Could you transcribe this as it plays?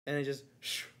and it just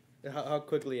how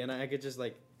quickly, and I could just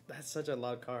like that's such a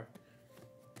loud car.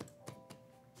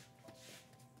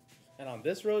 And on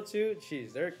this road too,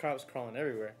 jeez, there are cops crawling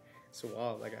everywhere. So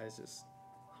wow, that guy's just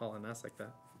hauling ass like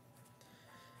that.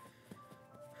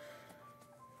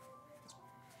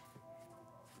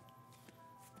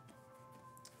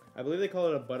 I believe they call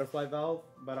it a butterfly valve,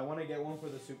 but I want to get one for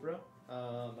the Supra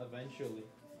eventually.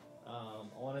 I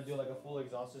want to do like a full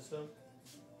exhaust system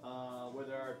where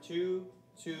there are two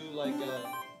like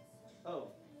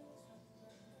oh,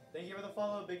 thank you for the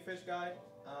follow, big fish guy.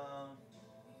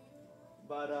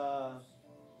 But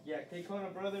yeah, K Kona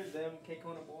brothers, them K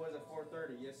Kona boys at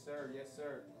 4:30. Yes sir, yes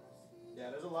sir. Yeah,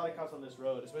 there's a lot of cops on this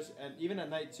road, especially and even at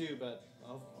night too. But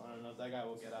oh, I don't know if that guy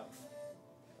will get out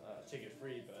ticket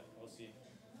free, but we'll see.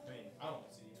 I mean, I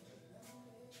don't see.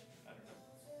 I don't know.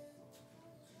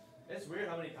 It's weird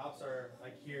how many cops are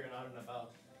like here and out and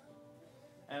about.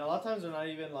 And a lot of times they're not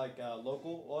even like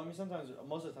local. Well, I mean, sometimes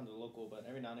most of the time they're local, but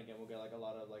every now and again we'll get like a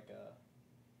lot of like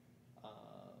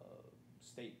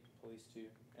state police too,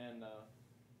 and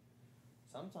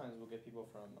sometimes we'll get people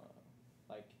from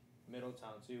like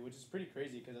Middletown too, which is pretty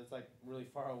crazy because it's like really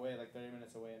far away, like 30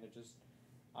 minutes away, and they're just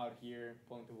out here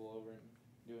pulling people over and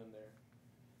doing their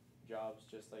jobs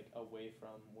just like away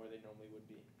from where they normally would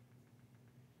be.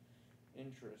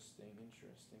 Interesting,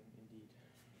 interesting indeed.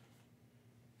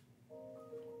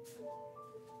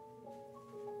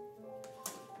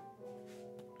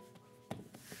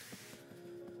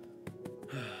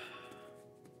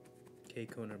 K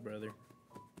Kona brother.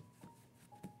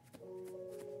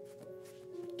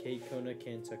 K Kona,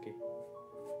 Kentucky.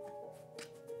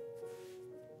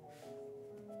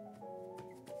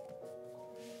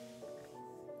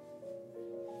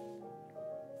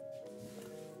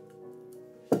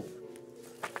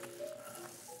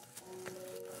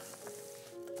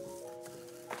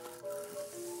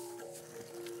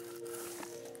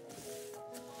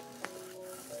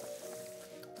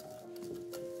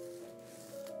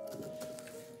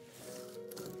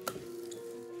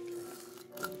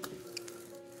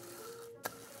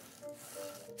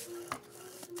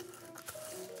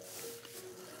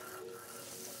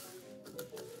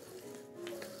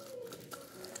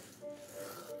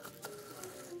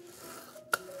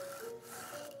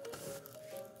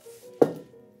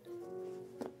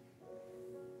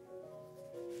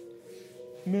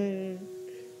 Man,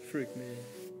 frick, man.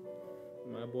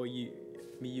 My boy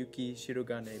Miyuki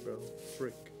Shirogane, bro.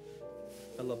 Frick.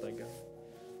 I love that guy.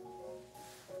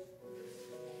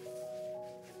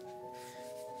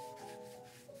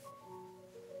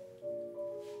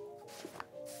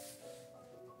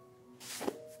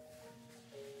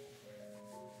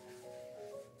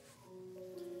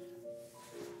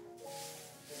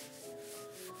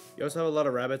 We also have a lot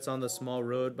of rabbits on the small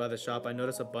road by the shop. I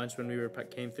noticed a bunch when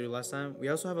came through last time. We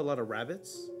also have a lot of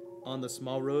rabbits on the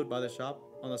small road by the shop.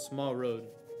 On the small road.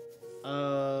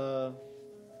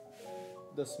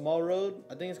 The small road,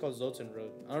 I think it's called Zoltan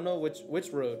Road. I don't know which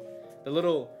road. The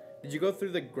little, did you go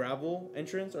through the gravel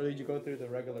entrance or did you go through the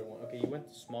regular one? Okay, you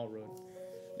went to small road.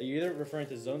 You're either referring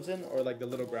to Zonson or like the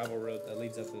little gravel road that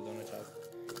leads up to the donut shop,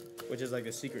 which is like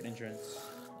a secret entrance.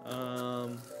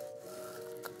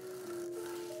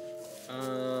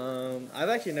 I've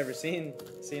actually never seen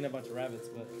a bunch of rabbits,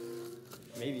 but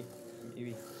maybe.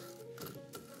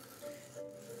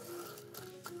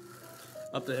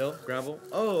 Up the hill, gravel.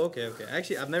 Oh, okay.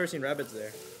 Actually, I've never seen rabbits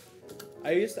there.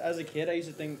 As a kid, I used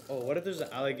to think, oh, what if there's an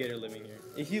alligator living here?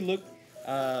 If you look,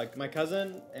 my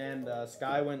cousin and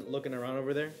Sky went looking around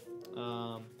over there,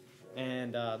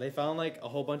 and they found like a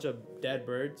whole bunch of dead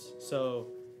birds. So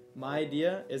my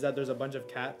idea is that there's a bunch of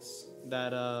cats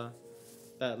that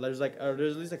there's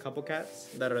at least a couple cats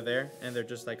that are there, and they're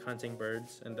just like hunting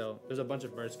birds, and there's a bunch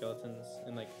of bird skeletons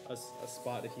in like a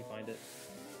spot if you find it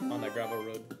on that gravel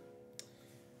road.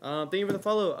 Thank you for the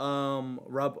follow,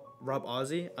 Rob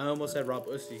Ozzy. I almost said Rob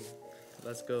Ussy.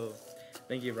 Let's go.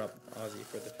 Thank you, Rob Ozzy,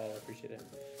 for the follow. I appreciate it.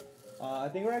 I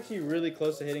think we're actually really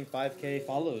close to hitting 5K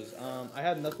follows. I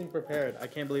had nothing prepared. I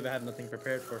can't believe I had nothing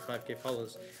prepared for 5K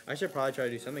follows. I should probably try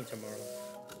to do something tomorrow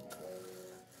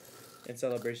in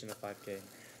celebration of 5K.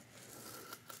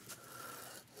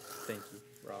 Thank you,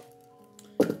 Rob.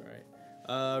 All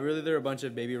right. Really, there are a bunch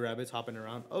of baby rabbits hopping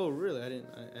around. Oh, really? I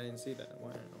didn't see that.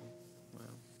 Wow.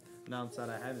 Now I'm sad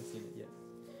I haven't seen it yet.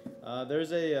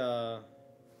 There's a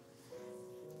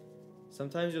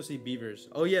sometimes you'll see beavers.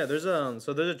 Oh yeah, there's a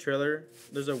trailer.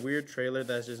 There's a weird trailer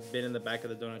that's just been in the back of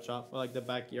the donut shop, or like the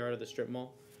backyard of the strip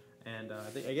mall. And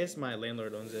I guess my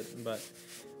landlord owns it, but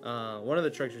one of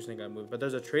the trucks recently got moved. But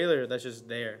there's a trailer that's just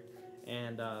there,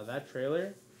 and that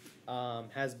trailer,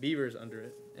 has beavers under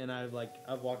it, and I've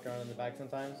walked around in the back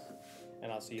sometimes,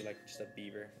 and I'll see like just a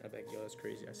beaver. I'm like, yo, that's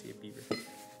crazy. I see a beaver.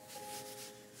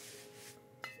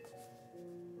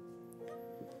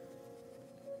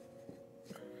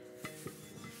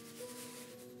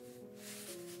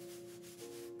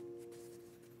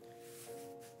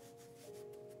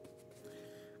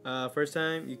 First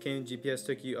time you came, GPS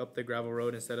took you up the gravel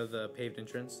road instead of the paved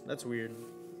entrance. That's weird.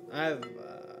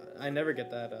 I never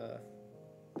get that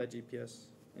GPS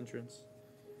entrance.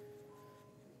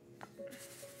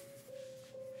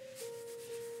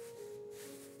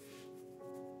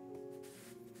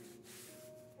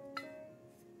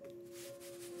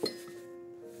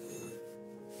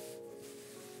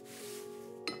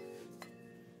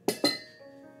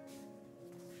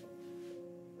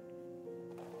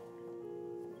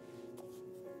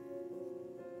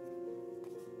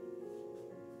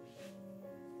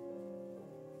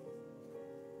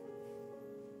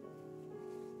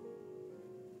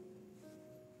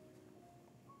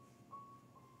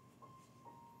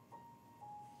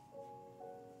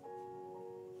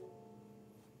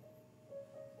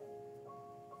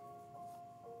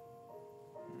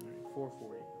 All right,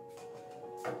 440.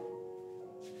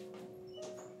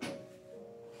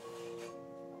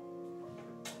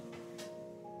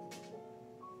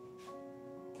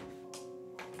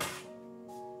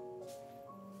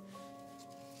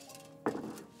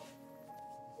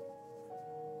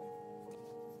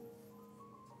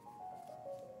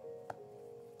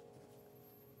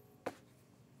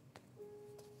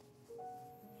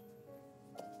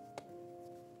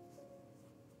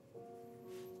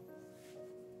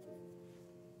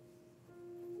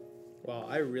 Wow,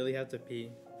 I really have to pee,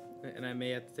 and I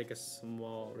may have to take a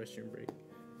small restroom break.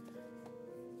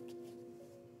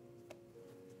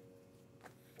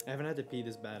 I haven't had to pee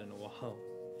this bad in a while.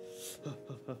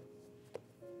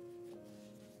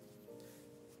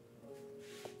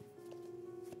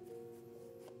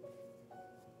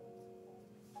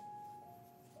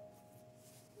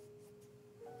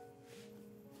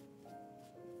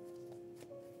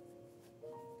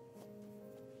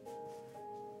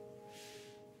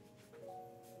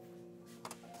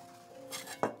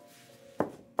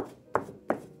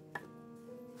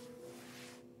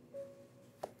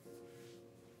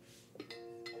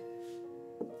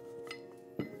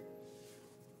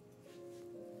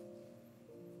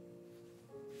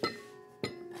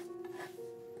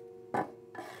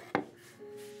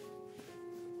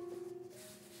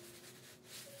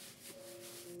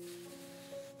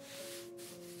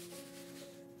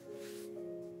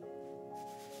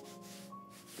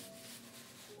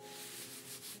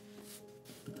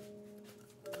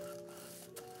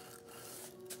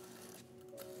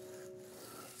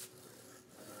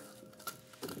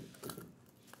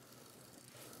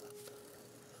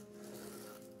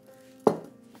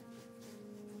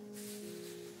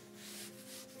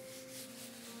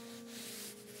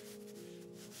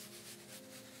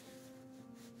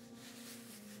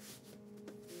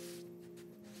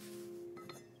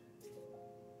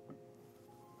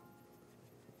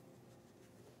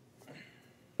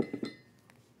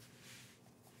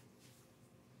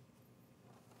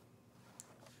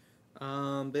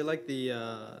 They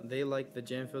like the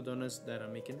jam filled donuts that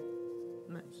I'm making.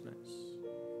 Nice, nice,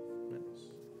 nice.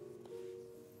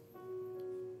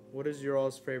 What is your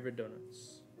all's favorite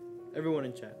donuts? Everyone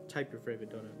in chat, type your favorite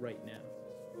donut right now.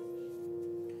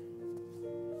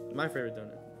 My favorite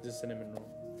donut is cinnamon roll.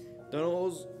 Donut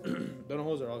holes, donut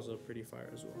holes are also pretty fire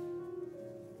as well.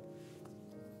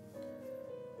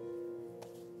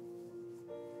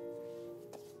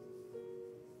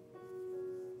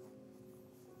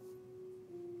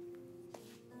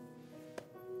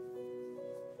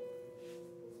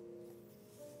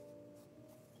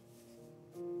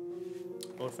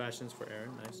 Old fashions for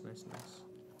Aaron. Nice, nice, nice.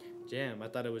 Jam. I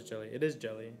thought it was jelly. It is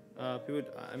jelly. People.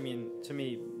 I mean, to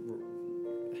me,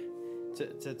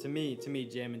 to me,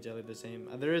 jam and jelly are the same.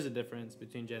 There is a difference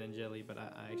between jam and jelly, but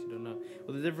I actually don't know.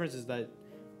 Well, the difference is that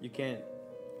you can't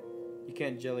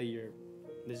jelly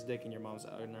this dick in your mom's.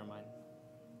 Never mind.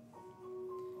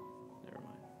 Never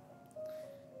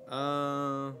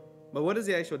mind. But what is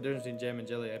the actual difference between jam and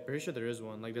jelly? I'm pretty sure there is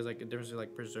one. Like there's like a difference between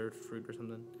like preserved fruit or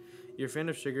something. You're a fan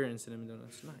of sugar and cinnamon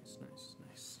donuts. Nice, nice,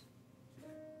 nice.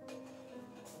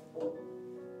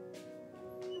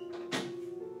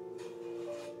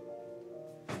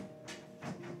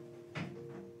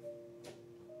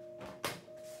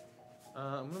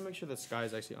 I'm gonna make sure the sky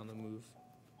is actually on the move.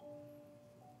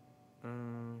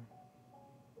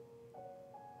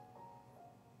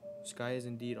 Sky is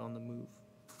indeed on the move.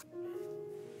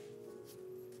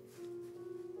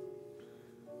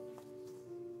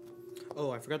 Oh,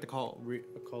 I forgot to call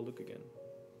Luke again.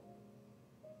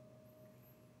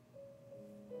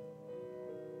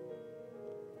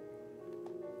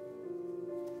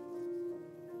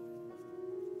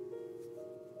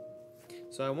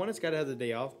 So I want this guy to have the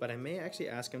day off, but I may actually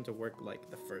ask him to work like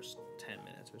the first 10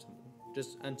 minutes or something.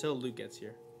 Just until Luke gets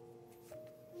here.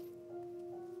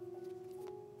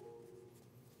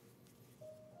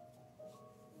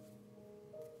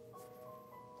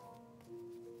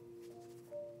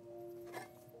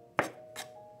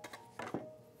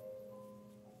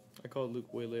 I called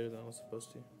Luke way later than I was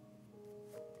supposed to.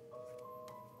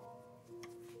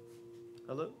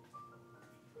 Hello?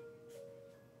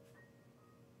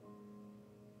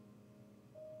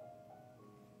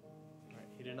 Alright,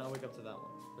 he did not wake up to that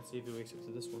one. Let's see if he wakes up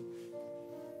to this one.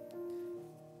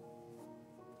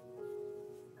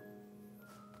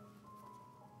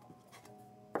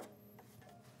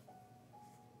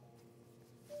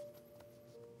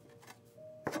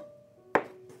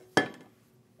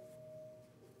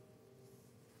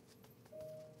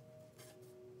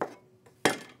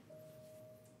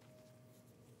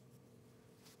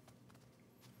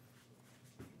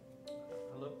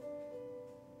 Hello?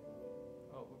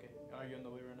 Oh, okay. Are you on the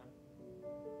way right now?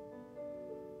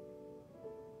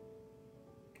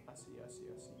 I see.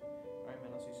 Alright,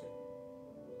 man, I'll see you soon.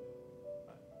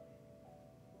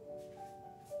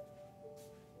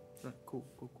 Bye. Cool.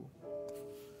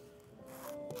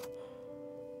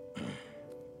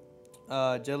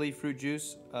 Jelly, fruit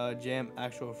juice, jam,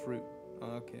 actual fruit.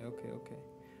 Okay.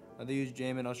 They use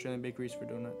jam in Australian bakeries for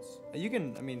donuts.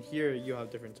 Here you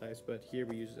have different types, but here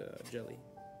we use jelly.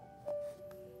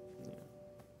 Yeah.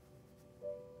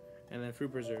 And then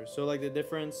fruit preserves. So like the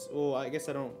difference, well, I guess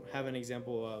I don't have an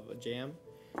example of a jam,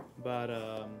 but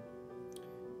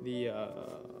the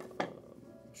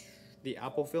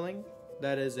apple filling,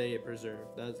 that is a preserve.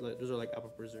 Those are like apple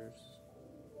preserves.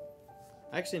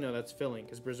 Actually, no, that's filling,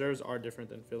 because preserves are different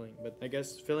than filling. But I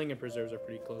guess filling and preserves are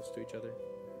pretty close to each other.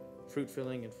 Fruit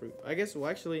filling and fruit. I guess, well,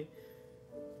 actually,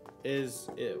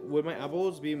 would my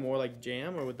apples be more like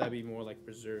jam, or would that be more like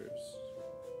preserves?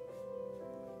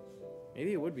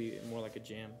 Maybe it would be more like a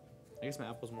jam. I guess my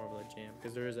apple's more of like jam,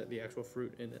 because there is the actual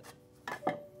fruit in it.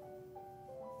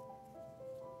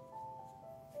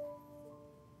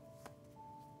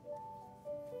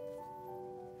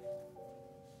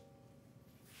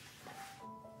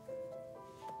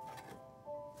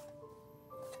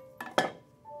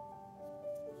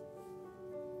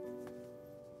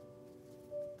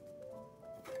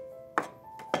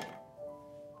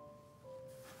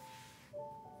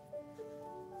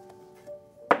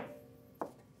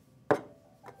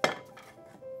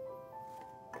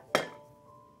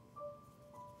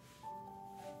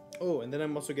 Oh, and then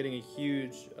I'm also getting a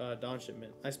huge Dawn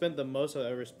shipment. I spent the most I've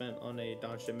ever spent on a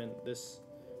Dawn shipment this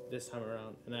time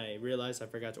around, and I realized I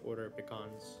forgot to order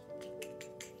pecans.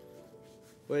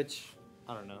 Which,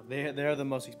 I don't know. They are the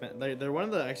most expensive. They're one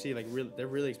of the they're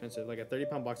really expensive. Like a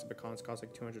 30-pound box of pecans costs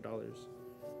like $200,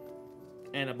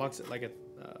 and a box I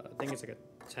think it's like a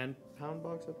 10-pound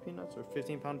box of peanuts or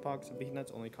 15-pound box of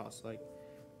peanuts only costs like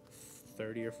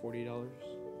 $30 or $40.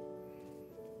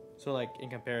 So like in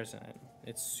comparison,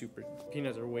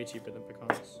 peanuts are way cheaper than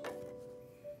pecans.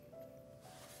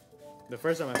 The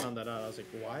first time I found that out, I was like,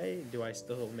 why do I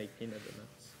still make peanut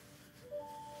donuts?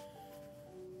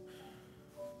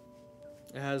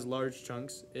 It has large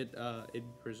chunks. It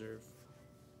preserve.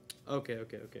 Okay.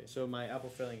 So my apple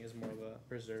filling is more of a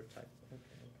preserve type.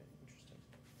 Okay.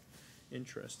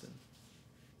 Interesting.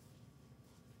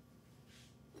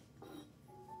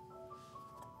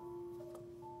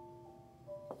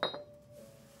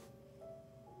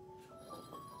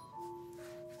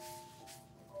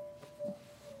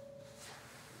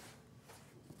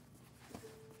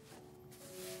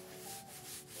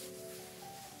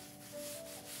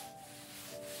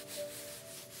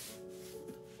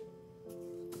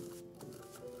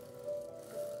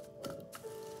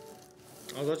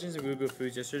 I was watching some Google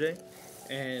Foods yesterday,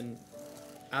 and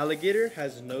alligator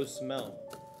has no smell.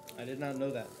 I did not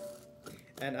know that.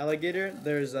 And alligator,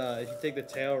 there's if you take the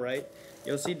tail, right,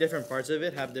 you'll see different parts of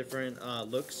it have different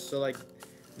looks. So like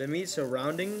the meat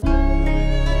surrounding.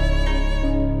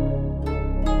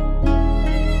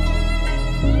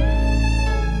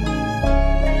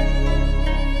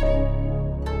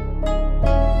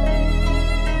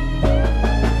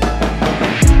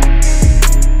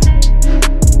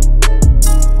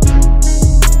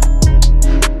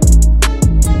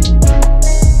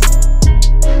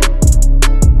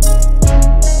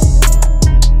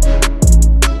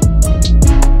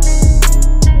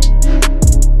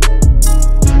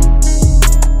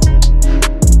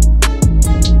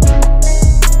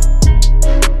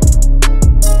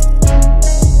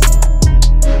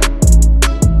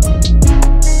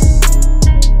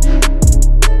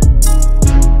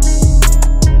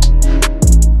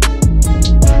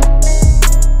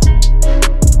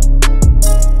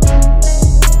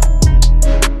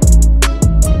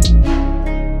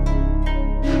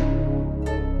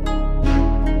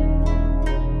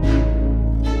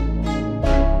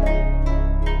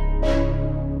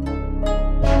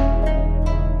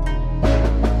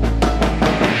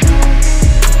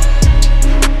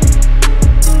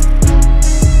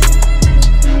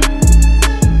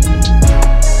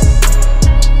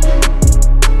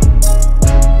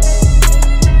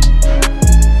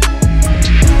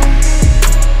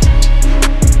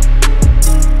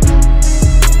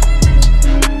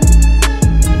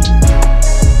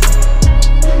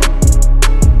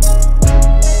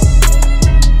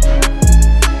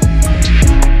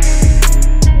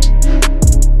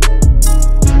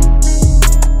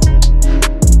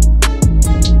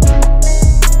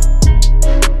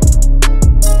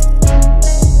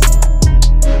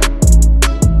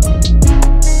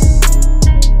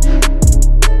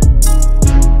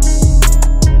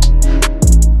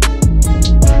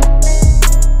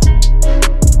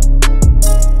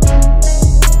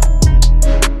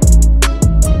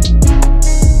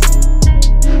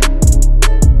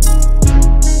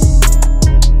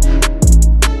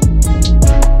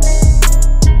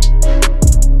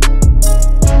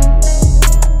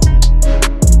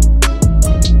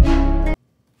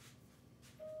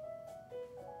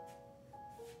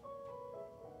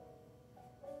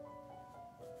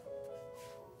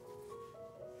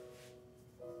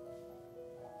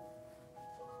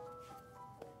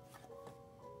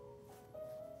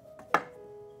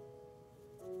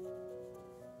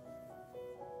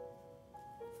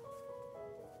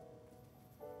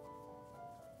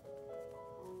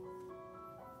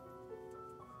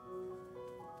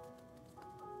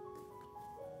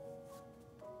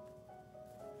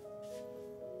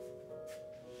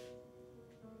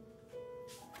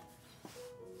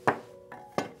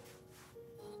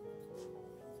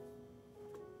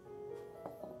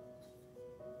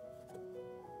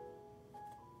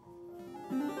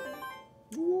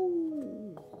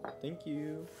 Thank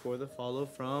you for the follow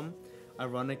from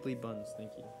Ironically Buns.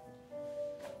 Thank you.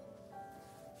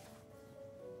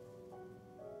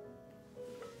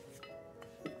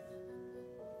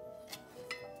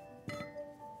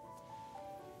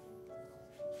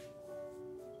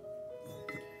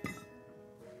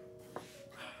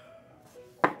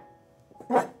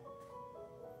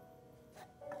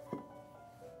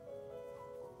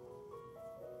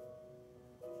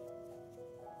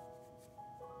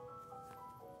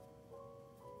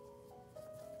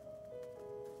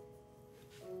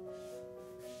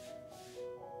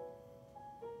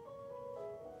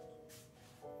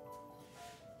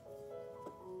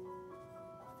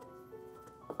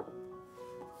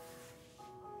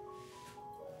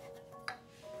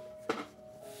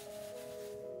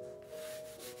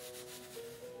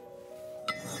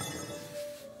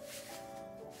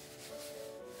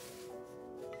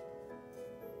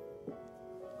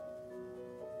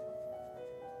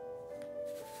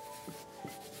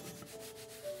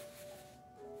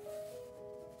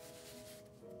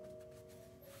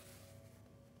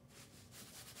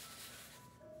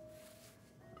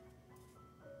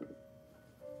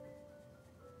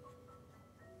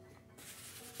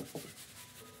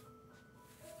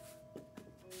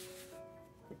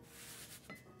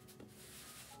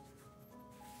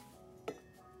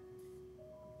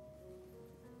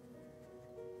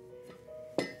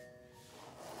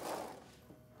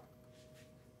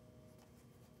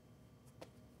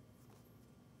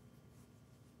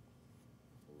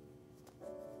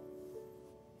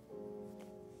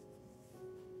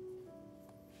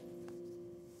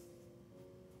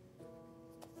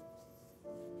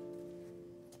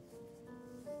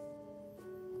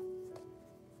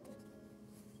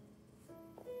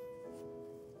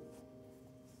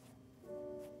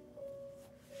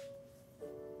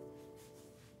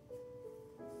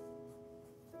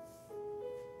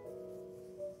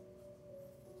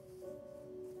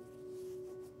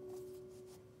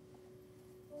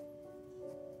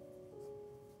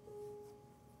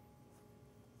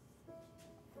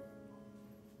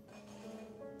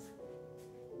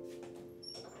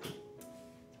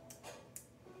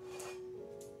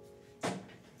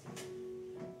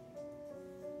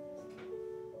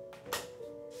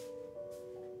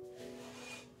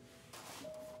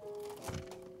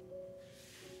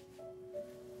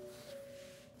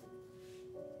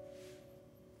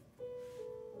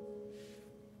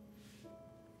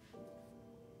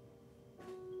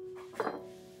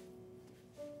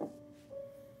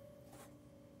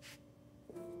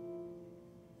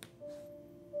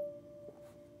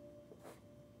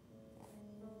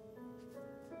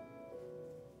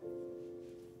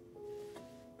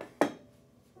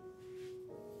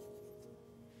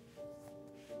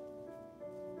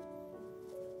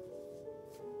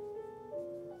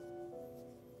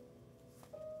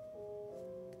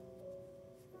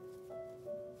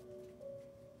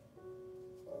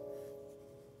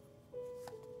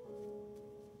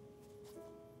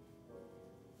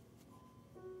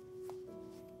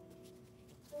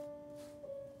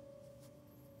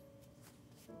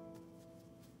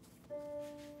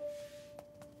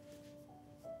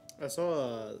 I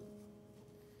saw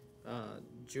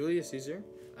Julius Caesar.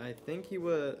 I think he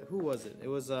was. Who was it? It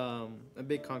was a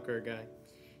big conqueror guy.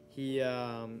 He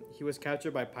was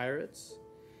captured by pirates,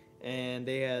 and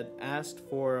they had asked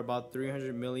for about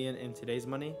 300 million in today's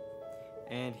money,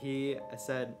 and he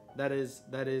said that is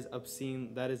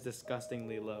obscene. That is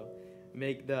disgustingly low.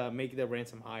 Make the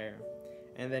ransom higher.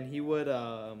 And then he would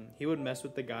mess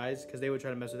with the guys because they would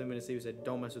try to mess with him in his sleep. He said,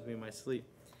 "Don't mess with me in my sleep."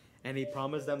 And he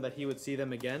promised them that he would see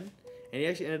them again, and he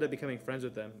actually ended up becoming friends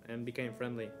with them and became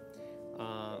friendly.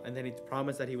 And then he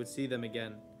promised that he would see them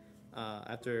again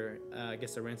after I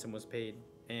guess the ransom was paid.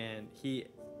 And he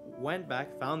went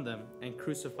back, found them, and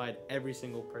crucified every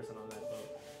single person on that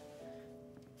boat.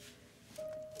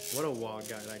 What a wild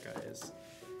guy that guy is.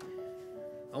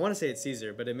 I want to say it's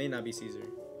Caesar, but it may not be Caesar.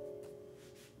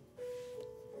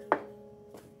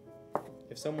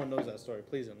 If someone knows that story,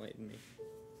 please enlighten me.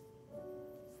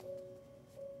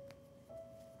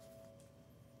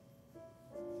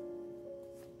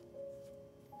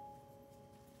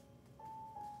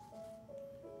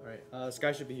 Alright, this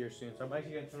guy should be here soon. So I'm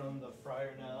actually going to turn on the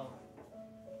fryer now.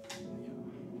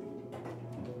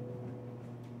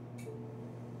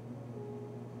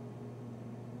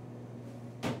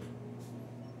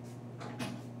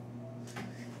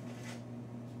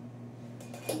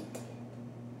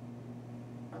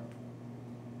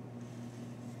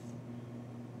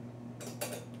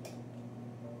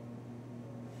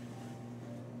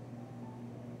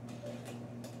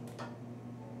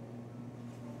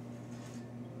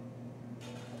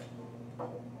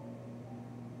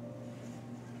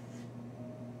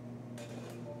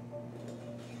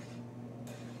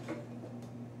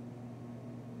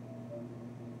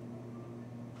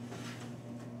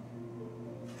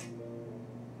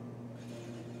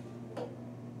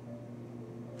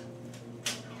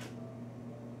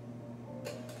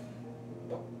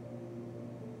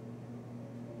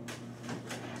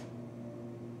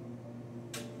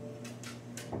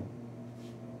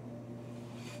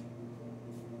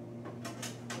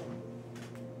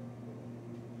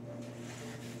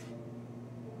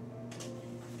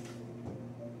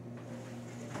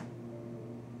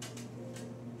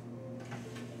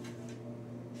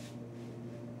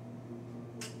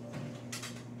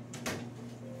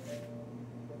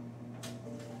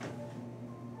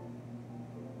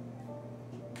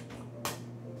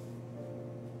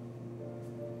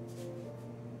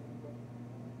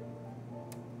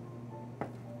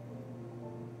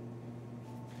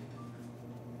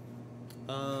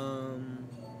 Um,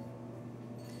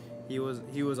 he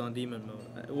was on demon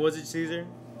mode. Was it Caesar?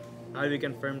 How do we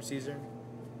confirm Caesar?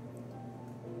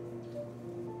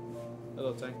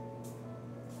 Hello, Tank.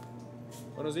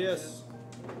 Buenos dias.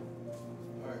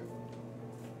 Alright.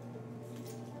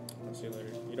 I'll see you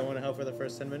later. You don't want to help for the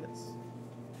first 10 minutes?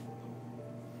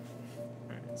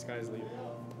 Alright, this guy's leaving.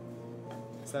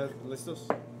 ¿Está listos?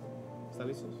 ¿Está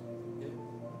listos?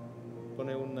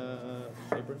 Pone una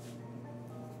apron.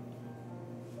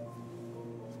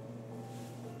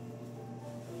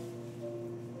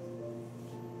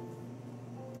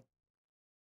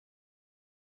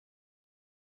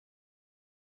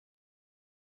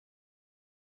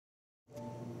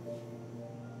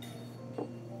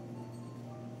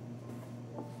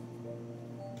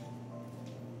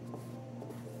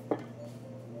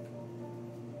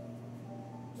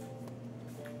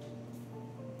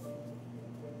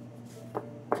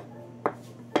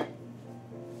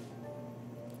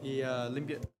 Y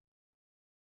limpia.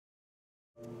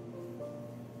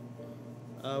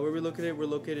 Where we located? We're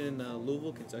located in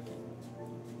Louisville, Kentucky.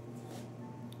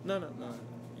 No.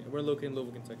 Yeah, we're located in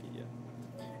Louisville, Kentucky. Yeah.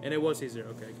 And it was Caesar.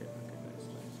 Okay, nice.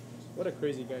 What a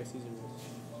crazy guy Caesar was.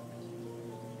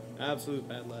 Absolute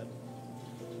bad lad.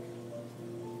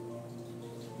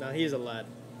 Now he is a lad.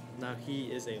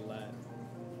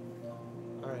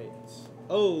 Alright.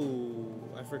 Oh,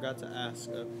 I forgot to ask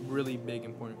a really big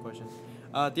important question.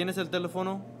 ¿Tienes el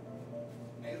teléfono?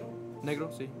 ¿Negro?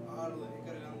 Negro, sí. Ah, lo dejé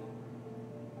cargando.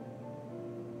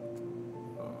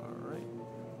 Alright.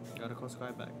 Gotta call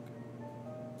Sky back.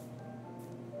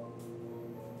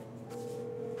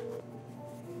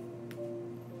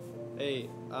 Hey,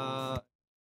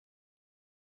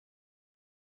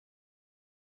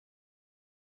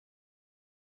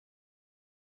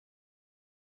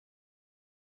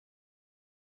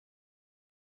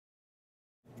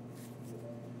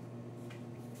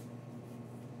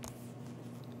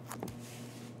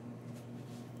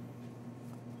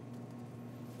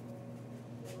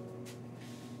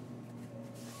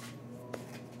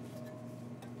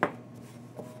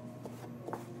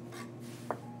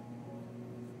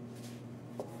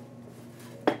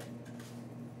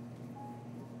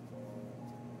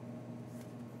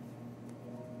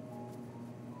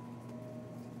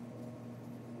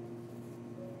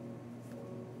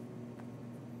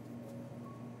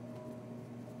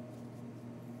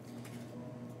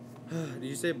 did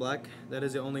you say black? That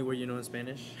is the only word you know in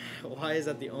Spanish. Why is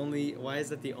that the only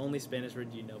Spanish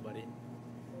word you know, buddy?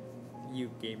 You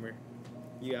gamer.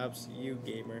 You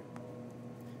gamer.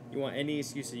 You want any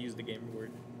excuse to use the gamer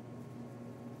word.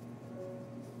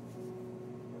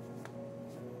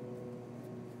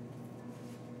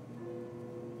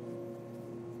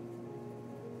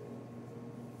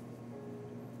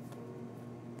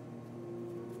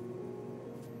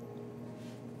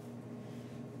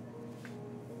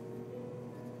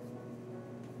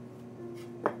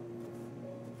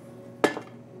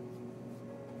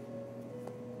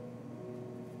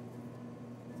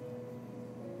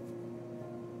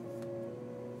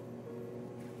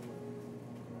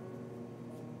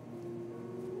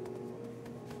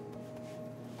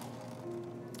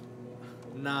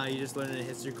 Nah, you just learned in a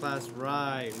history class.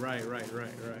 Right.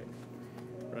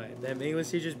 Them English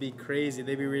teachers be crazy.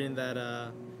 They be reading that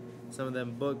some of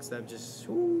them books that just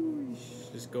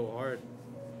go hard.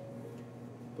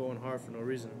 Going hard for no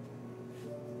reason.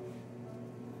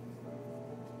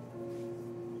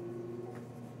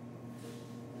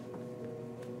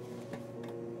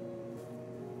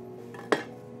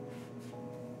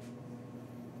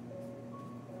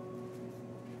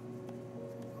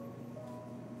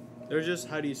 They're just,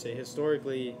 how do you say,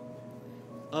 historically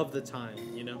of the time,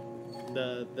 you know?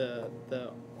 The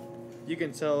you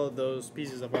can tell those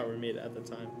pieces of art were made at the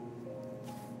time.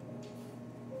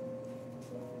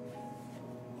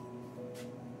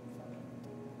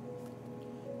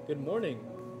 Good morning.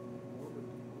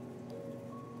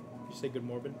 You say good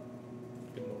morning?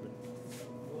 Good morning.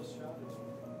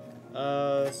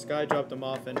 Sky dropped him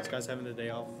off and Sky's having the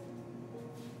day off.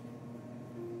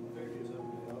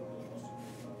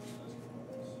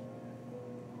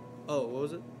 Oh, what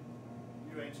was it?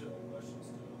 You answered the questions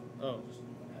too. Oh. Just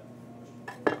didn't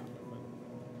have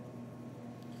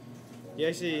He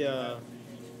actually,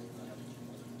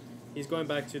 he's going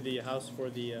back to the house for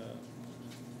the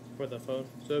phone,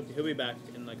 so he'll be back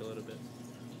in like a little bit.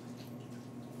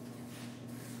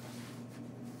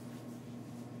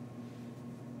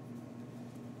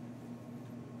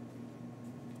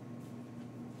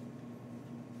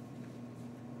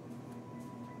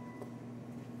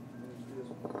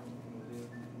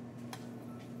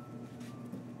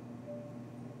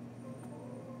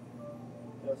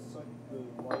 suck the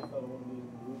life out of one of those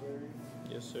blueberries.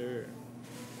 Yes, sir.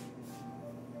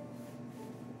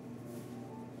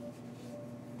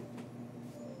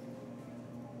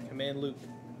 Command Luke.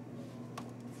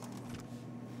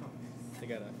 They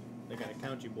gotta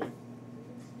count you, boy.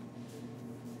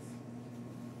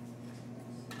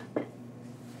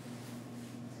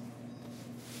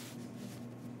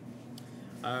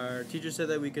 Our teacher said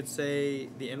that we could say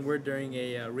the N-word during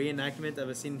a reenactment of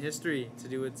a scene in history to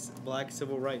do with black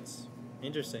civil rights.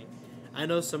 Interesting. I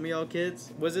know some of y'all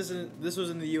kids. This was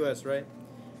in the U.S., right?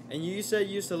 And you said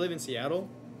you used to live in Seattle.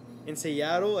 In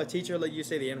Seattle, a teacher let you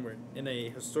say the N-word in a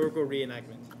historical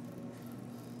reenactment.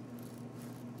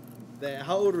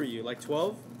 How old were you? Like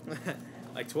 12?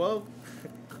 Like 12?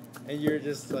 And you're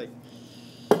just like,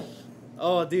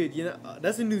 oh, dude, you know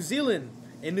that's in New Zealand.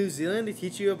 In New Zealand, they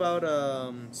teach you about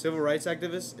civil rights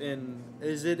activists.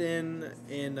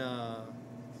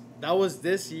 That was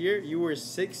this year. You were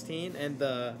 16, and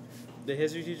the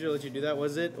history teacher let you do that.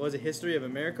 Was it history of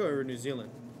America or New Zealand?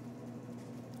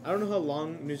 I don't know how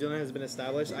long New Zealand has been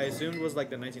established. I assumed it was like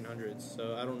the 1900s.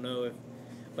 So I don't know if,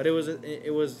 but it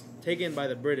was taken by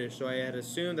the British. So I had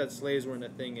assumed that slaves weren't a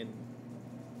thing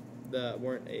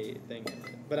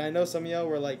But I know some of y'all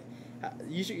were like,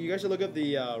 you guys should look up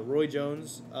the Roy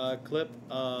Jones clip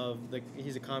of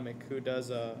he's a comic who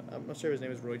does I'm not sure if his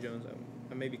name is Roy Jones.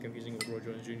 I may be confusing with Roy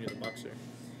Jones Jr. the boxer.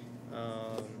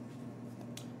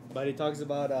 But he talks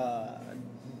about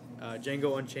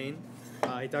Django Unchained.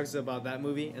 He talks about that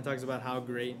movie and talks about how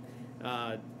great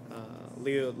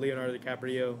Leonardo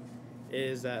DiCaprio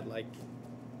is at, like,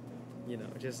 you know,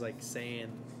 just like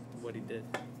saying what he did.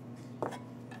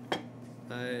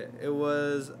 It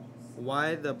was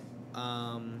why the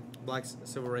black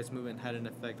civil rights movement had an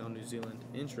effect on New Zealand.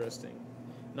 Interesting.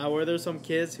 Now, were there some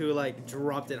kids who like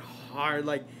dropped it hard,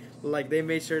 like they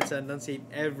made sure to enunciate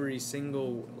every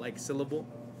single like syllable?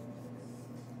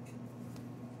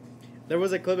 There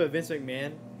was a clip of Vince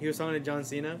McMahon. He was talking to John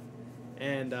Cena,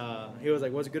 and he was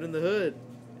like, "What's good in the hood?"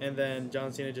 And then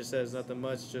John Cena just says, "Nothing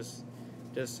much, just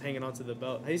hanging on to the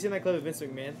belt." Have you seen that clip of Vince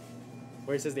McMahon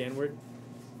where he says the N-word?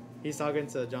 He's talking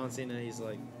to John Cena. He's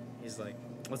like,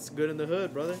 "What's good in the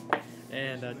hood, brother?"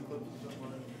 And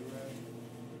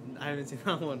I haven't seen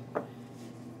that one.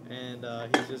 And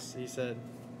he said,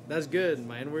 "That's good,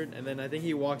 my N-word." And then I think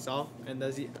he walks off. And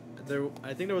I think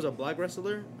there was a black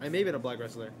wrestler. I may have been a black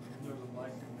wrestler. There was a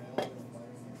black male and a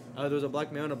black female. There was a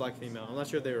black male and a black female. I'm not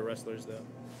sure if they were wrestlers though.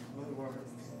 No, they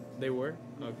weren't. They were?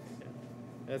 Okay.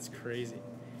 That's crazy.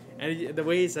 And the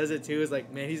way he says it too is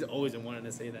like, man, he's always been wanting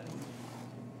to say that.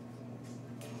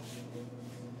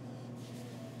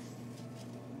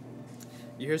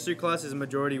 Your history class is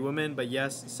majority women, but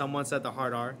yes, someone said the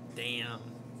hard R. Damn.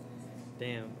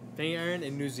 Thing, Aaron,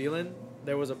 in New Zealand,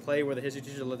 there was a play where the history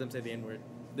teacher let them say the N-word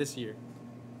this year.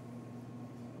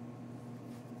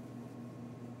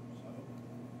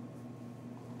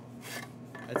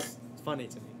 That's funny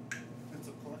to me. It's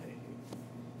a play.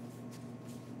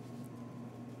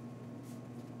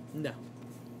 No.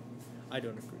 I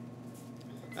don't agree.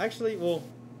 Actually, well,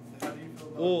 How do you feel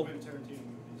about Well, Quentin Tarantino movies?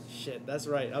 shit, that's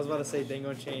right. I was about to say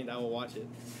Django Unchained. I will watch it.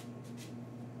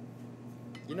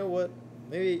 You know what?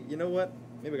 Maybe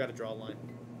I gotta draw a line.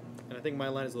 And I think my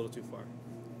line is a little too far.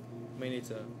 May need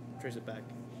to trace it back.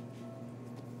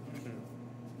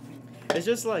 It's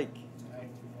just like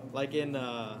in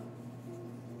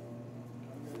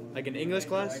English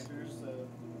class. Actors that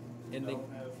In the,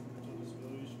 don't have mental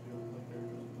disabilities should be able to play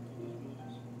characters with mental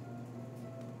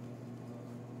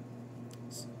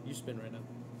disabilities. you spin right now.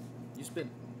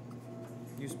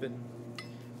 You spin.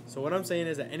 So what I'm saying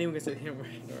is that anyone can say him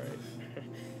right. All right.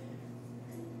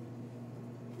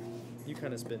 You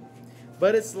kind of spin,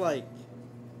 but it's like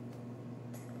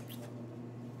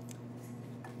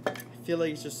I feel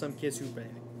like it's just some kids who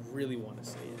really want to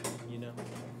say it, you know.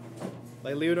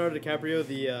 Like Leonardo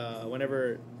DiCaprio,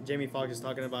 whenever Jamie Foxx is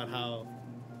talking about how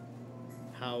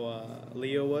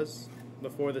Leo was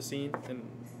before the scene and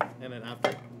then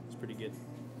after, it's pretty good.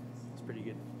 It's pretty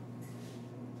good.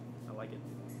 I like it.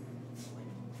 It's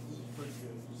pretty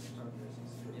good. Just turn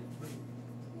bases.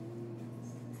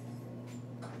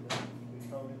 You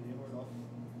call me the N-word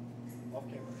off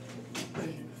camera.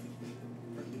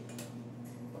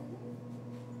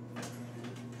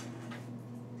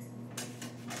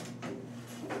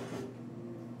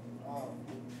 Oh,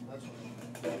 that's what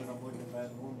I'm looking at bad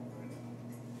normal right now.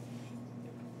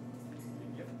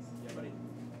 Yeah, buddy.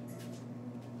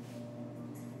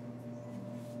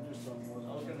 Just something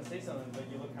I was gonna say something, but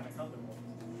you look kind of comfortable.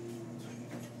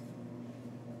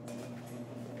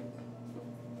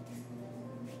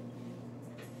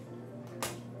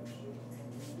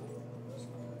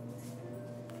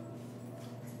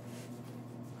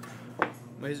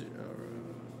 My,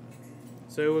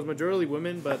 so it was majority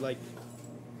women, but like,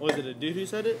 was it a dude who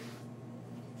said it?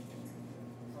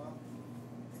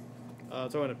 I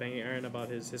was talking to Bangy Aaron about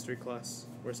his history class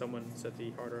where someone said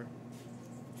the hard R.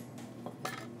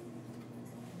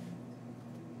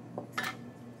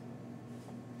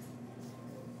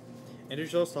 Andrew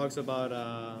Schultz talks about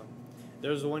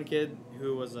there was one kid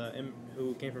who was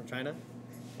who came from China,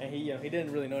 and he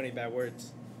didn't really know any bad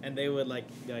words, and they would like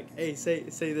be like, hey, say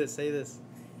this,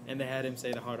 and they had him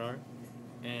say the hard R,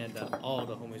 and all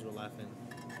the homies were laughing,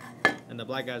 and the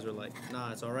black guys were like,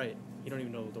 nah, it's all right. You don't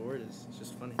even know what the word is. It's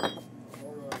just funny.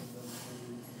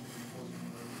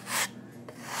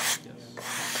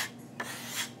 Yes.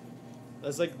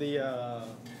 That's like the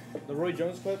Roy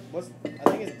Jones clip. I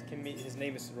think his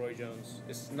name is Roy Jones.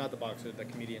 It's not the boxer, the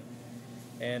comedian.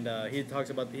 And he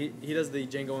talks about he does the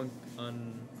Django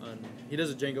he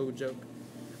does a Django joke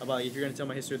about if you're gonna tell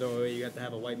my history the way, you have to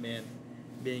have a white man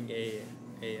being a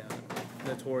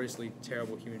notoriously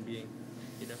terrible human being,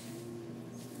 you know.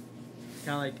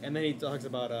 Kind of like, and then he talks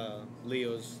about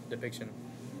Leo's depiction.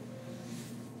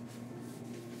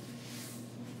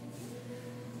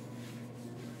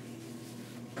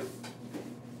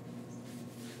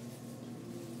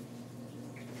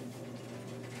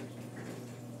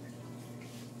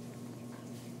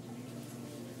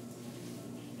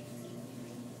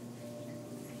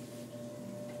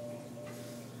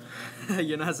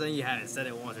 You're not saying you haven't said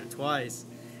it once or twice,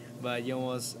 but you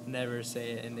almost never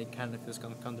say it, and it kind of feels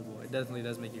uncomfortable. It definitely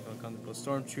does make you feel uncomfortable.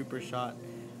 Stormtrooper shot.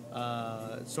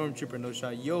 Stormtrooper no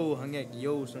shot. Yo, Hangek.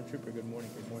 Yo, Stormtrooper. Good morning.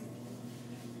 Good morning.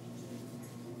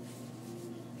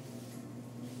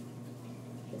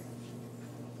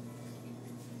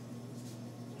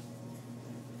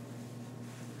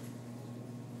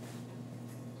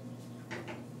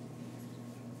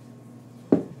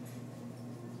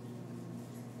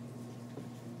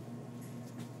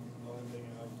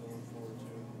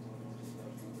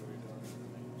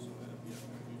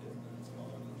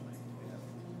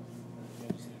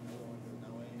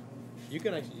 You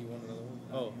can actually eat one another one.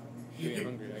 Oh, you're getting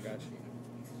hungry. I got you.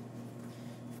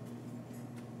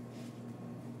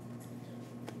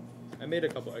 I made a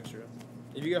couple extra.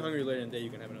 If you get hungry later in the day, you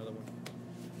can have another one.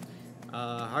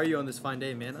 How are you on this fine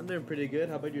day, man? I'm doing pretty good.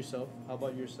 How about yourself? I'm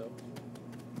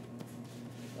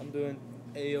doing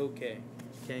A-okay.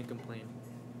 Can't complain.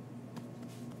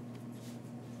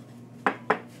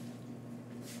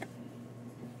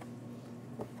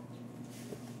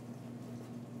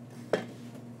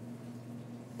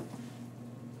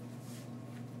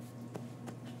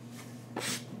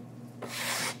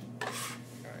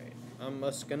 I'm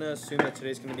gonna assume that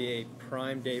today's gonna be a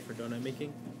prime day for donut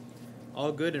making.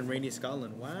 All good in rainy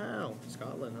Scotland. Wow,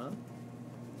 Scotland, huh?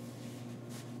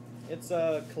 It's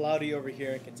cloudy over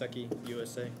here in Kentucky,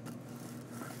 USA.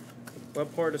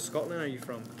 What part of Scotland are you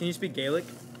from? Can you speak Gaelic?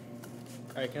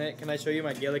 All right, can I show you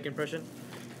my Gaelic impression?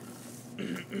 Oh, I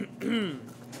don't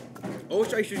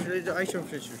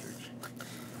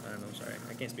know. Sorry,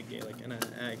 I can't speak Gaelic, and I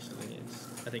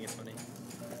think it's funny.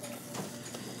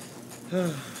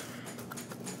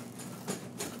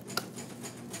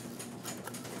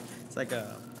 It's like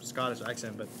a Scottish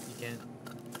accent, but you can't.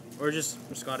 Or just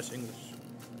Scottish English.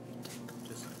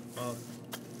 Just, well.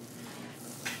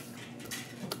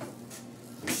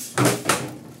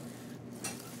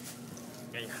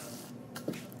 Yeah.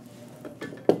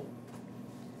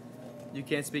 You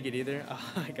can't speak it either?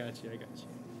 Oh, I got you.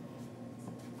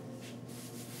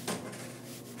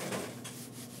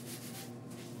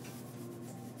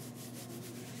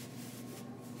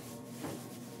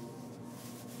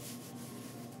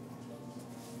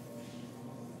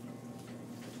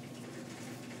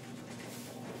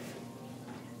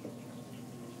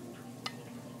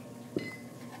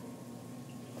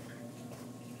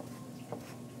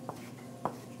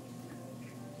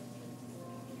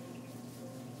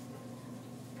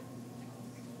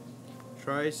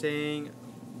 Try saying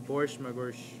Borscht my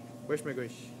gosh.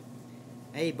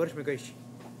 Hey, Borscht my gosh.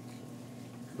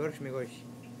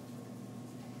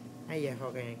 Hey, yeah,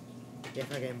 fucking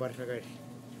Borscht my gosh.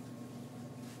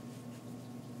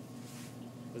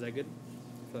 Was that good?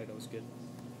 I feel like that was good.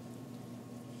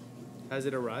 Has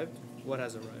it arrived? What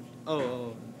has arrived?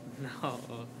 Oh, no.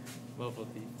 Buffalo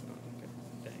teeth. Oh, okay.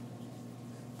 Dang.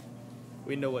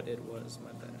 We know what it was.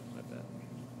 My bad.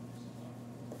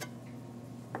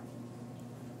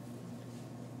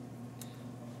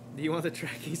 Do you want the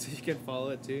tracking so you can follow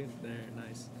it too? There,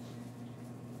 nice.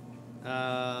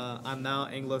 I'm now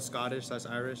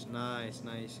Anglo-Scottish/Irish. Nice.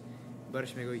 What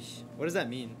does that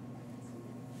mean?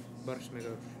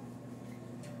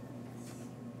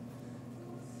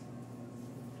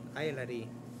 Ay, laddie.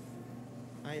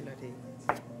 Hi, Lottie.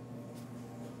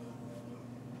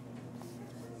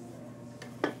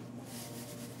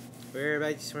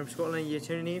 Whereabouts from Scotland you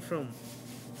tuning in from?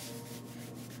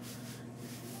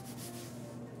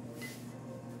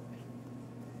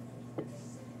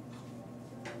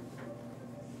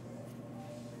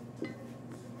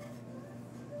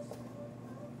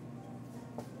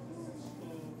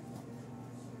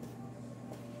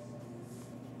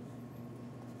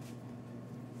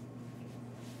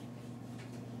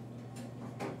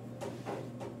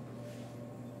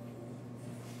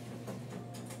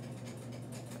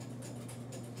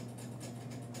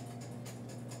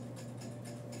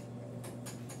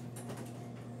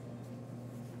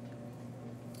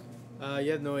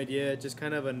 You have no idea, just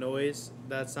kind of a noise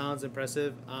that sounds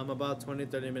impressive. I'm about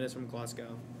 20-30 minutes from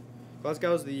Glasgow.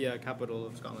 Glasgow is the capital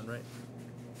of Scotland, right?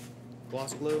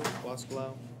 Glasgow?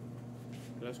 Glasgow?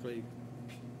 Glasgow. I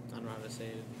don't know how to say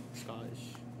it in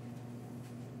Scottish.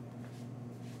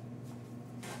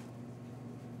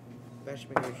 Bash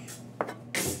my gosh.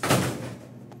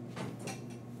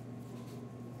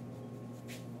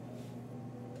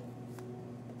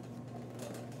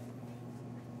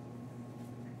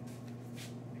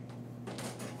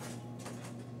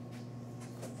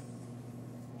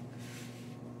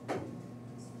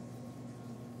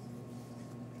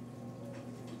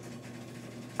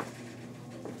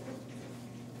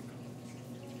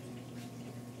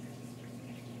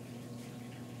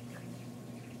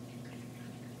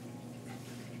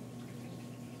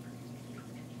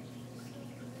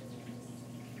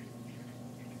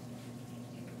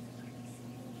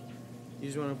 You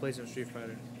just want to play some Street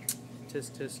Fighter. Tis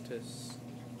tis tis.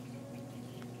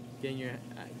 Get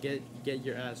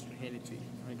your ass handed to you.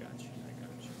 I got you.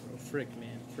 Bro. Frick,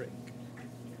 man, frick.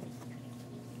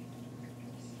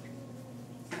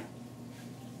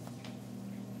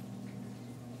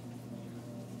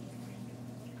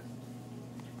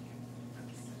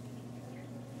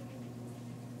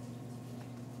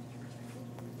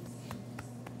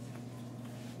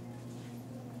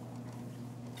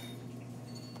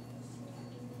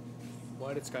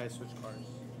 Why did Sky switch cars?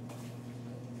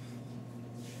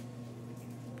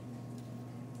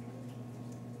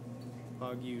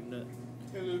 Pog you nut.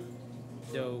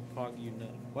 Yo, Pog you nut.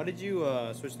 Why did you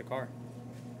switch the car?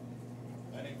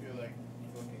 I didn't feel like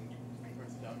fucking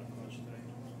press down the clutch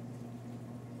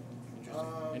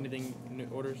today. Anything new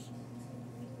orders?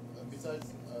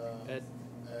 Besides, Ed?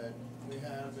 we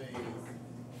have a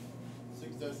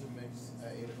 6 dozen mix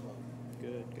at 8 o'clock.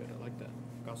 Good. I like that.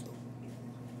 Gospel.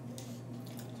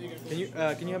 So Can you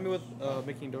help me with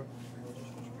making door?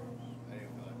 I didn't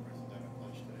feel like pressing down the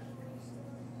clutch today.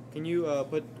 Can you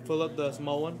fill up the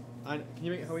small one? Can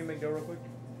you help me make dough real quick?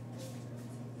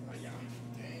 Damn.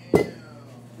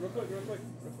 Real quick.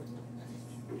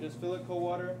 Just fill it cold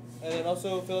water, and then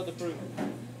also fill out the fruit.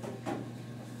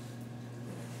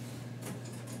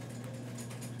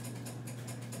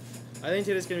 I think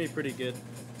today's gonna be pretty good,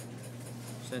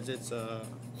 since it's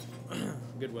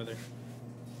good weather.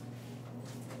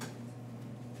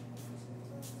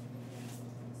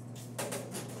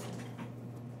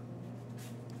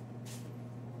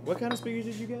 What kind of speakers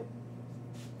did you get?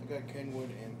 I got Kenwood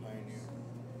and Pioneer.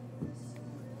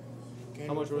 Kenwood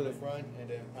How much were for they? the front and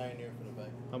then Pioneer for the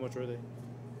back. How much were they?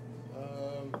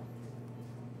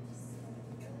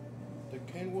 The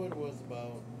Kenwood was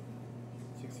about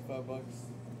 $65,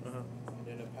 Uh-huh. and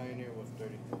then the Pioneer was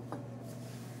 30.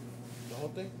 The whole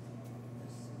thing?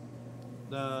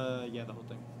 Yeah, the whole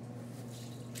thing.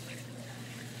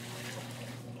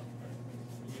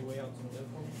 Can you weigh out some of that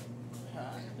for me?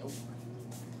 Nope.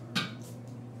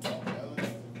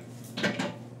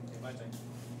 My thing.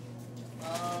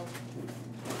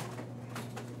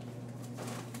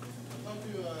 Talk to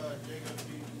Jacob so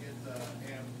you can get the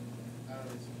amp out of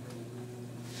this room.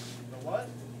 The what?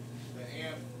 The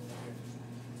amp.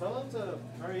 Tell him to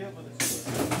hurry up with this.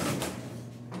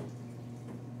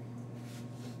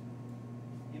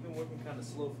 You've been working kind of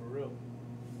slow for real.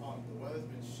 Oh, the weather's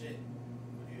been shit.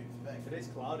 What do you expect? Today's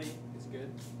cloudy. It's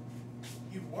good.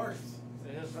 You've worked.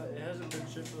 It hasn't been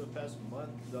shit for the past month,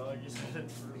 dog. You said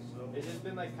it first, so. It's just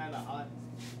been like kind of hot.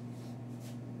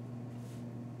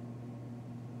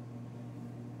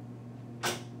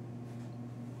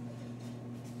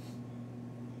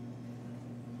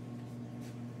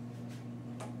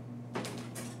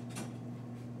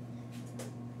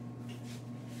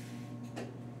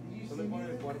 ¿Solo le pone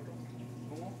el cuarto?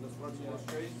 ¿Cómo? Los próximos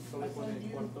trays, solo le pone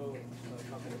el cuarto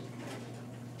café.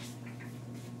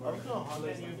 I was gonna holler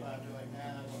at you, but I feel like, nah,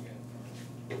 that's okay.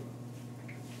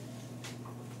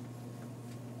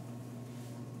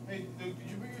 Hey, dude, did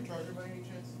you bring your charger by any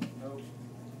chance? No.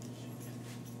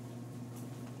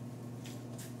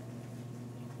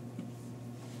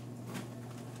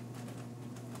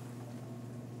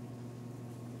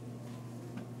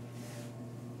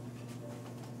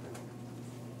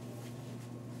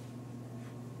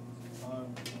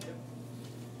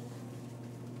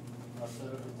 set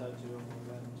up a tattoo. I'm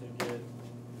going to get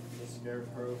the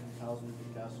Scarecrow from Talisman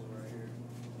Castle right here.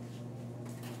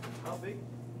 How big?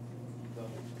 The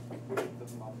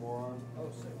my forearm. Oh,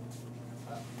 sick.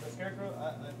 The Scarecrow,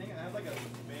 I think I have like a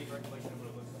vague recollection of what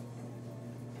it looks like.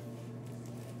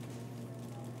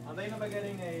 I'm thinking about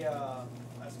getting a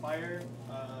Spire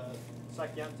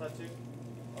Sakyam tattoo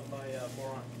on my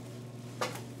forearm.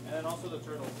 And then also the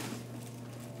turtle.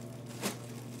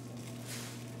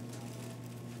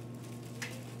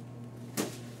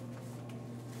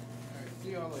 Alright,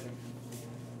 see y'all later.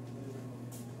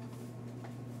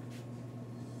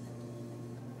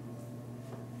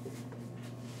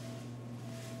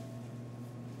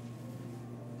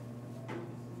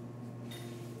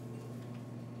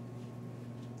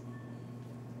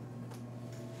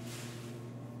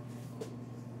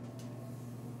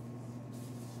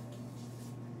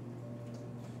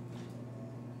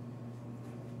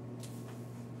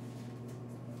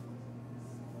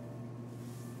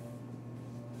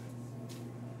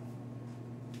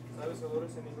 ¿Sabes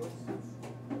colores en inglés?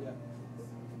 Yeah.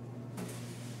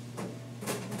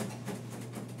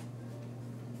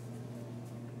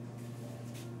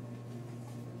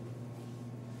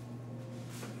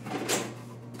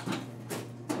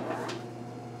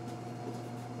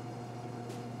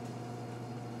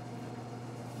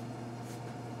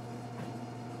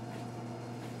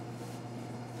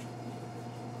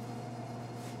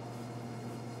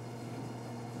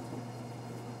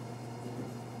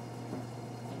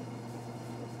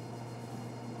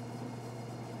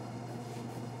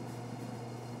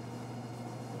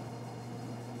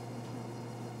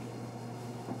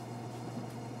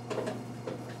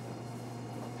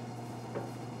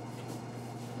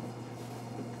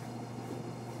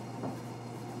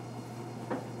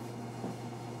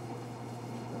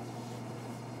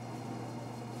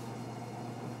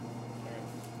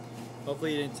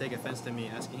 Hopefully he didn't take offense to me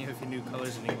asking him if he knew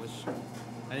colors in English.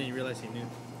 I didn't realize he knew.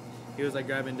 He was like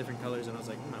grabbing different colors and I was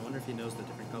like, I wonder if he knows the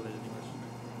different colors in English.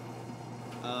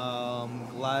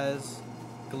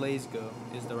 Glazgo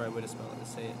is the right way to spell it, to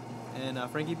say it. And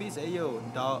Frankie Beats, hey yo,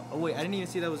 dog. Oh wait, I didn't even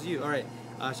see that was you. All right,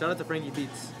 shout out to Frankie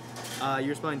Beats. You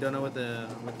were spelling Dono with the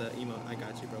emo. I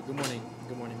got you, bro. Good morning,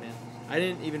 man. I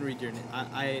didn't even read your name.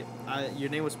 Your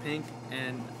name was Pink,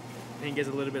 and Pink is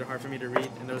a little bit hard for me to read,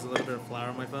 and there was a little bit of flour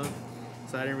on my phone,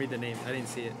 so I didn't read the name. I didn't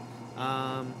see it.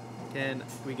 Can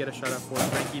we get a shout out for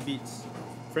Frankie Beats?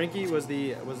 Frankie was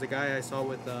the guy I saw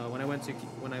with when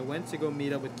I went to go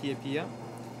meet up with Kia Pia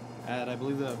at, I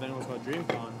believe the event was called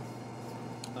DreamCon.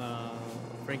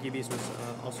 Frankie Beats was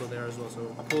also there as well,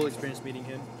 so a cool experience meeting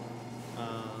him.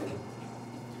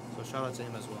 So shout out to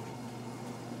him as well.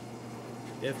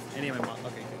 If any of my okay,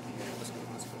 good. Let's go.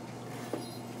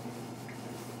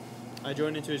 I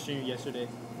joined into his stream yesterday.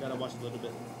 Gotta watch a little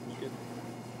bit. It was good.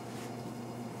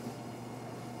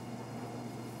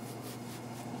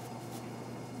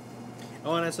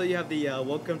 Oh, and I saw you have the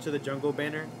 "Welcome to the Jungle"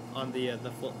 banner on the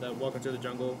 "Welcome to the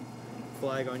Jungle"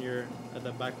 flag on your at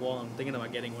the back wall. I'm thinking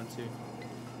about getting one too.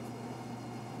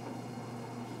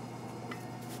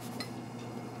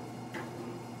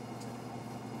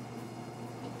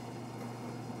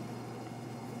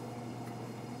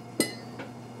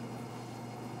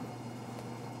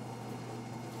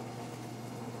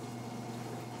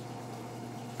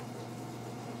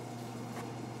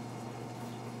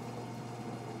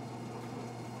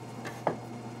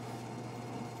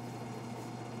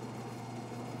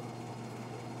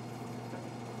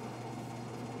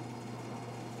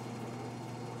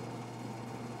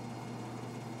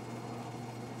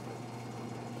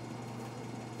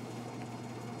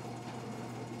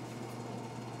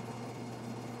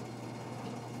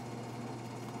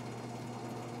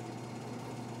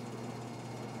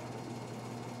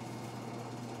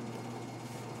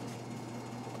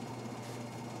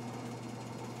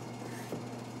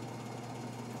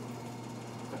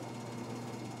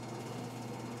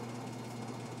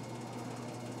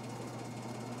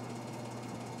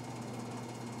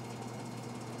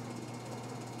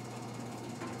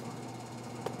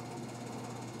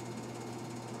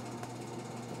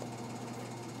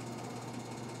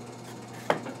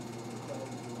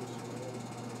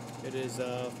 It is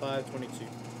 5:22.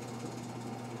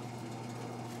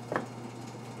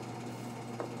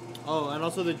 Oh, and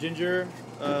also the ginger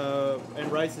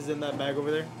and rice is in that bag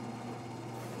over there.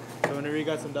 So whenever you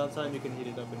got some downtime, you can heat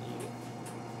it up and eat it.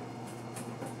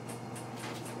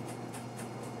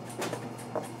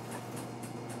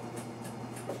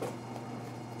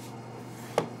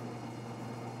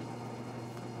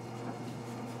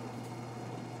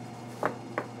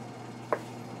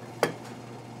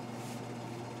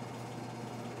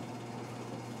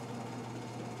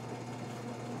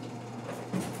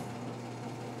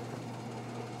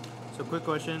 So quick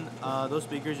question, those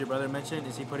speakers your brother mentioned,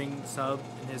 is he putting sub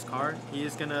in his car? He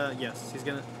is gonna, yes, he's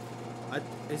gonna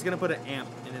put an amp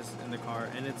in the car,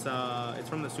 and it's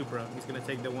from the Supra. He's gonna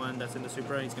take the one that's in the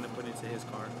Supra, and he's gonna put it into his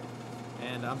car.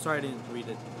 And I'm sorry I didn't read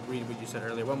what you said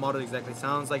earlier. What model exactly?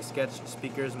 Sounds like Sketch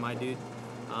speakers, my dude.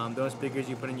 Those speakers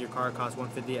you put in your car cost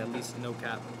 150 at least, no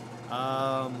cap.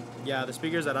 Yeah, the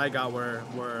speakers that I got were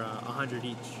 100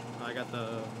 each. I got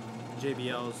the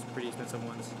JBLs, pretty expensive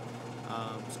ones.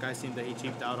 This guy seemed that he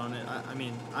cheaped out on it. I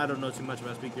mean, I don't know too much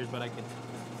about speakers, but I could.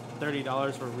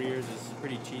 $30 for rears is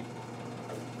pretty cheap.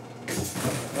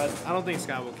 But I don't think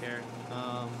Sky will care.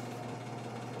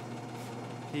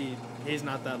 He's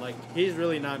not that he's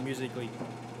really not musically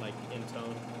in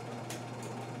tone.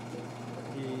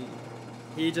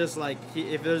 He just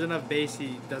if there's enough bass,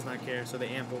 he does not care. So the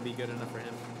amp will be good enough for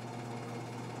him.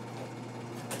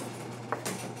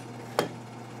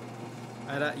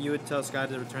 You would tell Sky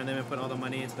to return them and put all the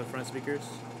money into the front speakers.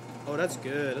 Oh, that's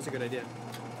good. That's a good idea.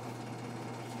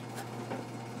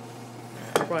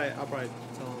 I'll probably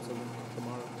tell him something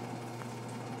tomorrow.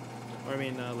 Or I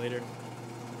mean later.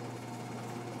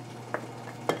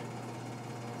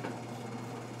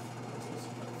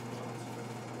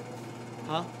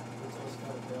 Huh?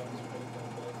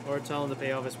 Or tell him to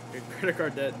pay off his credit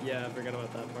card debt. Yeah, I forgot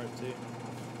about that part too.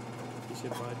 He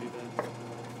should probably do that.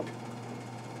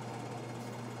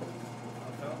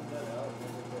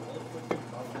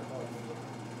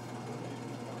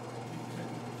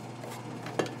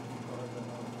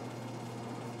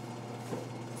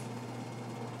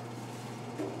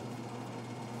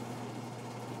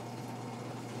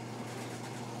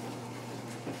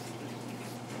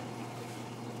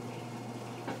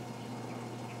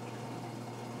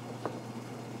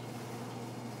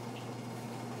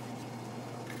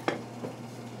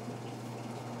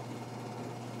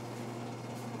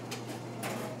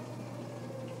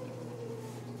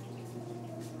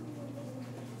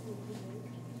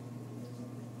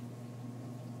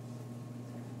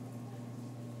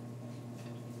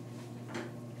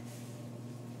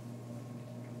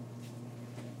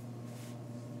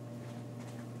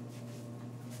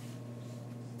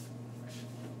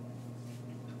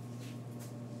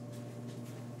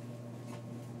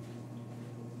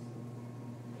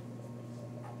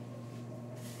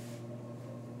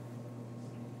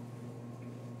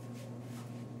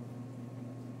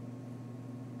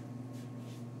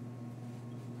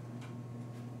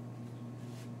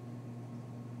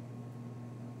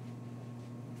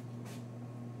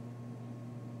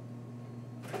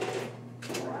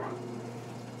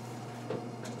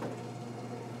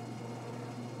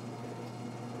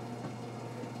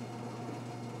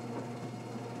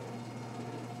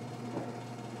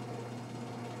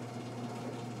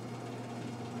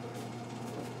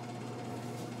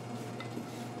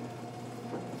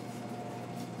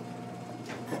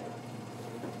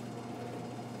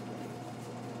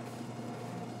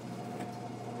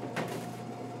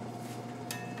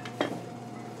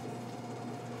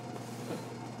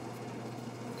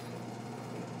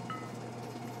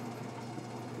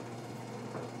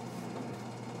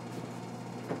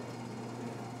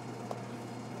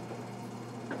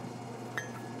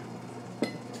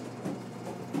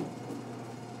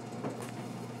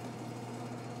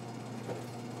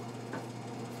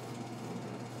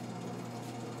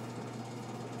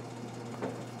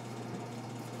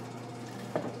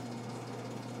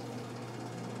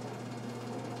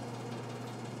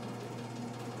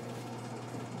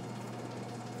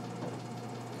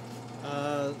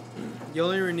 You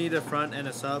only need a front and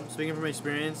a sub. Speaking from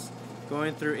experience,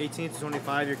 going through 18 to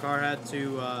 25, your car had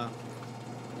to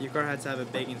have a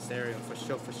big in stereo for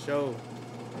sure.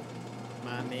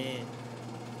 My man.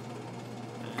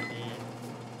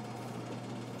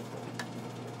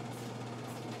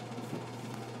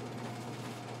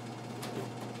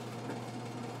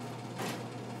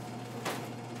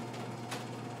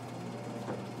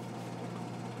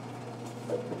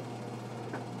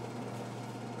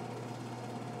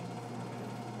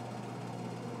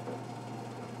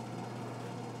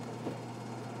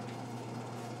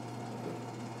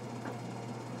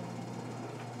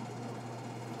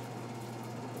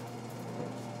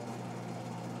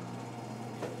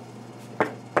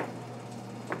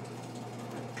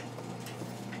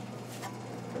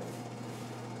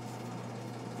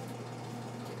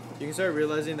 You can start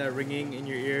realizing that ringing in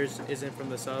your ears isn't from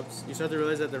the subs. You start to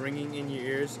realize that the ringing in your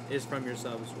ears is from your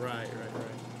subs. Right.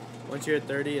 Once you're at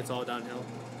 30, it's all downhill.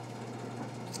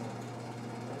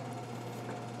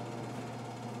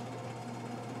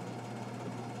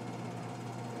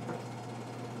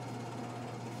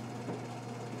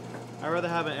 I'd rather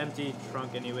have an empty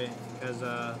trunk anyway, because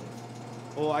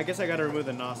Well, I guess I gotta remove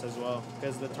the NOS as well,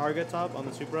 because the target top on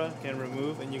the Supra can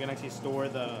remove, and you can actually store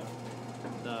the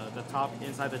top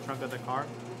inside the trunk of the car.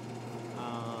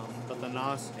 But the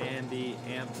NOS and the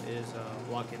amp is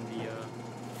blocking it.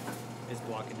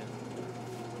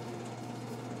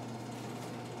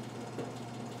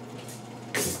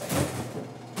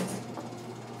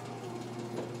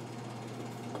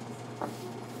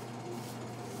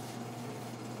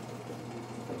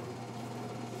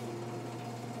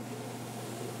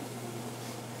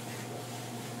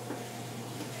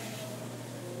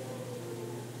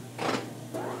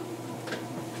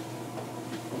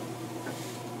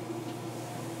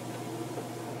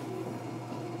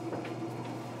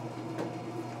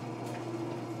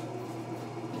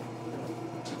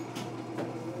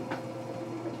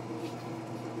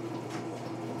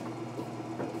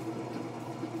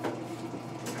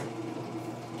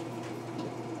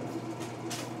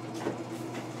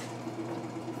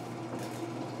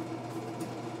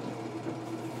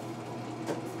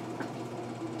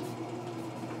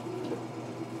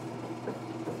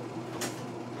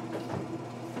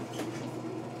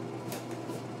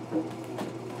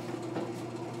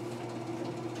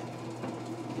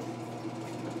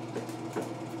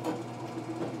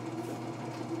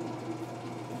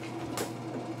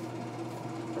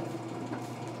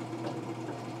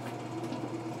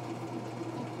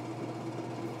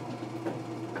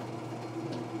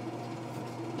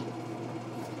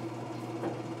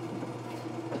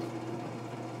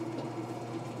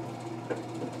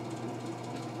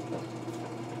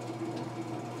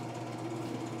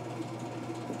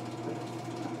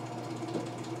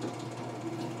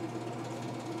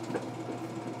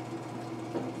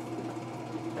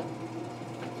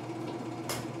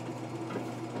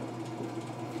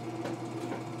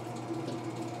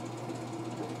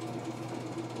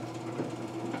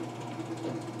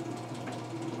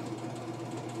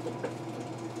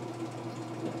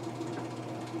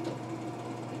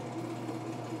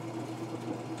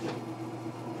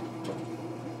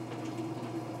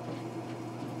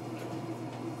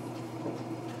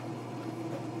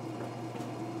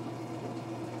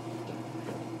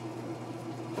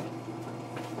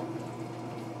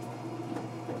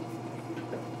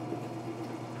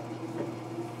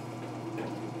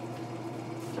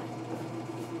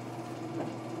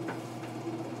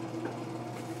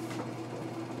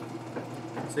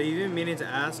 So you've been meaning to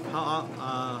ask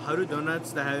how do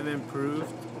donuts that have been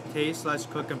improved taste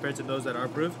 / cook compared to those that are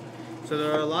approved? So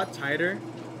they're a lot tighter.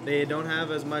 They don't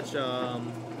have as much.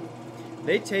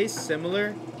 They taste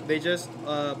similar. They just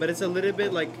but it's a little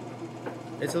bit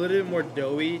more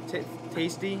doughy,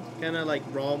 tasty, kind of like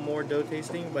raw, more dough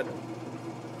tasting. But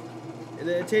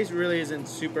the taste really isn't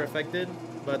super affected.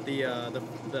 But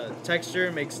the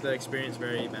texture makes the experience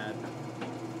very bad.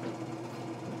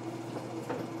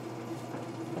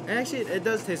 And actually, it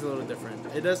does taste a little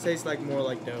different. It does taste like more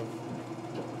like dough.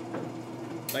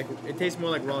 Like it tastes more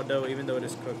like raw dough, even though it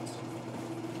is cooked.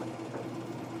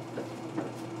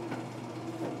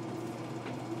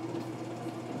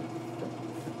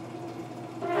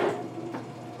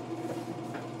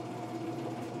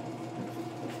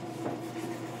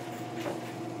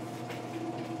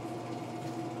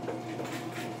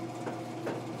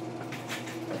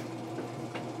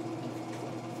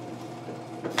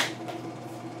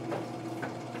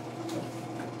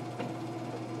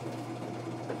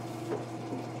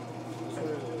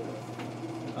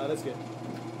 That's good.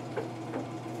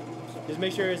 Just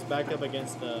make sure it's backed up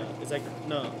against the. It's like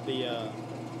no, the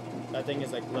that thing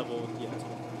is like level. Yeah,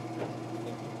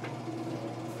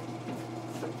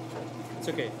 it's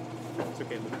okay. It's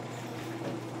okay. Luke.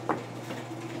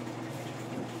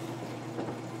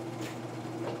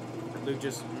 Luke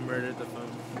just murdered the phone.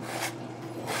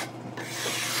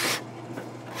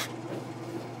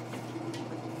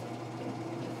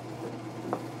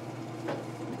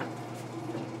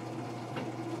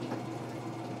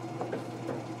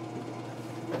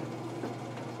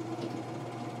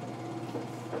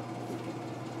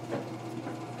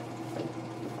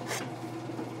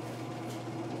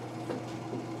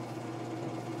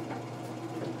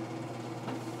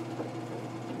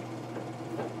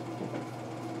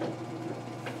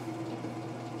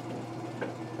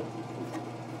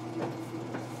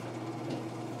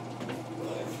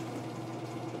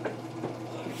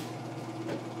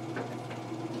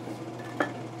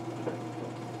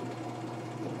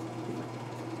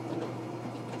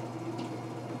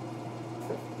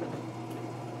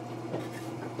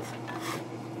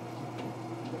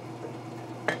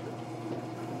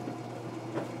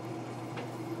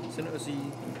 Aussi.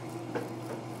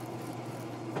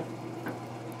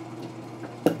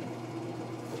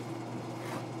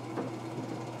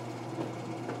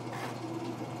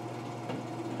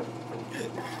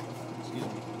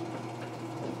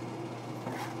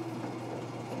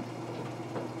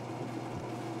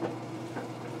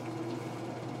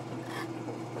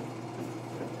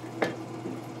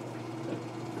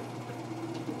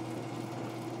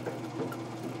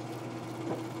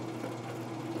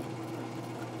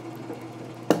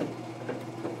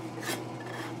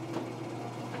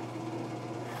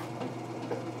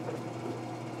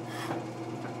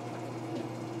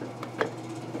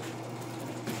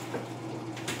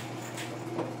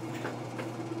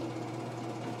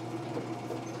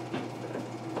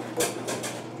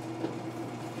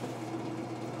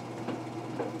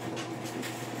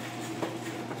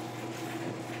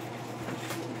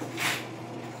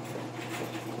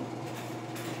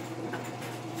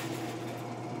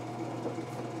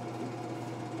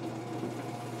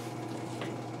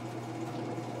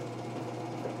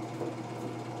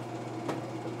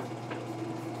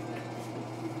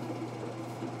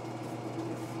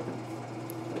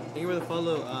 you were to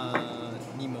follow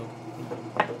Nemo.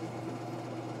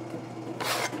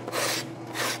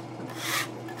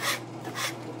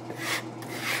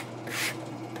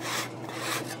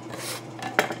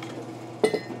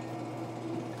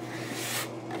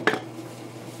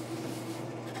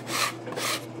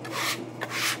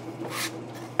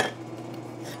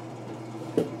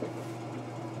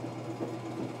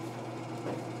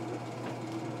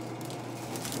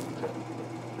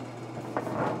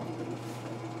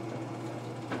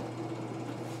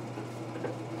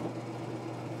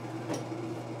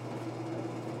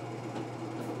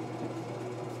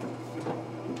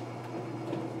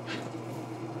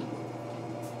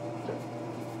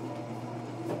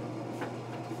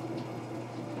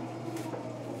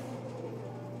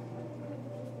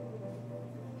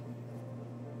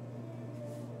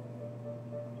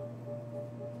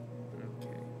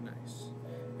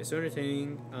 It's so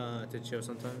entertaining to chill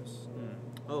sometimes.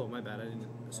 Oh, my bad. I didn't.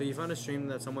 So you found a stream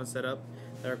that someone set up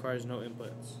that requires no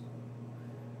inputs.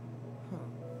 Huh.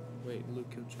 Wait, Luke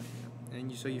killed China.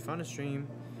 And so you found a stream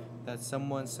that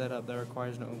someone set up that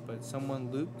requires no input.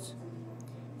 Someone looped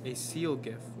a seal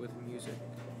GIF with music,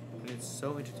 and it's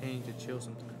so entertaining to chill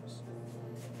sometimes.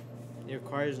 It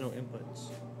requires no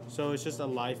inputs. So it's just a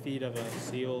live feed of a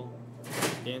seal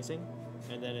dancing,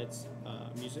 and then it's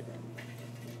music.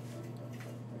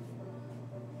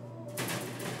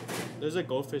 There's a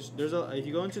goldfish. If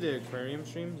you go into the aquarium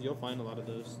streams, you'll find a lot of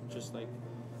those. Just like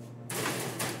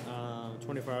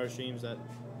 24-hour streams that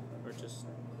are just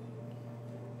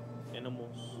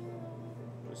animals.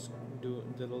 Just do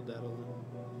diddle daddle.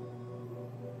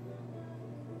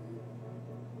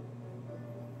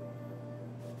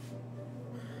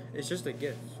 It's just a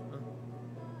GIF.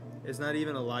 It's not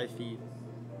even a live feed.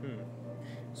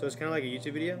 So it's kind of like a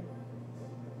YouTube video.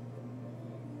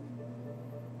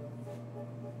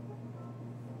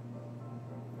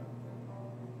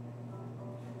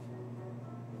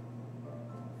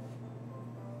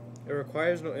 It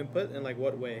requires no input. In like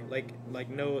what way? Like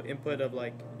no input of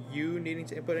like you needing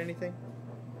to input anything.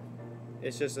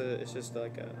 It's just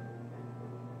like a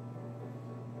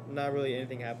not really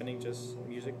anything happening, just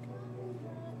music.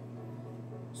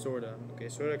 Sorta. Okay,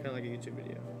 sorta kind of like a YouTube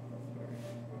video.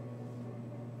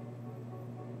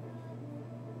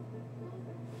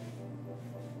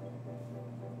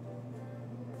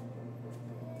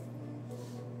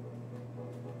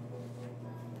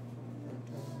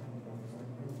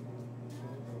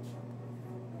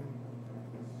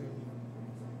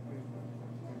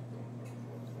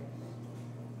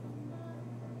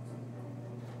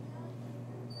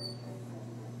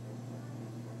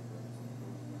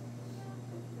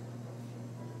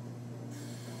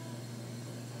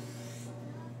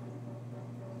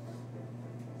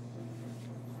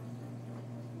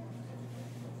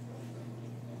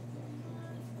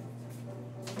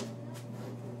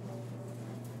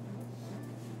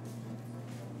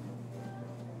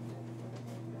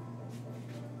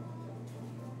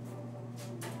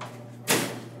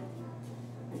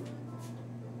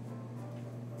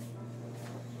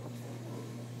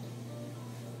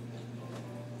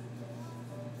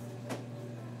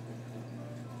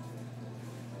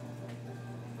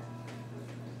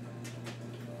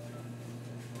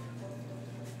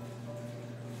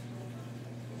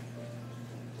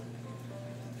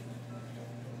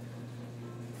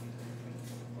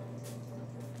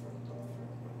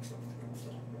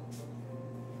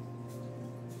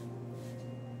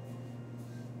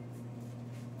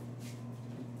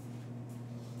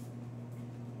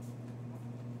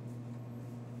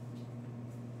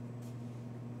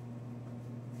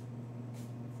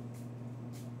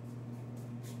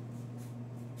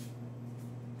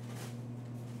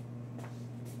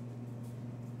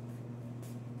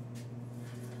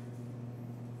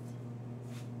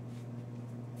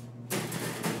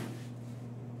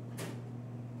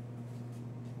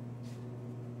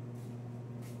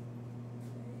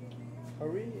 Are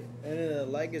we?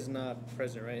 And lag is not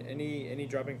present, right? Any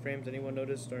dropping frames? Anyone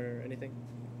noticed or anything?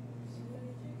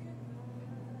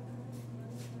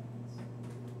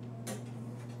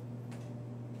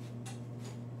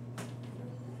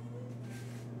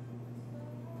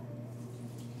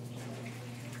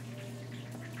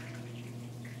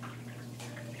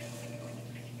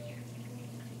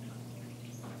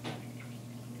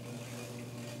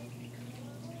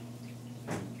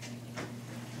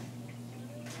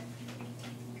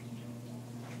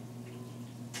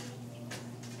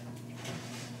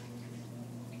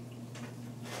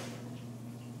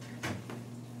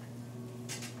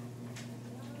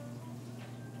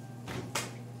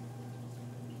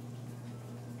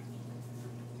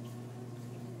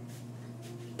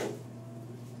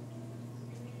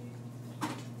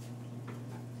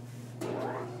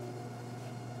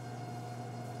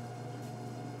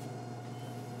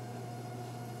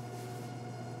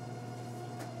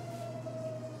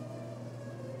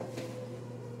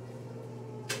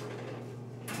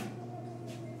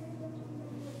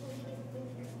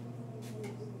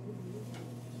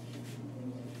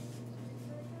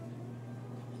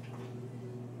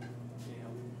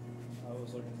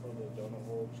 donut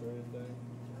hole tray thing.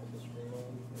 Put the screen on.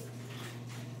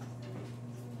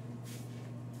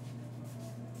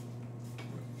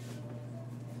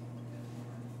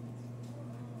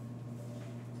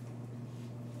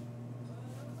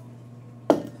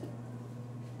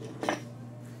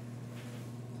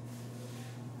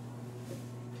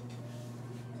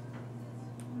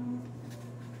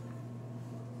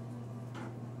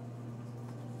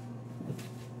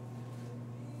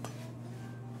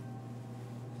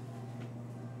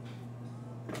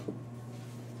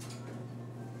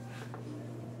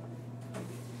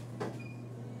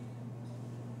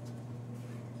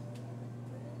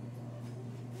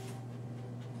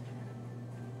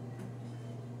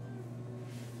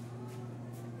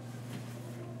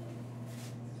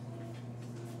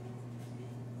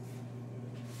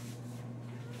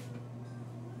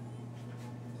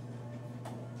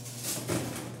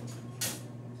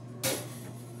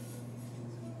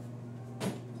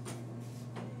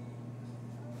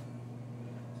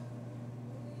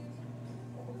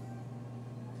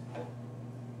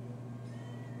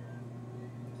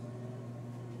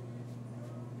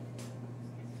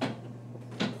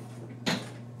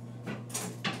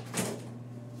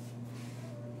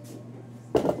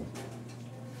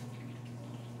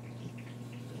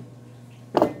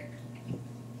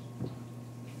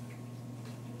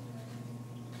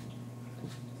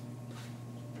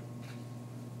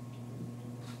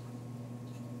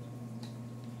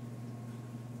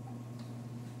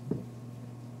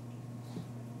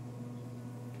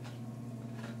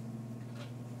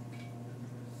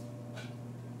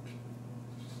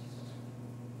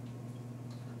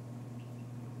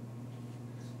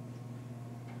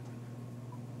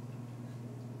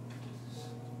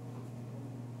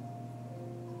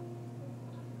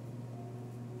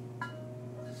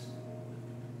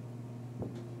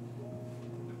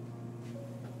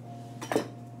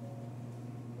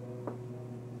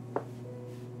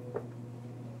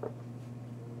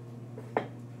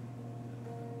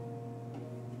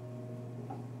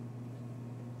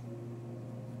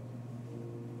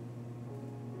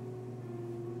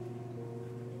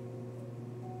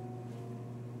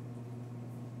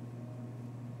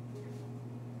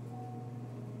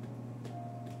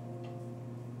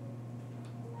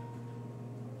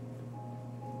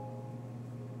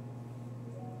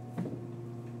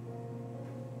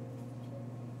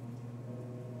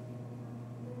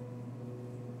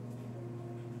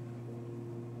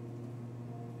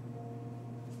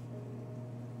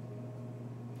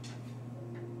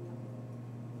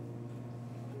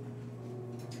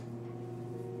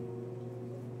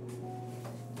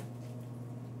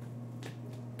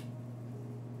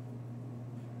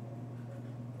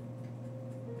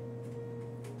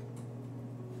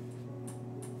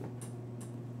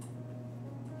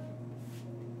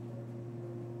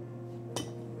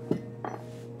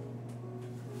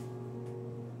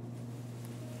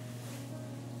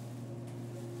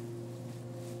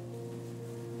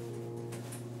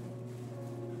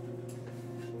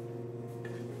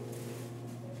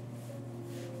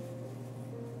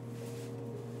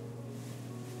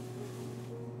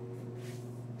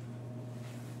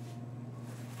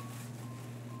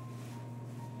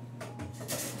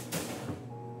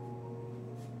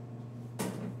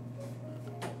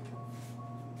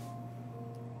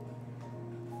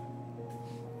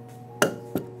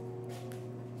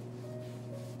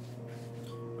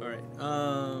 All right.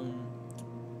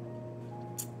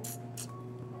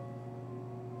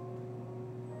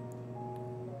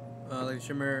 Like the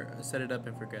streamer set it up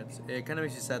and forgets. It kind of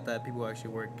makes you sad that people actually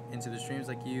work into the streams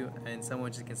like you, and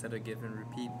someone just can set a GIF and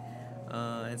repeat.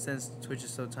 And since Twitch is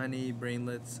so tiny,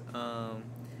 brainlets,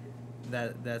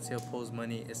 that sale pulls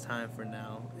money. It's time for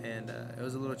now, and it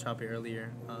was a little choppy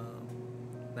earlier.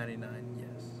 99,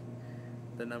 yes,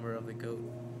 the number of the goat.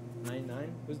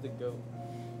 99. Who's the goat?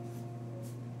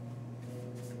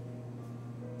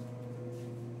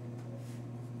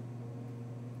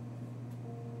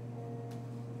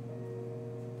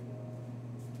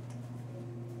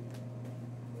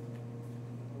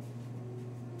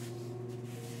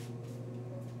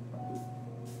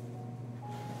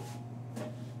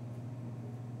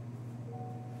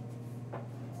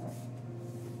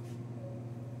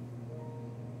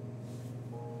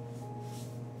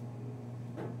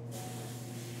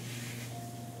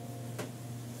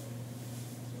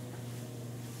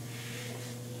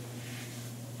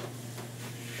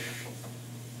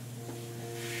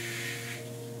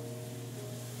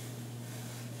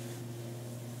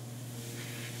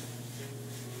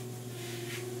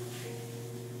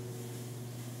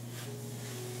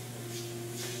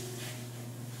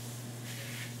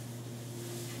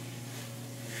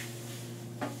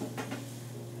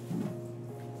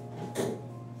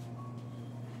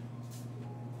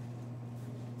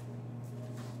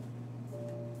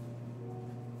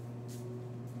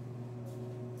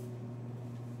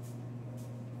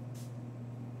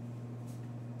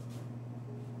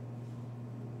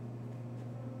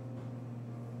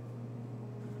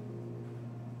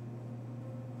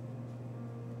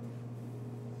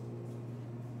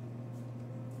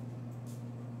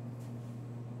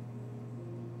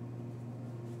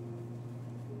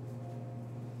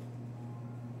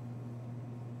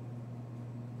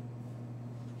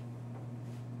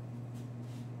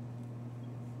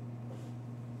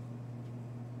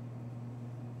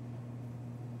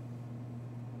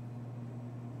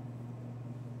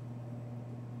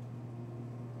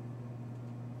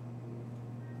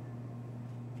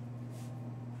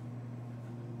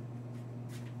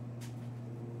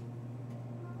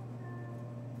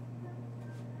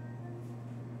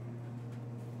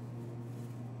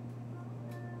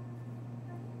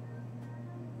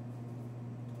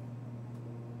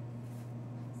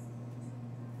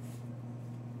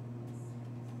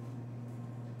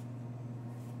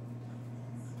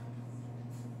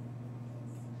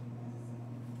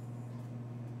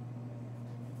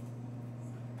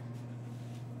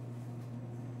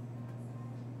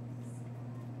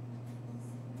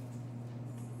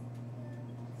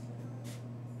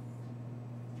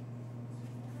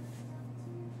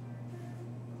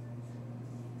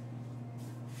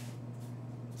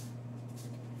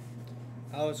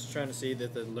 I was trying to see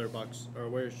that the alert box, or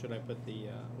where should I put the,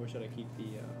 where should I keep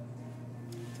the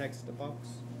text box,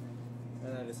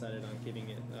 and I decided on keeping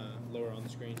it lower on the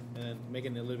screen and then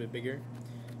making it a little bit bigger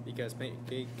because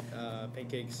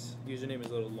Pancake's username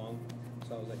is a little long,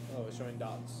 so I was like, oh, it's showing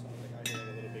dots. So I was like, I should make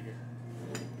it a little bigger.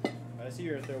 But I see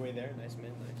your throwaway there. Nice,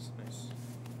 man. Nice.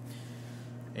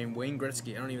 And Wayne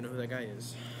Gretzky, I don't even know who that guy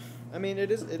is. I mean,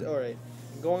 it alright.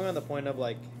 Going on the point of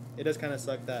like, it does kind of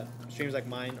suck that streams like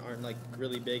mine aren't like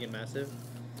really big and massive.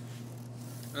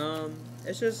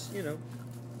 It's just, you know,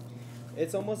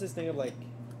 it's almost this thing of like,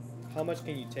 how much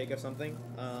can you take of something?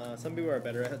 Some people are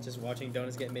better at just watching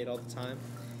donuts get made all the time.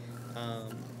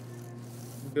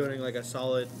 Building like a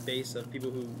solid base of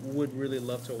people who would really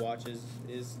love to watch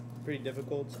is pretty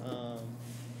difficult.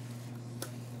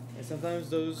 And sometimes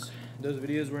those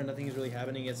videos where nothing is really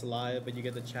happening, it's live, but you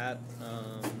get the chat.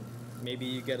 Maybe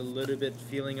you get a little bit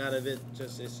feeling out of it.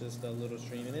 It's just a little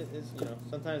stream, and it's, you know,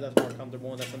 sometimes that's more comfortable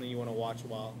and that's something you want to watch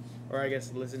while, or I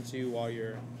guess listen to while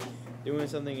you're doing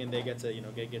something, and they get to, you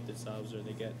know, get gifted subs, or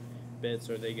they get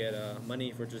bits, or they get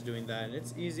money for just doing that, and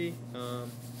it's easy.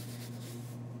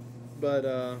 But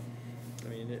I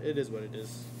mean, it is what it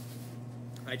is.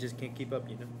 I just can't keep up,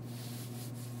 you know.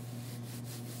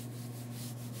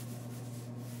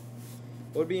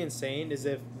 What would be insane is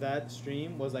if that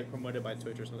stream was like promoted by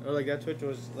Twitch or something, or like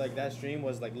that stream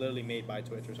was like literally made by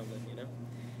Twitch or something, you know.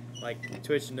 Like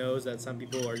Twitch knows that some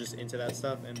people are just into that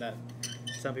stuff, and that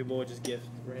some people would just gift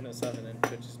random stuff, and then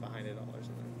Twitch is behind it all or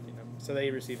something, you know. So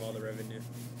they receive all the revenue.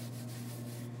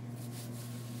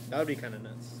 That would be kind of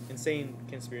nuts. Insane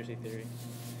conspiracy theory.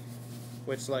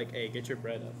 Which, like, hey, get your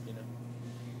bread up, you know.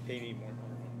 Pay me more.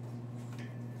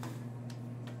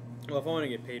 Well, if I want to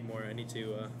get paid more, I need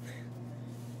to,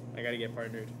 I gotta get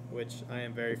partnered, which I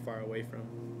am very far away from.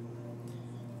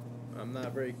 I'm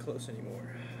not very close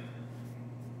anymore.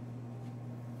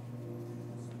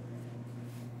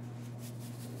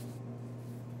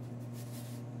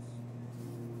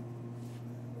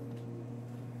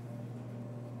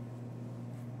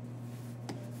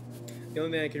 The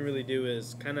only thing I can really do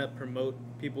is kind of promote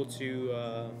people to,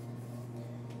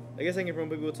 I guess I can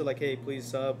promote people to, like, hey, please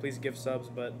sub, please give subs,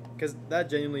 but, because that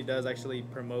genuinely does actually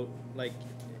promote, like,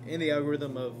 in the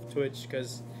algorithm of Twitch,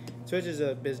 because Twitch is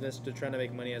a business to trying to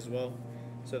make money as well.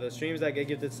 So the streams that get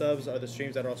gifted subs are the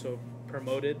streams that are also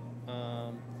promoted,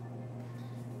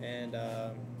 and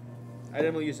I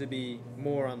definitely used to be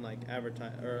more on, like,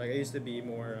 advertise, or, like, I used to be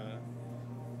more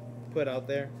put out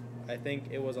there. I think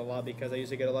it was a lot because I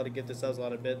used to get a lot of gifted subs, a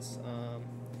lot of bits.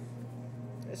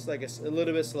 It's like a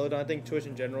little bit slowed down. I think Twitch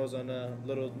in general is on a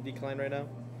little decline right now.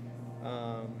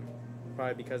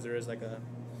 Probably because there is like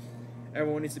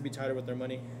everyone needs to be tighter with their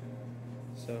money.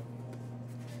 So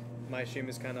my stream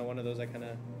is kind of one of those I kind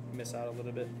of miss out a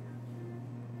little bit.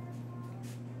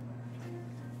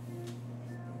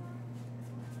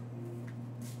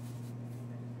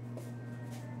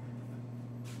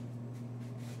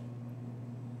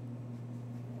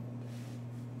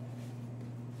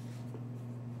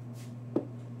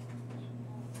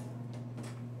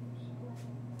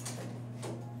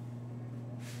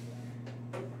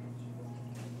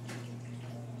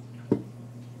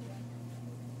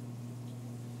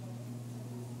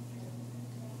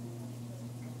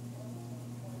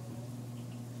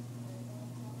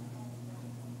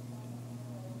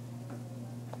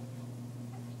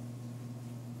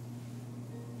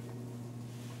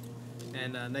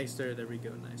 And next there we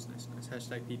go. Nice.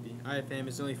 Hashtag PP. Alright, fam,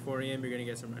 it's only 4 a.m. You're gonna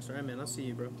get some rest. Alright, man, I'll see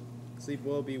you, bro. Sleep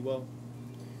well, be well.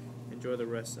 Enjoy the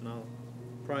rest, and I'll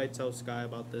probably tell Sky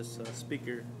about this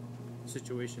speaker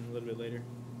situation a little bit later.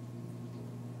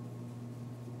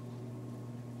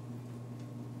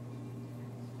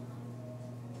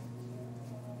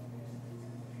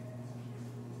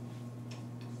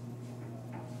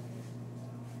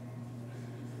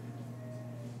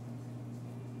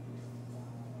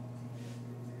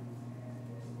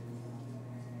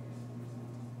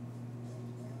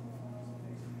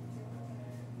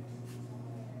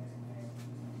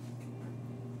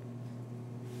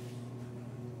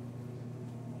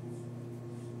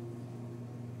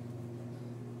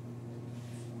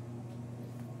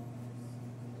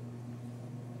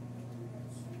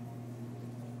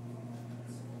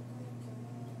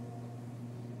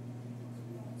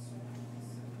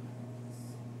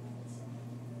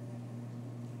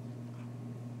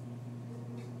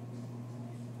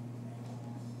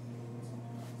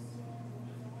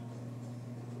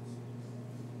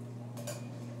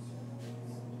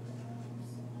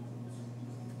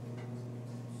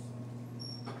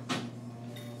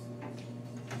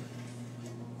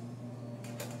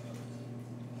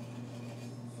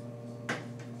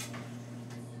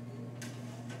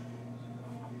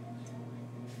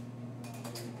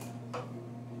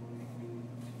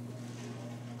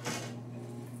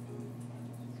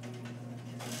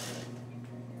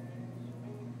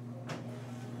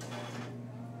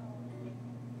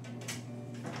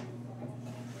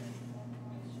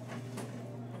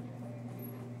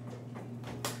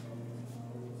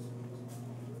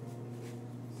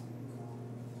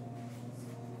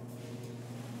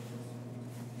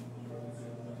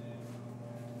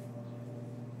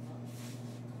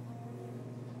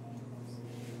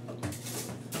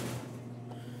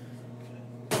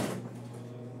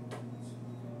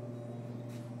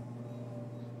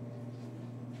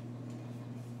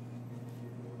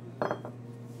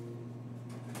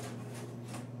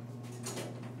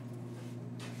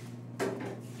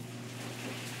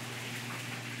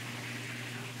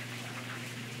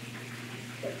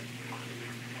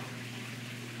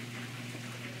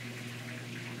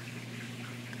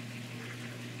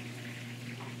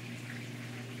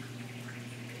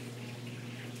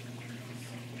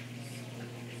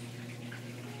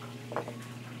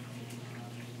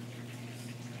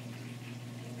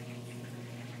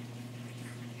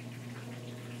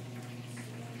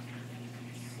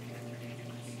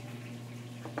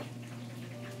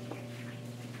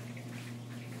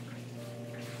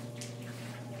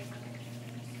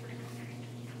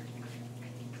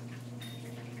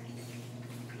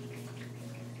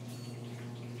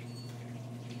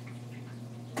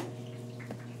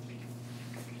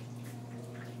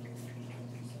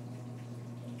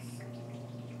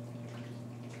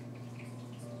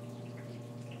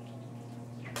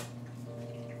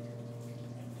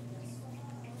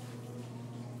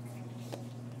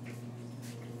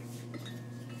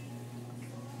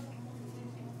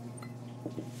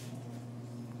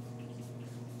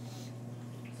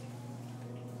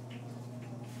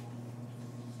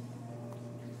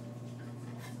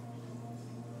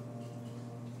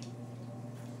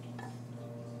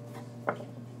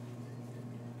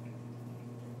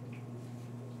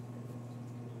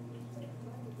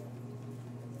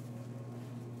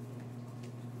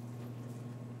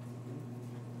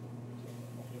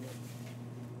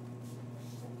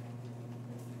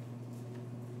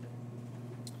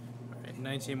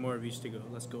 19 more of each to go.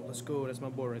 Let's go. Let's go. That's my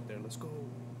boy right there. Let's go.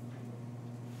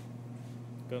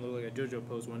 Gonna look like a JoJo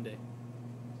pose one day.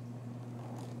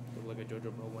 Look like a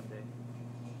JoJo bro one day.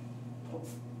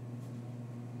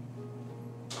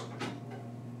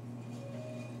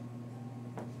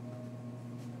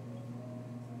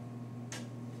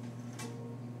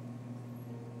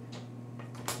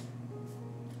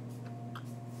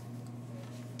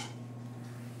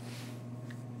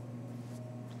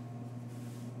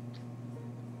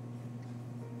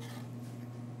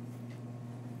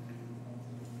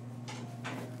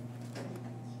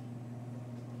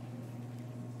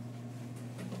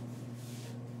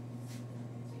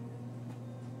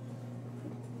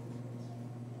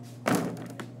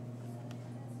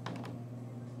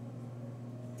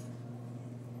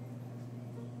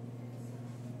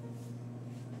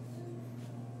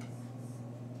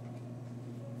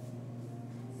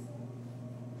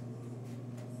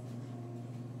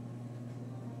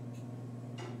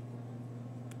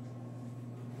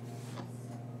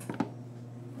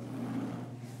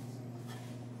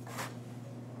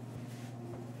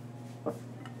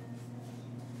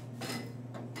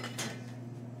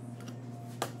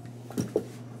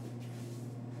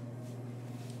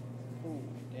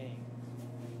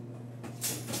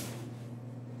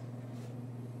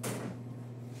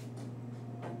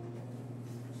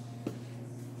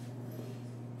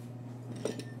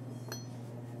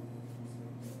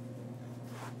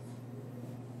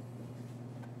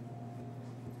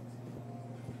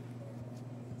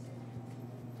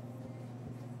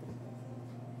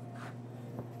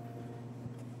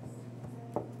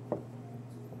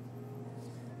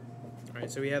 Alright,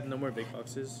 so we have no more big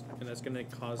boxes, and that's gonna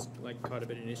cause like quite a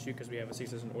bit of an issue because we have a 6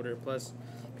 dozen order. Plus,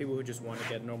 people who just want to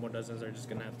get normal dozens are just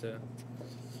gonna have to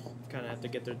kind of have to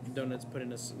get their donuts put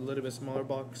in a little bit smaller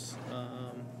box,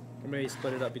 or maybe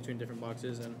split it up between different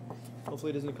boxes, and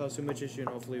hopefully it doesn't cause too much issue, and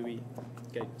hopefully we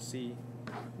see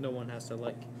no one has to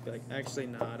like be like, actually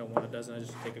nah, I don't want a dozen, I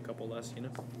just take a couple less, you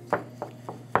know.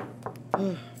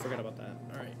 Forgot about that.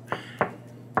 Alright,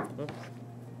 well,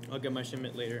 I'll get my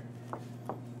shipment later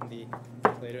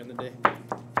in the day.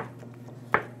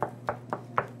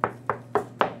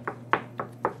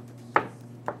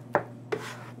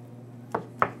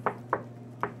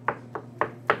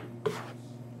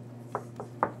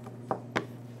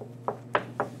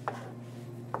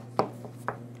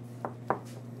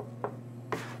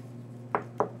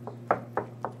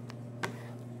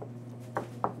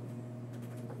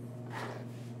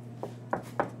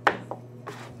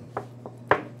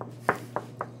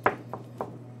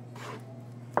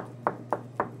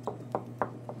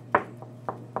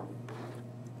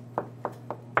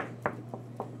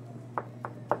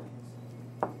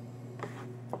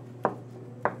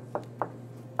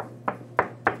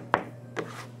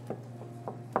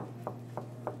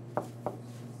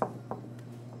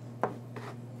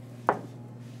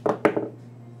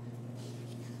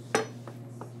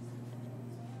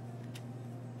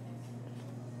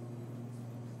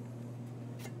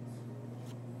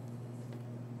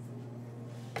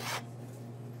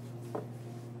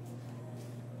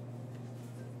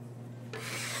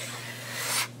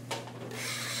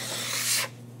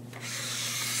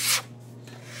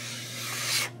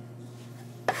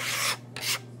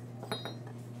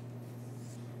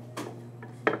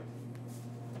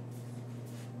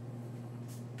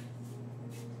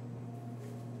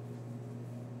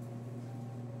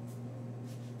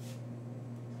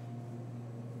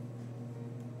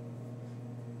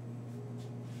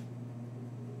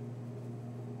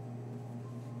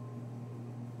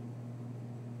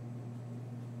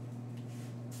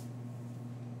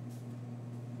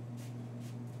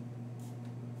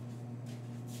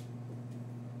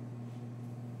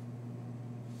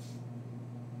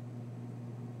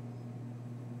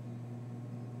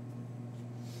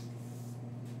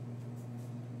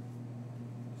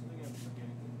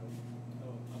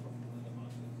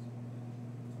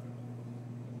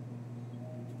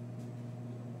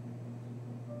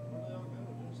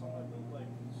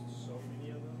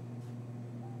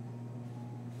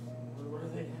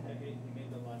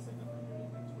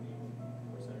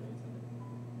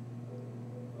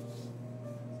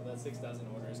 That 6,000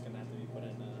 orders gonna have to be put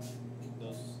in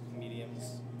those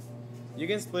mediums. You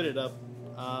can split it up,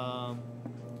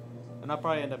 and I'll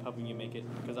probably end up helping you make it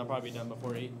because I'll probably be done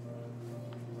before 8.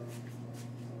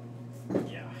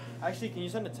 Yeah. Actually, can you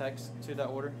send a text to that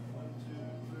order? 1,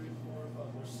 2, 3, 4,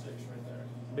 5. There's 6 right there.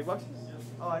 Big boxes? Yes.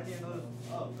 Oh, I didn't know.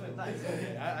 Oh, good, nice.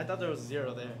 Okay. I thought there was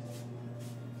 0 there.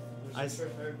 There's 6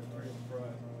 right there. 3 in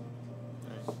front.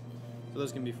 Alright. So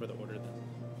those can be for the order then.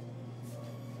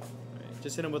 Alright.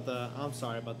 Just hit him with the. I'm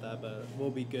sorry about that, but we'll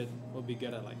be good. We'll be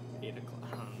good at like 8 o'clock.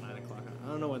 I don't know, 9 o'clock. I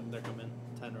don't know when they're coming.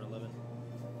 10 or 11.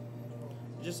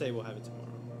 Just say we'll have it tomorrow.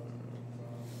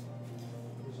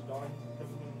 Is the dawn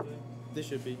coming in today? They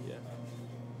should be, yeah.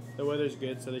 The weather's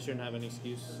good, so they shouldn't have any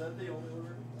excuse. Is that the only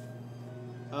order?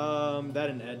 That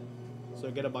and Ed. So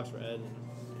get a box for Ed. And,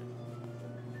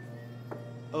 yeah.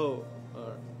 Oh,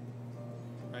 alright.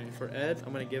 For Ed,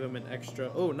 I'm gonna give him an extra.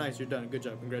 Oh, nice, you're done. Good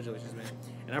job, congratulations, man.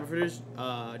 And apple fritters,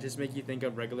 just make you think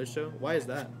of regular show. Why is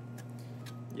that?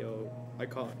 Yo, I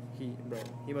call it.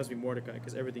 He must be Mordecai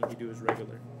because everything he do is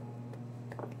regular.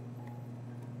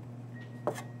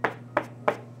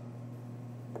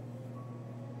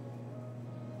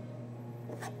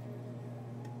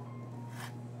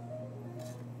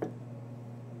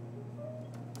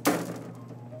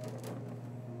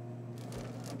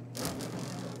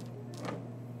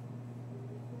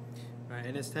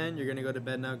 And it's 10. You're gonna go to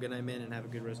bed now. Good night, man, and have a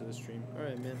good rest of the stream. All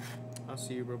right, man. I'll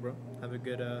see you, bro. Have a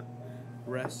good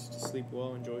rest. Sleep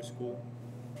well. Enjoy school.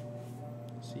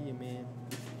 See you, man.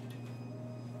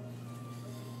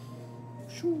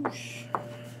 Shoosh.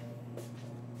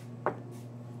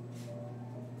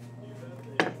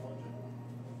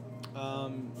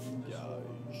 Yeah,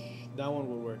 that one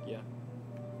will work. Yeah.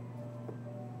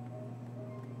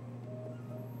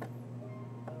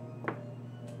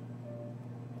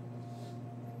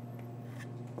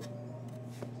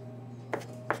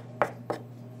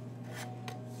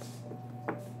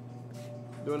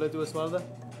 ¿Duele tu espalda?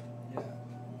 Yeah.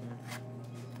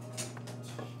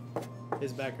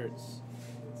 His back hurts.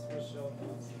 It's Michelle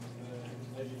Johnson.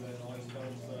 Maybe that always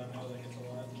comes, so I know that gets a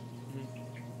lot.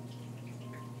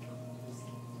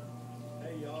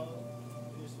 Hey y'all,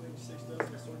 can you swing 6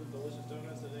 dozen assorted delicious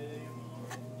donuts at 8 a.m.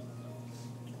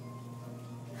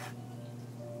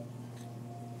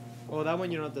 Well, that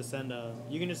one you don't have to send.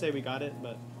 You can just say we got it,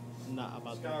 but not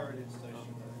about Sky that. already did station.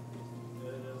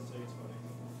 It doesn't say it's funny.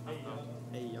 Hey y'all.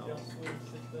 Hey, y'all. Y'all swing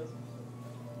 6 dozen?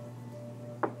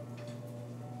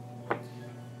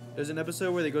 There's an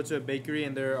episode where they go to a bakery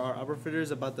and there are apple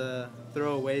fritters about to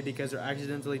throw away because they're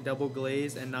accidentally double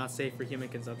glazed and not safe for human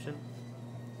consumption.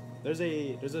 There's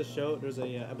a episode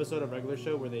of regular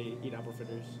show where they eat apple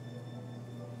fritters.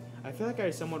 I feel like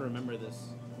I somewhat remember this.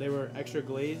 They were extra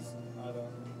glazed. I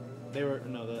don't.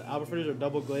 The apple fritters are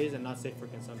double glazed and not safe for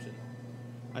consumption.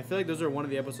 I feel like those are one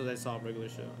of the episodes I saw of regular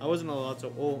show. I wasn't allowed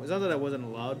to. Oh, it's not that I wasn't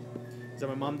allowed. It's that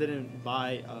my mom didn't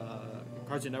buy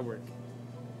Cartoon Network.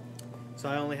 So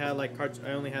I only had like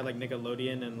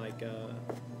Nickelodeon and like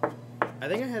I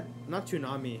think I had not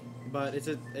Toonami, but it's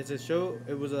a show.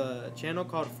 It was a channel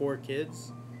called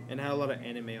 4Kids and it had a lot of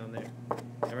anime on there.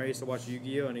 And I used to watch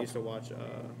Yu-Gi-Oh and I used to watch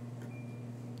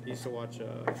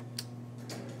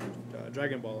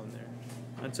Dragon Ball in there.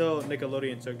 Until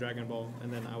Nickelodeon took Dragon Ball,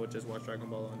 and then I would just watch Dragon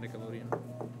Ball on Nickelodeon.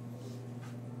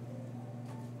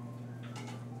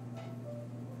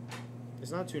 It's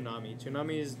not Toonami.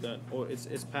 Toonami is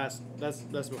it's past.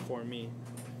 That's before me.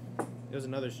 It was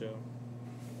another show.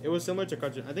 It was similar to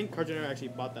Cartoon. I think Cartoon Network actually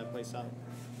bought that place out.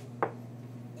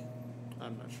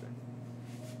 I'm not sure.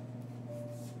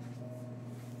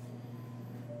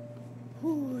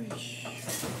 Whoosh.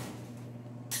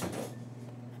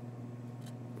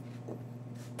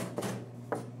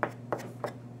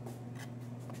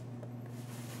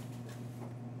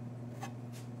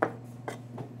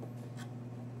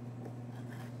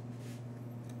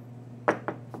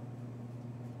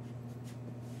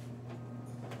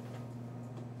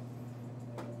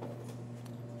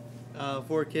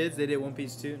 4Kids, they did One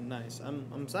Piece too. Nice.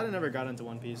 I'm sad I never got into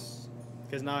One Piece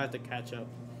because now I have to catch up.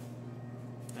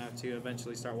 I have to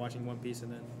eventually start watching One Piece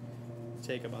and then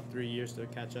take about 3 years to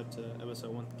catch up to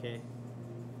episode 1K.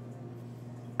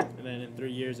 And then in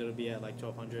 3 years it'll be at like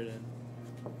 1200 and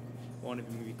won't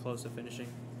even be close to finishing.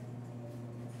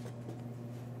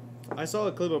 I saw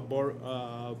a clip of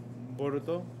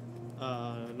Boruto,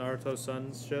 Naruto's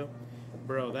son's show.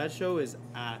 Bro, that show is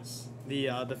ass.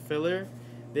 The filler.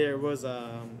 There was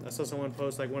I saw someone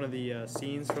post like one of the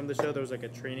scenes from the show. There was like a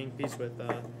training piece with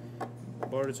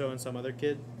Boruto and some other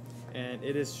kid, and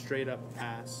it is straight up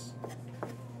ass.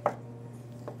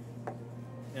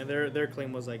 And their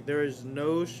claim was like there's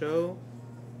no show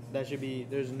that should be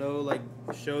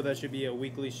show that should be a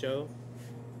weekly show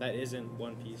that isn't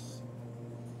One Piece.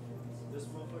 This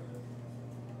motherfucker.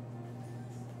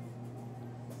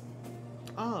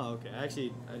 Oh, okay.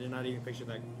 Actually, I did not even picture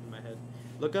that in my head.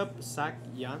 Look up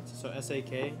Sakyant, so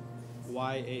Sakyant,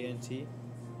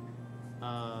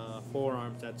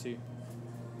 forearm tattoo.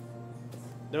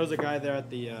 There was a guy there at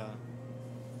the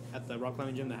rock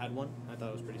climbing gym that had one. I thought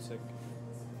it was pretty sick.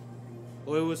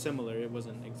 Well, it was similar. It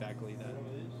wasn't exactly that.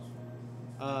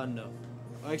 No,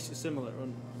 actually similar.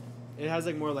 It has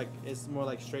like more like it's more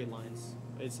like straight lines.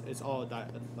 It's all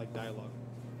like dialogue.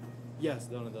 Yes,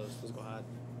 one of those. Let's go ahead.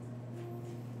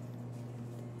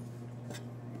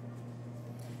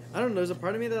 I don't know. There's a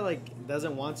part of me that like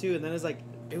doesn't want to, and then it's like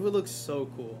it would look so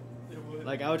cool. It would.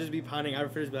 Like I would just be pounding. I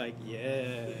would first be like,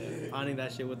 yeah, pounding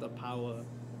that shit with the power.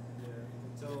 Yeah.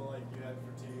 Until like you have it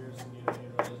for 2 years and you don't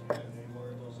even realize you have it anymore.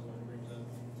 It's also what brings up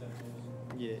tentacles.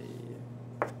 Yeah.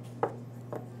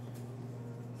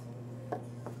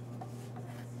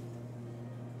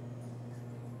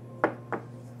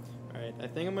 Alright, I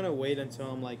think I'm gonna wait until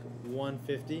I'm like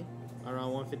 150,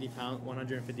 around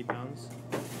 150 pounds.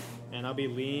 And I'll be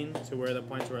lean to where the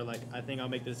points where like I think I'll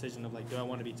make the decision of like do I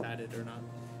want to be tatted or not.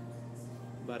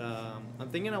 But I'm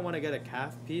thinking I want to get a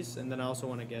calf piece and then I also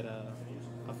want to get a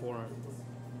forearm.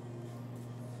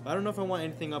 But I don't know if I want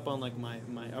anything up on like my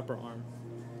upper arm.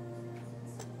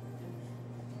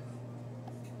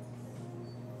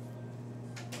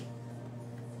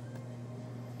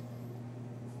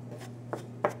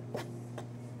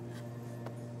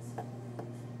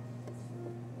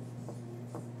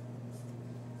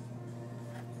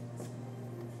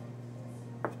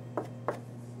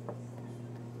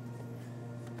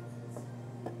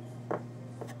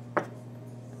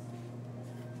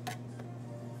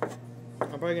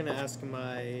 I'm probably gonna ask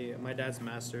my dad's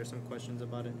master some questions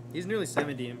about it. He's nearly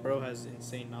 70 and bro has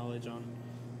insane knowledge on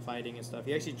fighting and stuff.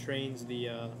 He actually trains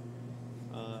the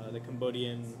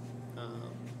Cambodian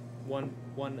one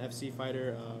FC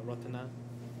fighter Rotana.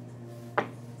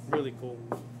 Really cool.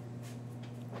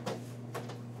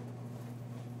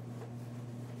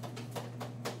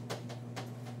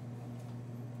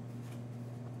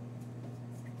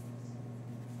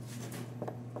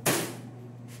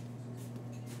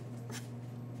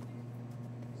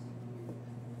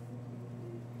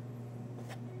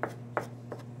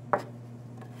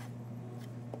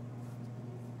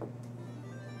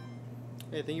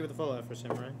 Hey, thank you for the follow Afro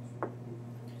Samurai.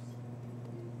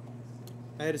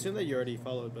 I had assumed that you already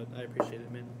followed, but I appreciate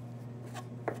it, man.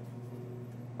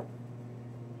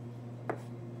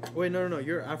 Wait, no,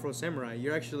 you're Afro Samurai.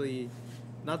 You're actually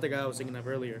not the guy I was thinking of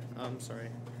earlier. I'm sorry.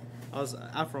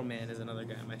 Afro Man is another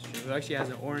guy in my stream who actually has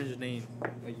an orange name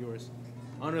like yours.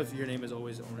 I don't know if your name is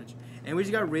always orange. And we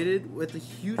just got raided with a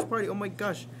huge party. Oh my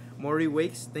gosh. Maury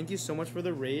Wakes, thank you so much for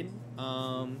the raid.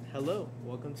 Hello.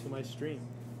 Welcome to my stream.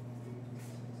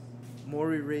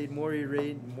 Maury, good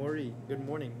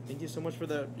morning. Thank you so much for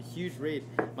the huge raid.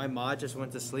 My mod just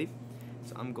went to sleep,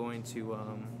 so I'm going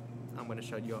to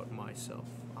shout you out myself.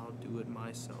 I'll do it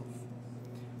myself.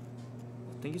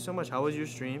 Thank you so much. How was your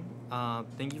stream?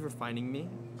 Thank you for finding me.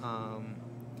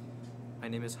 My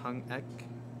name is Hung Ek.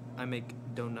 I make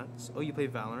donuts. Oh, you play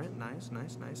Valorant? Nice.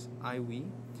 Iwi.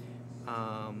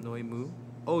 Noimu.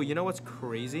 Oh, you know what's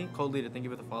crazy? Cold Leader, thank you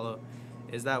for the follow.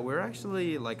 Is that we're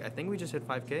actually, like, I think we just hit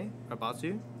 5K. About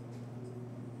to.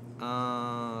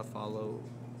 Follow.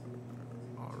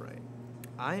 Alright.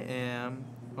 I am...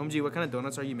 OMG, what kind of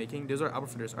donuts are you making? Those are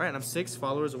Alberfritters. Alright, I'm 6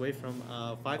 followers away from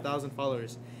 5,000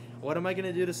 followers. What am I going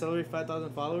to do to celebrate 5,000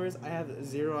 followers? I have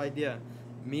zero idea.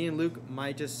 Me and Luke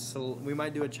might just... we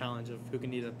might do a challenge of who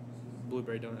can eat a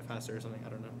blueberry donut faster or something. I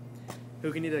don't know.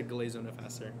 Who can eat a glazed donut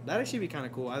faster. That'd actually be kind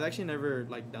of cool. I've actually never,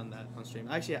 like, done that on stream.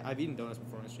 Actually, I've eaten donuts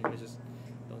before on stream. I just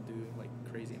don't do, like,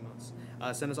 crazy amounts.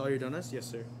 Send us all your donuts? Yes,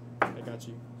 sir. I got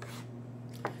you.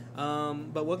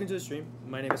 But welcome to the stream.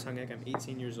 My name is Hung Ek. I'm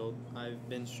 18 years old. I've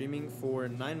been streaming for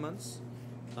 9 months.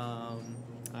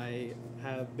 I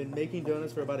have been making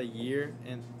donuts for about a year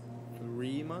and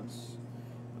 3 months.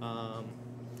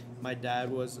 My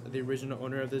dad was the original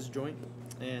owner of this joint,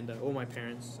 and my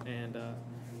parents, and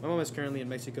my mom is currently in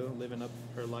Mexico living up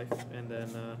her life, and then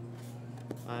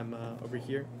I'm over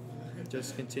here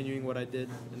just continuing what I did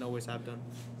and always have done.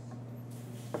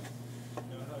 You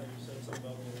know how you said something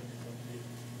about the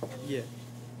company? Yeah.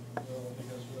 Well, I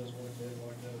think I just realized one day I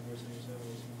walked out, the first thing you said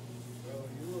was, bro,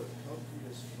 you look comfy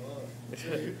as fuck.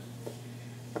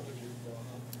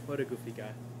 What a goofy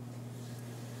guy.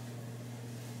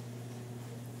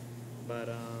 But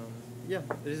yeah,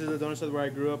 this is the donut shop where I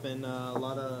grew up, and a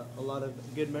lot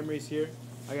of good memories here.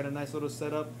 I got a nice little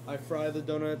setup. I fry the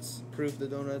donuts, proof the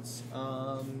donuts,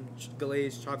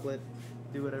 glaze, chocolate,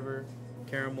 do whatever,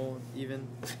 caramel even.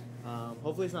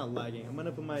 Hopefully it's not lagging. I'm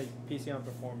gonna put my PC on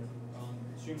performance, on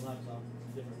Streamlabs on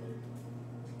different mode.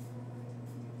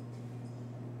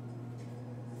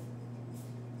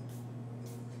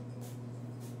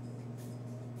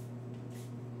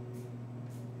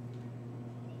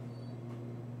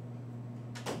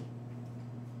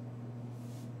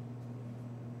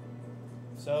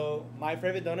 So my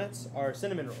favorite donuts are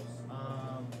cinnamon rolls.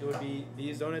 it would be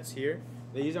these donuts here.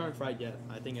 These aren't fried yet.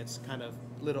 I think it's kind of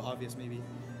a little obvious maybe.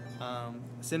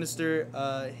 Sinister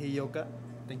Heyoka,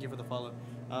 thank you for the follow.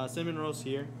 Cinnamon rolls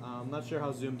here. I'm not sure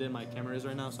how zoomed in my camera is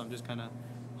right now, so I'm just kind of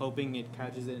hoping it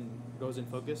catches it and goes in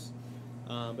focus.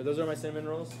 But those are my cinnamon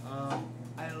rolls.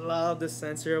 I love the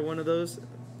sensor of one of those.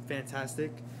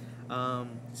 Fantastic.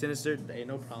 Sinister, hey,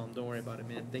 no problem. Don't worry about it,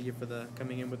 man. Thank you for the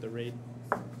coming in with the raid.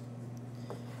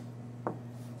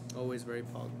 Always very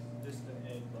pog. Just the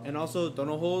egg. And also,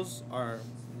 donut holes are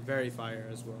very fire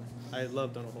as well. I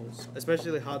love donut holes,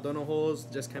 especially hot donut holes.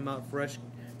 Just came out fresh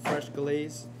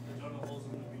glaze. The donut holes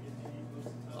only we get to eat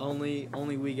most of the time.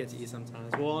 Only we get to eat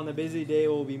sometimes. Well, on a busy day,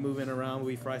 we'll be moving around.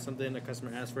 We fry something. The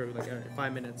customer asks for it like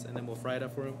 5 minutes, and then we'll fry it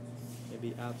up for him. It'd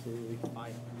be absolutely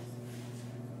fire.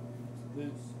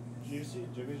 Did you see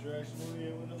Jimmy's reaction when he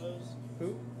ate one of those?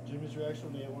 Who? Jimmy's reaction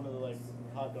when he ate one of the like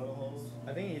hot donut holes?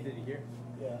 I think he did it here.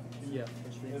 Yeah. Yeah.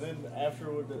 And then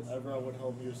afterward, I went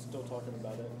home, he was still talking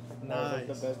about it. And that was like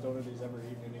Nice. the best donut he's ever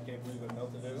eaten, and he can't believe it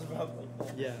melted in his mouth like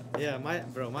that. Yeah.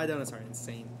 My donuts are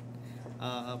insane.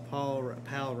 Pal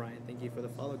Ryan, thank you for the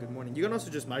follow. Good morning. You can also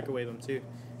just microwave them too,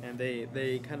 and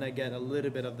they kind of get a little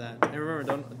bit of that. And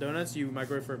remember, donuts you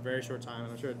microwave for a very short time.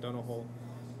 I'm sure a donut hole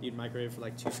you'd microwave for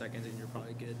like 2 seconds and you're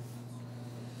probably good.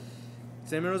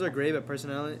 Cinnamon rolls are great, but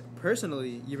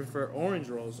personally, you prefer orange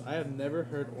rolls. I have never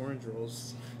heard orange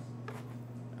rolls.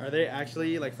 Are they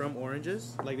actually like from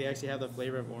oranges? Like they actually have the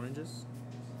flavor of oranges?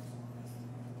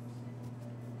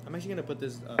 I'm actually gonna put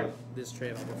this tray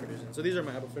of apple fritters in. So these are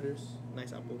my apple fritters.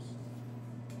 Nice apples.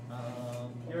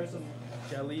 Here are some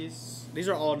jellies. These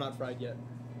are all not fried yet.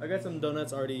 I got some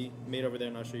donuts already made over there,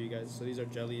 and I'll show you guys. So these are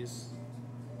jellies.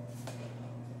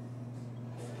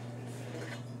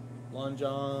 Long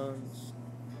Johns.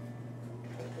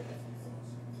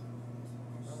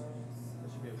 That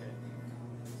should be okay.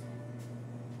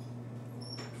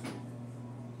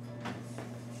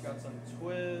 Got some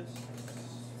twists.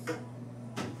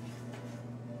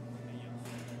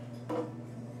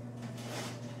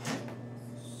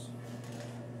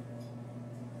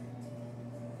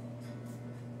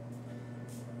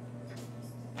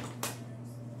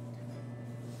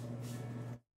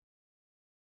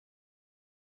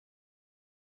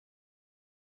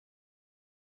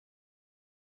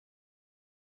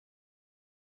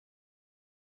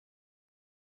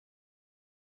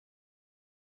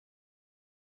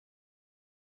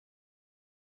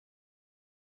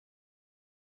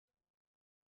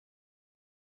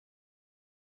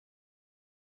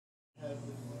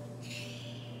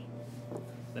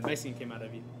 The Mexican came out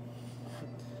of you.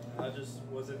 I just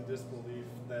was in disbelief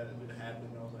that it happened.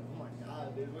 I was like, oh my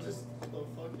god, dude, what is the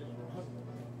fuck is wrong?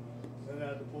 Then I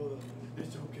had to pull the,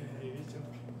 it's okay, it's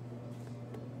okay.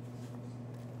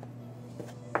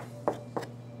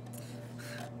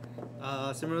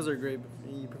 Cinnamon rolls are great, but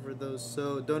you prefer those.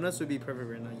 So donuts would be perfect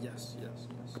right now. Yes.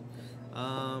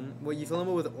 What you fill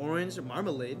them with orange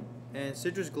marmalade and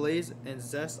citrus glaze and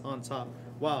zest on top.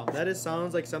 Wow,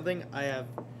 sounds like something I have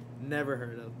never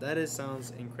heard of.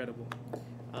 Sounds incredible.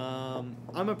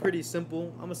 I'm a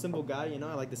simple guy, you know.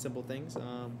 I like the simple things.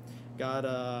 Got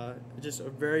just a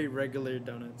very regular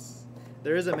donuts.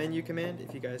 There is a menu command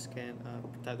if you guys can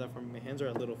type that for me. My hands are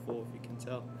a little full if you can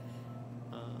tell.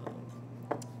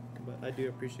 But I do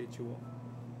appreciate you all.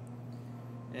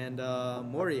 And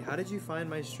Maury, how did you find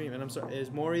my stream? And I'm sorry, is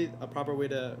Maury a proper way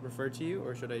to refer to you,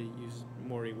 or should I use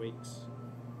Maury Wakes?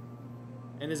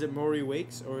 And is it Maury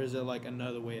Wakes, or is it like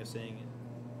another way of saying it?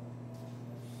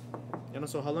 And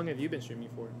also, how long have you been streaming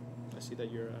for? I see that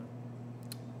you're a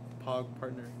Pog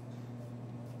partner.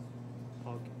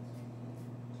 Pog.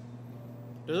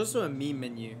 There's also a meme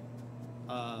menu.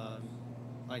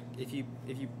 Like if you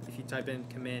type in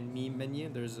command meme menu,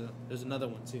 there's another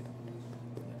one too.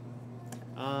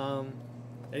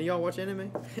 Any y'all watch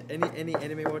anime? any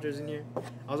anime watchers in here?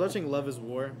 I was watching Love is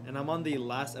War, and I'm on the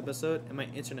last episode, and my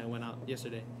internet went out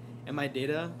yesterday. And my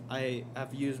data, I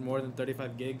have used more than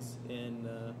 35 gigs in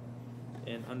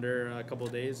under a couple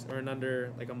of days, or in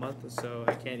under like a month. So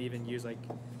I can't even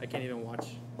watch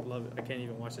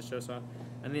the show. So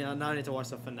now I need to watch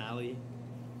the finale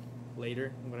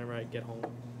later whenever I get home.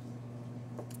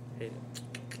 Hate it.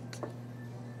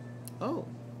 Oh.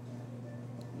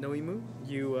 Noimu,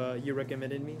 you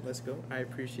recommended me. Let's go. I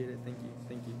appreciate it. Thank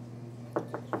you.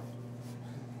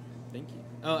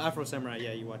 Oh, Afro Samurai.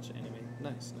 Yeah, you watch anime.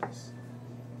 Nice.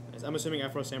 I'm assuming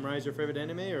Afro Samurai is your favorite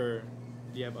anime, or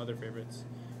do you have other favorites?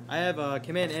 I have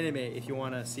Command Anime if you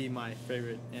want to see my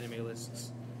favorite anime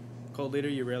lists. Code Leader,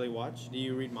 you rarely watch. Do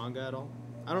you read manga at all?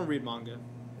 I don't read manga.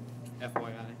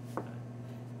 FYI.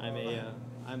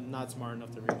 I'm not smart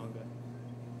enough to read manga.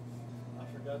 I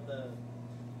forgot that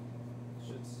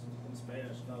shit's in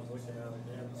Spanish, and I was looking at it like,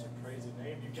 damn, that's a crazy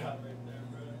name you got right there,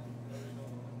 bro.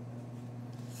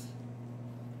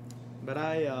 But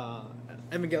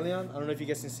Evangelion, I don't know if you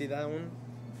guys can see that one.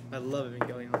 I love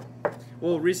Evangelion.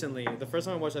 Well, recently, the first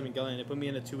time I watched Evangelion, it put me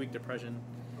in a 2-week depression.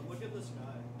 But look at the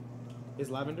sky. Is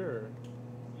lavender or?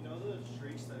 You know the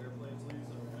streaks that airplanes leave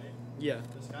that are white? Yeah.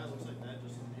 The sky looks like that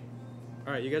just to me.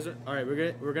 All right, you guys are. All right,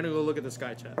 we're gonna go look at the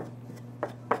sky chat.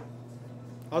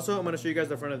 Also, I'm gonna show you guys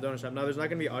the front of the donut shop. Now, there's not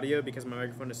gonna be audio because my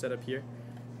microphone is set up here,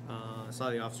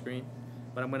 slightly off screen.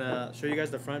 But I'm gonna show you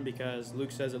guys the front because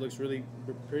Luke says it looks really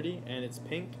pretty and it's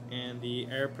pink and the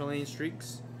airplane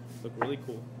streaks look really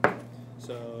cool.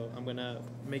 So I'm gonna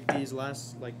make these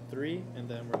last like 3 and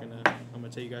then I'm gonna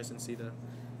tell you guys and see the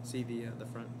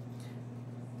front.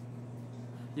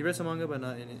 You read some manga, but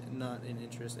not in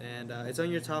interest, and it's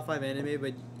on your top 5 anime,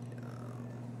 but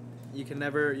you can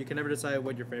never decide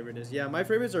what your favorite is. Yeah, my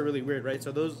favorites are really weird, right?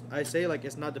 So those I say like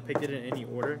it's not depicted in any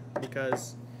order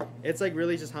because it's like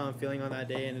really just how I'm feeling on that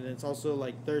day, and it's also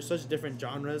like there's such different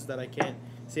genres that I can't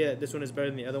say that this one is better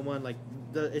than the other one. Like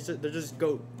they're just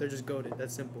goated.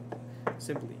 That's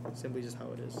simply just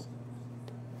how it is.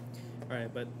 All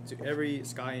right, but to every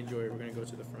sky enjoyer, we're gonna go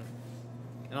to the front.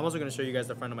 And I'm also going to show you guys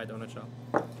the front of my donut shop.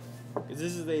 This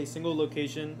is a single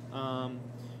location,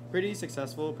 pretty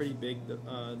successful, pretty big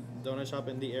donut shop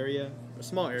in the area, a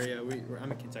small area. I'm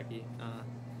in Kentucky.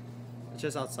 It's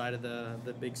just outside of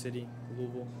the big city,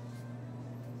 Louisville.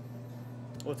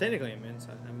 Well, technically I'm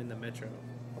inside. I'm in the metro,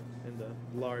 in the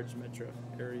large metro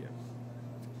area.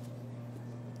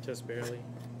 Just barely.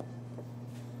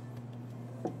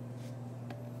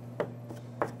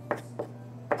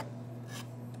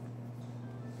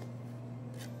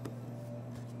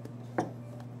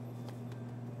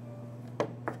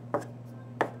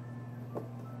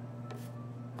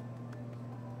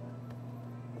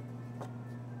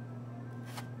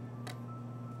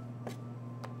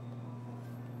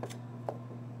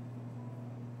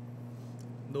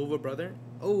 Louisville brother.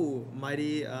 Oh,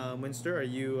 Mighty Winster, are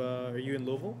you in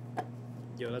Louisville?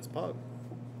 Yo, that's Pog.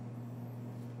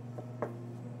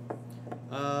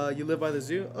 You live by the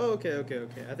zoo? Oh, okay.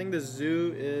 I think the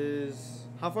zoo is.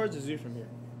 How far is the zoo from here?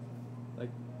 Like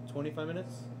 25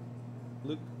 minutes?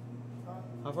 Luke?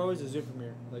 How far is the zoo from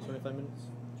here? Like 25 minutes?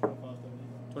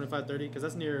 25, 30? Because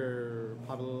that's near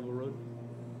Pablo Road.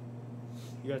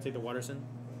 You gotta take the Watterson,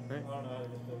 right? I don't know how to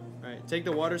get there. Alright, take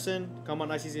the Watterson, come on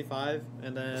ICC 5,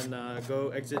 and then go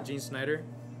exit Gene Snyder.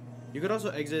 You could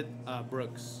also exit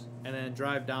Brooks, and then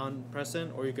drive down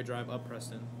Preston, or you could drive up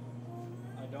Preston.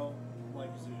 I don't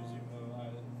like zoos, even though I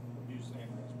use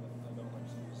animals, but I don't like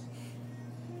zoos.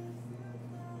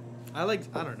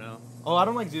 I don't know. Oh, I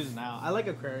don't like zoos now. I like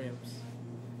aquariums.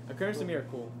 Aquariums to me are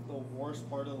cool. The worst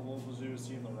part of the Louisville Zoo is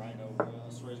seeing the rhino. I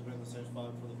swear he's been in the same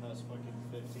spot for the past fucking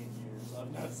 15 years.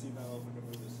 I've not seen that motherfucker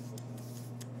move this single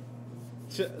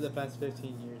time. The past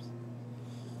 15 years.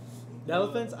 The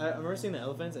elephants, I remember seeing the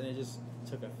elephants, and it just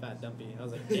took a fat dumpy. I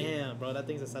was like, damn, bro, that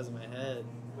thing's the size of my head.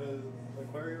 The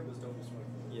aquarium is dope as fuck.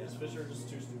 Yeah. These fish are just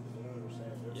too stupid. I don't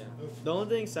understand. Yeah. The only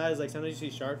thing sad is like sometimes you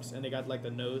see sharks and they got like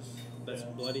the nose that's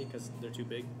bloody because they're too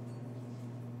big.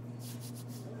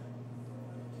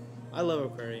 I love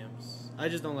aquariums. I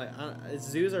just don't like.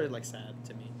 Zoos are like sad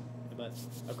to me, but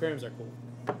aquariums are cool.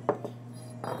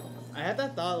 I had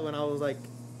that thought when I was like,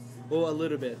 well, a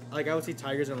little bit. Like I would see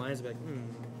tigers and lions, and be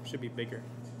like, should be bigger.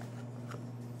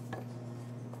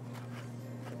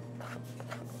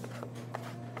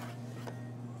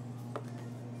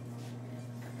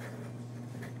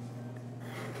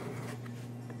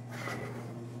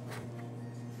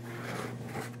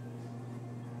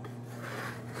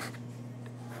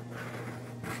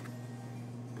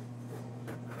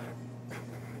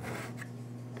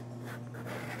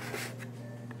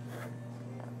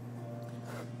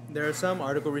 There was some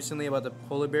article recently about the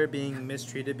polar bear being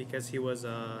mistreated because he was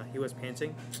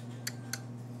panting.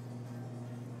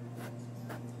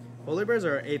 Polar bears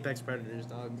are apex predators,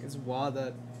 dog. It's wild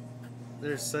that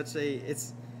there's such a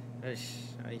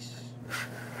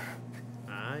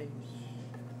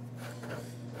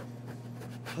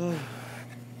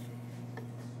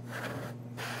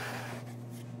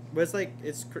But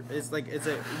it's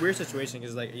a weird situation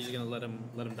because like you're just gonna let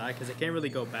him die because they can't really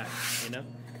go back, you know.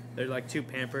 They're like too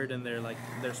pampered and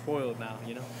they're spoiled now,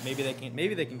 you know. Maybe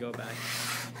they can go back.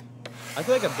 I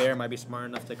feel like a bear might be smart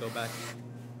enough to go back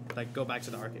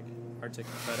to the Arctic.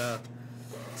 But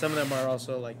some of them are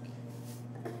also like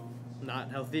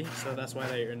not healthy, so that's why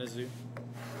they're in a zoo.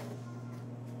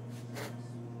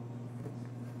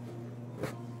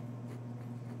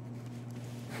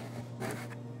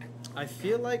 I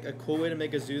feel like a cool way to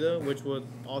make a zoo though, which would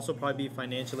also probably be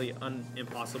financially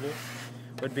impossible,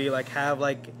 would be like have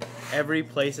like every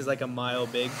place is like a mile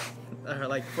big, or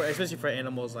like especially for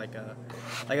animals like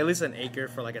at least an acre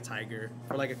for like a tiger,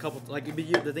 or like a couple like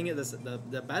the thing is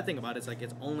the bad thing about it is like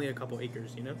it's only a couple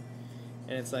acres, you know,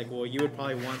 and it's like well you would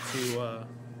probably want to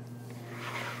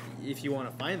if you want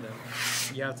to find them,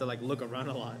 you have to like look around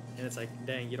a lot, and it's like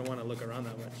dang you don't want to look around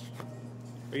that much,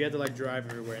 or you have to like drive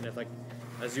everywhere, and if like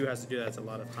a zoo has to do that, it's a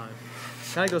lot of time.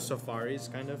 Kind of goes safaris,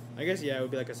 kind of. I guess yeah, it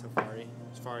would be like a safari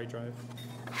drive.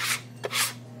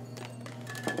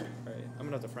 All right, I'm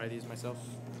gonna have to fry these myself.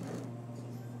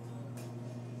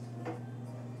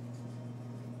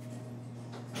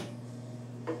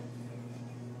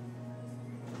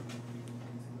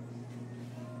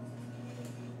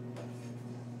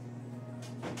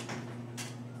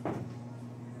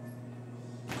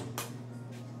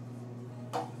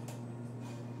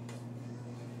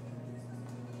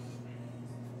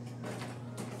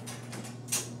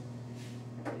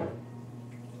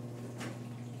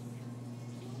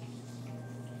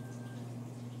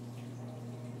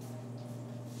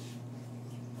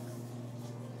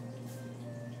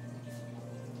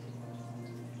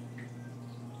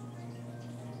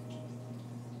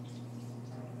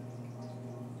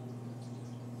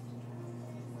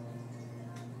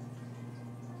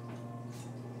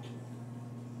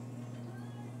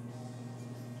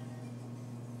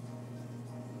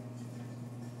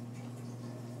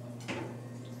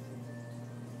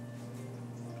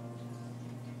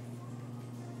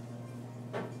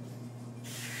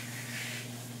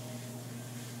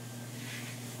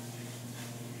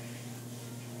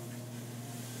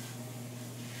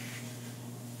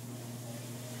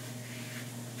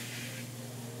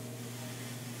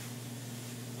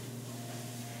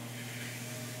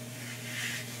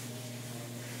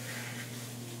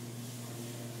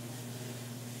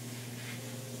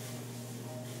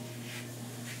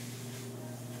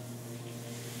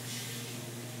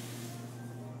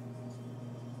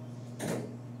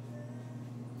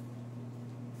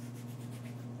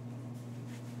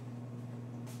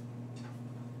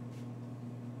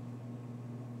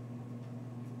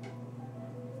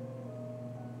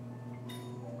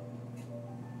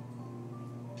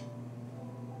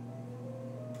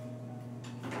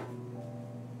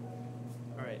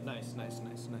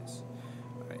 Nice.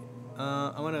 All right,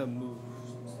 I want to move.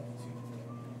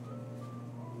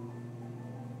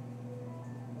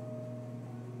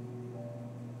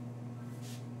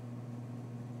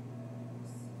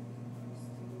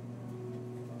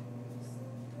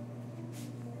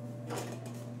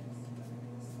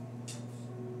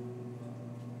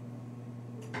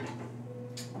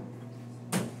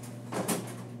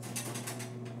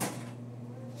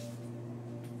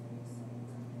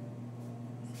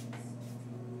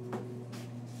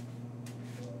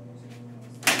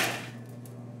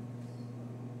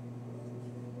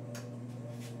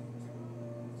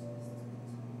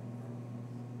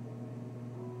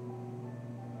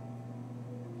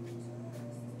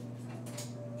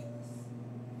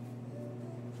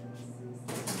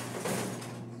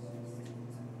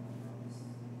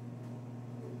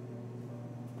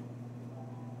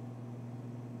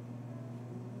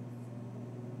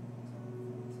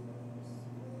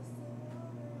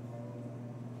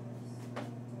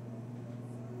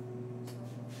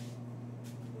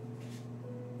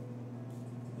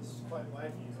 Quite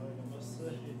wacky, I must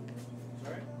say.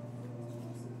 Sorry.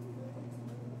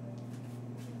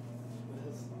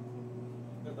 This,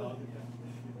 the dog.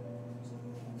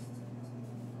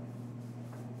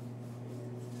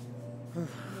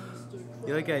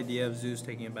 You like the idea of zoos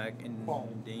taking it back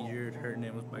endangered, hurt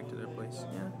animals back to their place?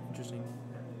 Yeah, interesting.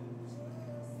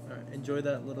 All right, enjoy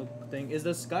that little thing. Is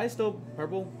the sky still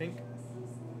purple, pink?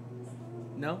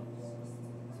 No,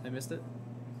 I missed it.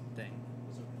 Dang.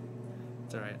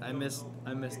 It's all right. I missed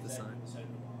the sign.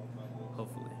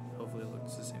 Hopefully it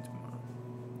looks the same tomorrow.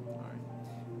 All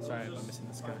right. Sorry if I'm missing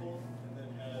the sky. And then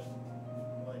had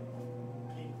like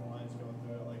pink lines going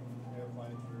through it, like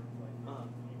airplanes were like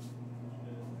pink.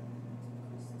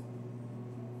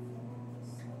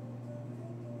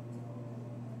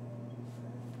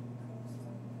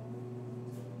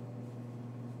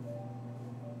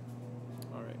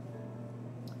 All right.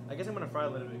 I guess I'm gonna fry a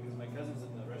little bit because my cousin's in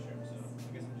the restroom, so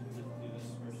I guess I'm just gonna do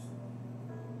this first.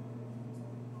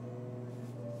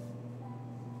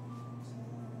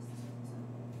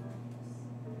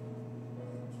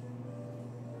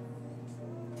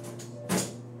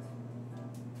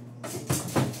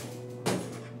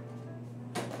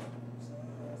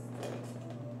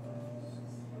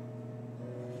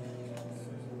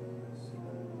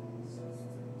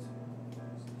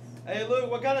 Hey,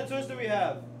 Luke, what kind of twist do we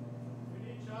have? We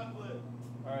need chocolate.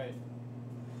 All right.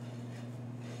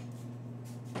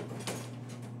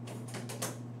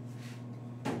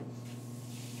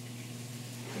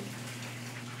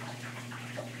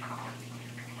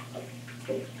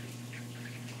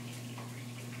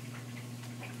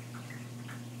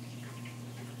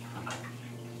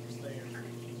 Stay here.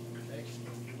 Thanks.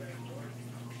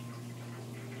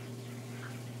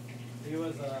 He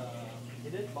was he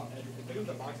did it took him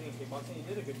to boxing and kickboxing. He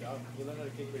did a good job. He learned how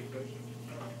to kick pretty quick,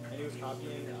 and he was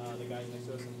copying the guys next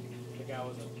to us. And the guy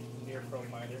was a near pro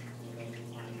fighter, and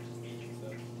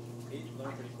so he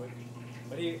learned pretty quick.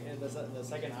 But he in the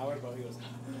second hour, bro, he was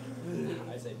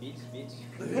I said beach,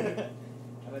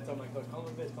 and I told my coach, call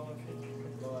him a bitch, call him a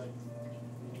bitch. So like,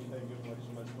 you think it was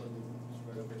much fun to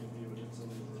spread over the view and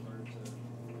instantly revert to.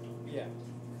 Yeah.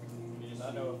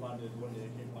 I know if I did one day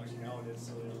kickboxing, I would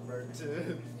instantly revert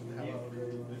to how I would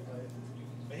really play.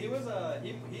 But he was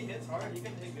he hits hard. He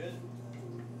can hit good.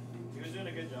 He was doing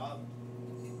a good job.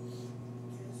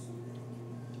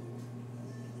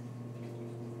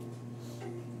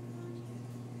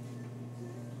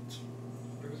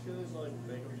 We're just gonna like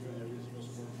make them do every single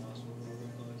sport possible.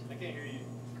 I can't hear you.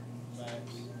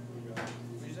 Facts. We got.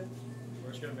 What you say?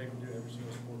 We're just gonna make them do every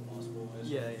single sport possible.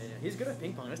 Yeah. He's good at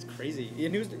ping pong. That's crazy.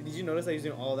 And he was, did you notice that he was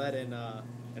doing all that in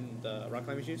the rock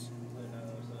climbing shoes? I know,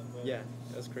 but Yeah,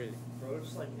 that's crazy. bro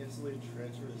just like instantly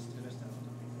transferred his tennis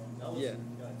talent. That was Yeah.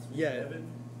 nuts. Yeah.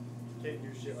 Evan can't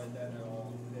do shit like that at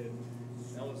all. And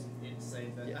that was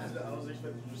insane. That Yeah. I was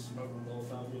expecting to just smoke him the whole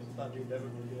time. He was thought he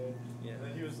Evan was good. Yeah. And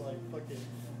then he was like fucking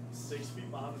 6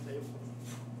 feet behind the table.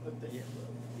 Yeah.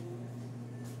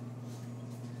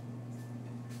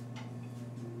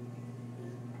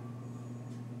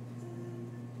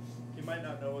 He might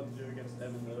not know what to do against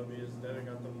Devin though, because Devin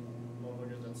got the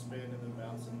motherfuckers that spin and then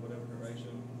bounce in whatever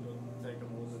direction. It'll take him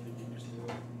a little bit to get used to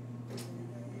it.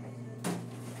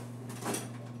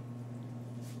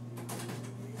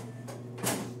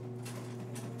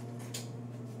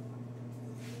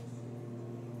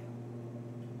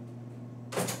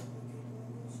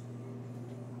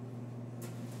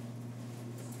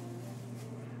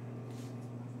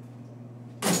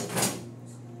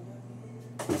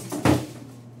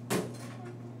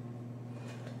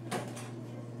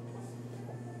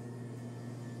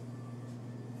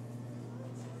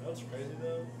 What's crazy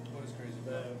though? What is crazy?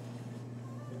 That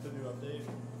with the new update,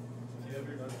 if you have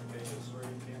your notifications where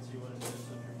you can't see what it is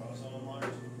if your phone's on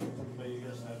Mars, but you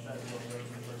get Snapchat, it will show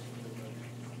the person who did it.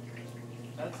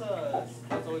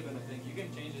 That's always been a thing. You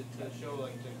can change it to show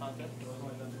like the content. It was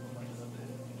only done to like an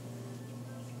update.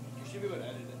 You should be able to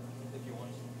edit it if you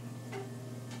want.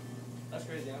 That's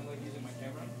crazy. I'm like using my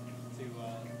camera to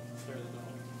stir the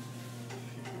dome.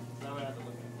 Now I have to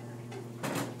look at it.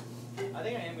 I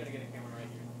think I am gonna get a camera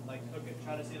right here. Like, okay,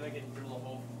 try to see if I can drill a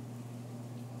hole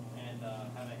and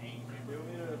have it hang. Do you want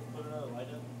me to put another light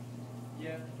in?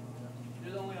 Yeah.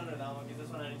 Just only under that one, because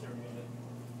this one I need to remove it.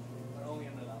 But only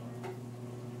under that one.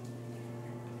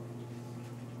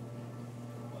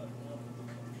 What? No,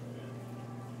 show you.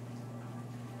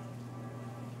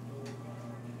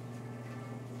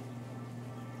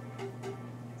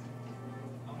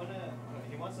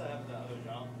 He wants to have the other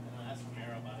job, and I asked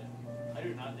Romero about it. I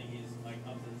do not think he's like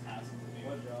up to the task of doing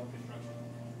What job? construction.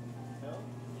 Hell?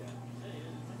 Yeah.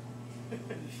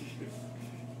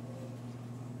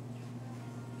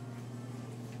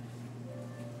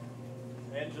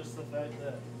 And just the fact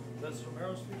that does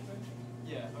Romero speak French?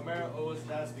 Yeah, Romero always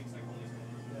that speaks like only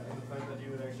Spanish. Yeah, and the fact that he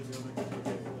would actually be able to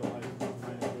communicate with the light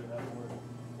and do that more.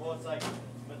 Well, it's like,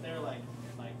 but they're like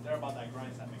they're about that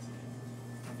grind that Mexican.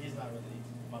 He's not really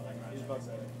about that grind. He's about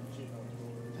that cheating on the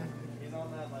door. He's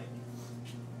on that like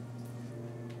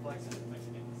flexing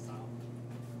Mexican style.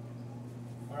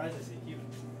 Or as I say, Cuban.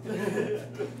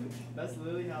 That's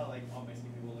literally how like all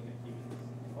Mexican people look at Cubans.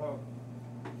 Or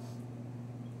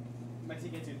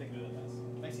Mexicans who think they're the best.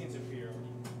 Mexican superiority.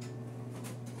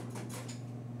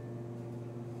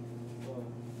 Well,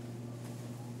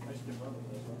 Mexican brothers,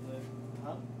 aren't they?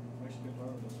 Huh? Mexican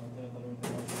brothers, aren't they? I thought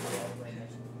everything else was all right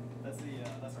Mexican.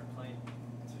 That's our claim.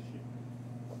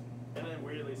 And then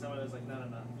weirdly, some of us like, no,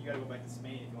 you gotta go back to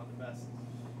Spain if you want the best.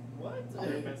 What? All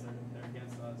their best they're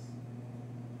against us.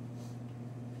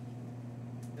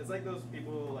 It's like those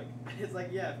people like it's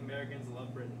like yeah, if Americans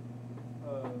love Britain.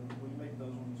 Will you make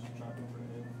those ones chocolate for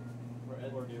Ed? For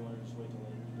Ed? Or do you want to just wait till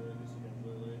later to do it? Because you get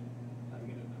really late. I can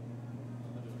do it now.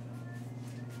 I'll do it now.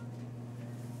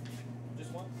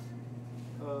 Just one?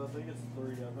 I think it's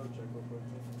 3. I'll go check real quick.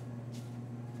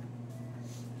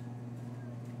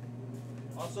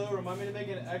 Also, remind me to make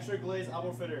an extra glazed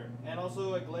apple fritter and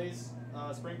also a glazed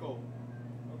sprinkle.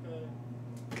 Okay.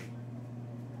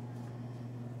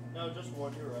 No, just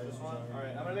one. You're right. This I'm one? sorry.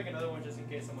 Alright, I'm gonna make another one just in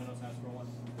case someone else asks for one.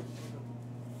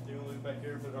 Do you want to leave it back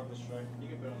here or put it on the strike? You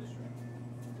can put it on the string.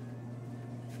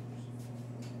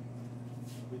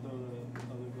 We throw the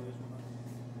other glaze one on.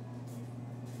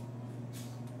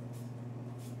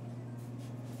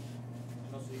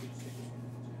 And also, you can just take this one.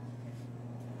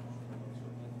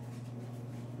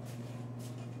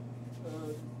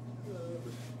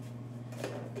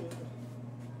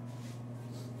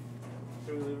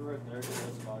 Can we leave it right there? Because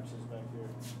there's boxes back here.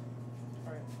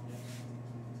 Alright.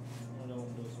 I don't know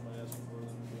what those somebody asking for them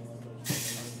to be on that.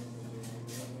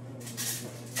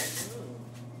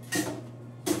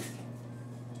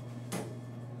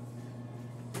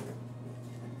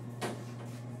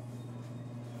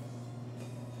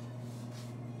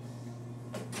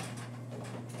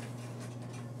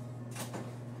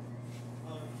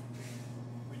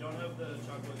 We don't have the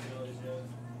chocolate jellies yet.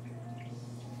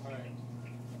 Alright.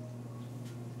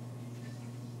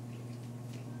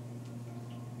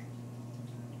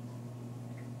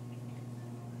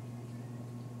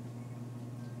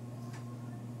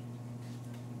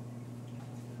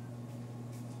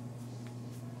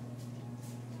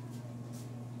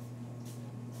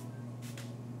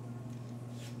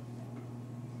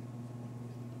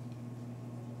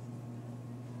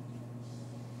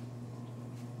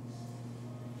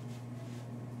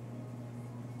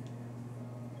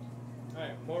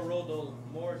 Alright, more dough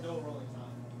rolling time.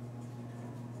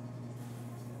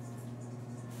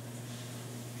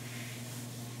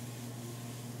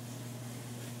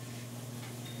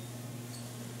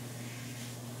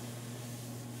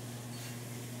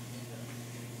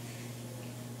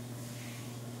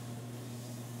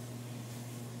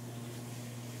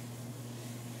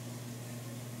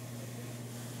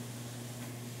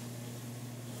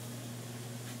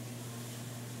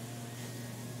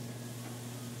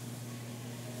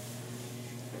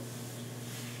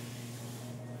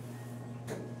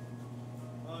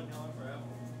 Oh, no, I'm for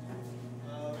apple.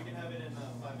 We can have it in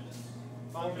 5 minutes.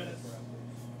 5 minutes. for apples.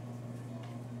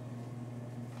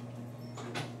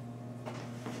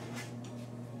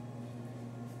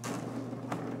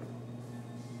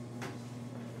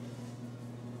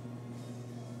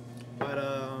 But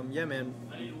yeah, man.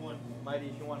 I need one. Mighty,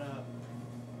 if you wanna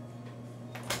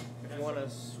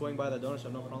swing by the donut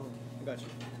shop, no problem. I got you.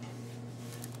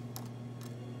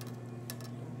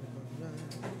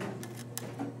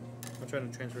 I'm trying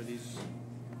to transfer these.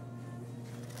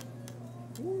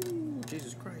 Ooh,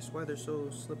 Jesus Christ! Why they're so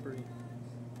slippery?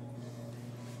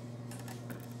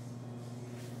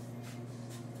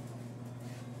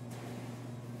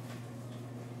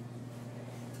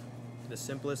 The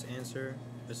simplest answer,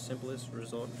 the simplest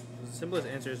result, the simplest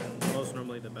answer is most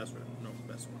normally the best one. No,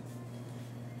 best one.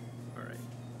 All right.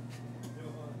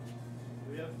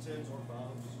 Do we have 10s or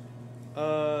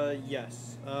 5s?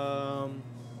 Yes.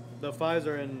 The 5s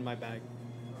are in my bag.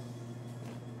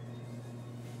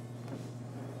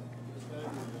 This bag or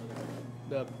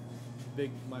the other? The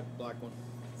big, my black one.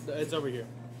 It's over here.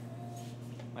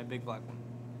 My big black one.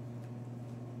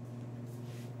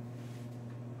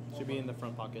 Should be in the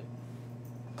front pocket.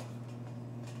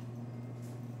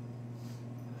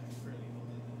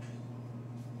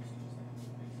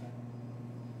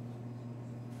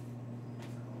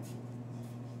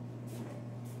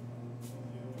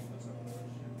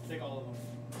 Take all of them.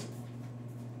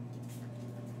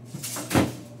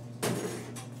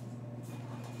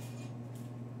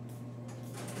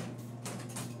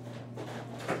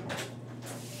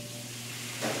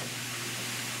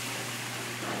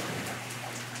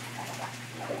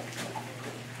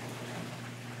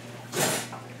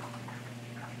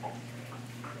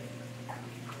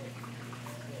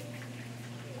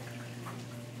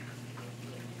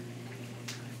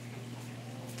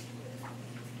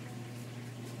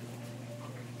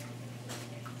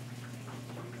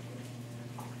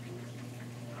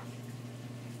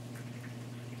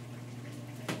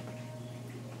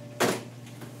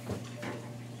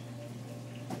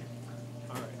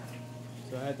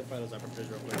 So I had to fire those up real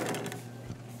quick.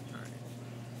 Alright.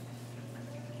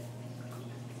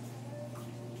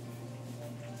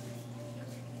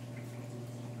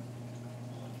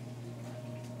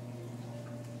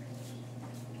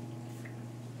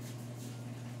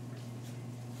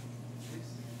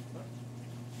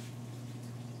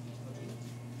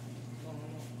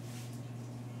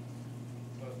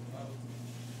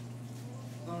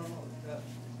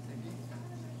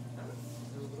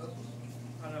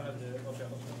 I know how to do it. Okay.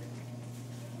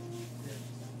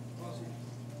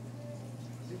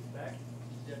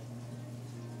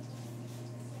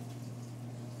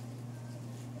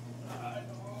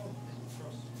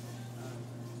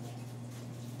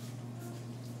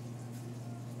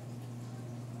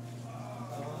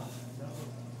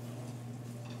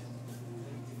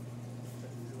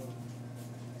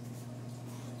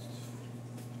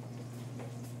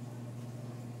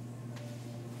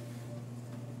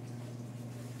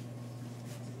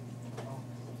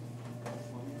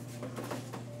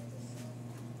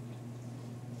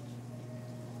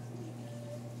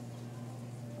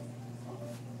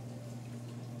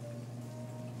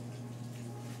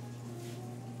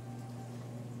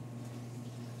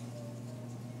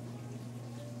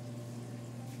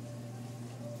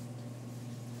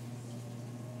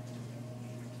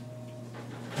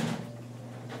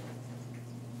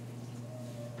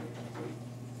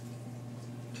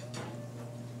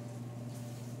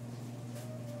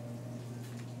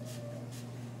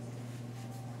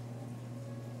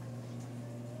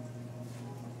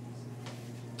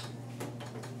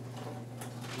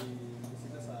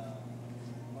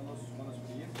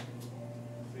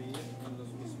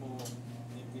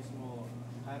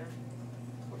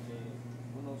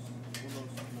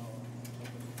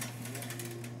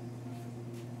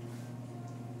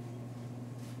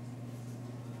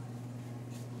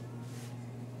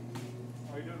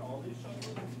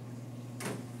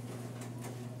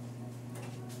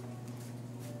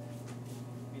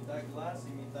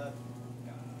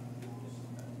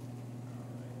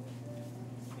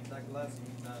 less, he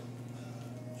needs that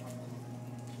chocolate.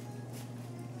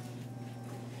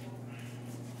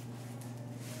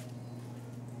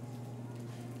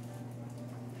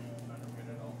 Trying to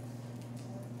get it all.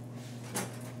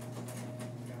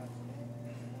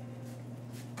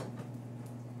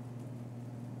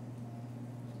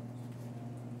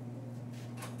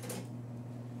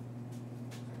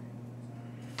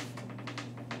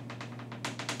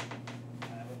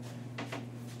 I have it.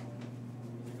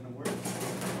 Is it gonna work? You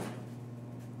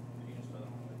can just throw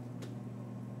that one away.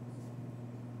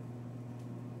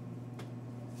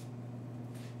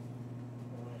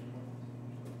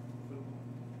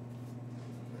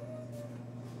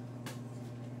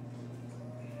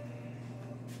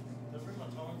 Did I bring my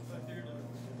tongs back there?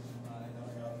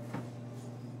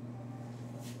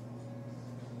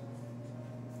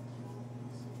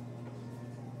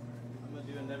 I'm gonna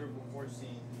do a never before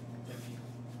seen Jimmy.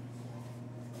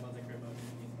 I'm about to crib up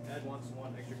Jimmy. Dad wants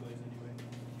one extra glaze anyway.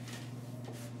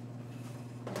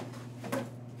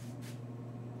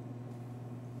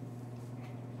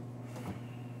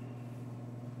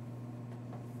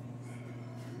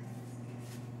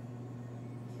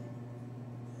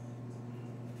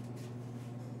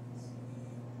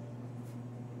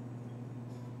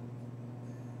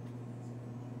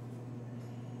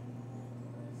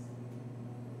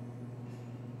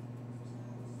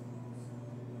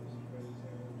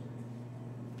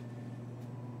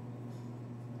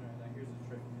 Alright, now here's the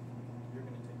trick. You're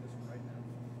gonna take this one right now.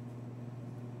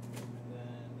 And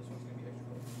then this one's gonna be extra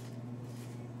close.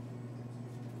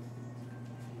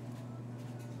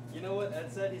 You know what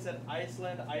Ed said? He said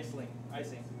Iceland icing.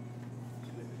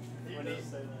 He When does he-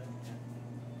 say that.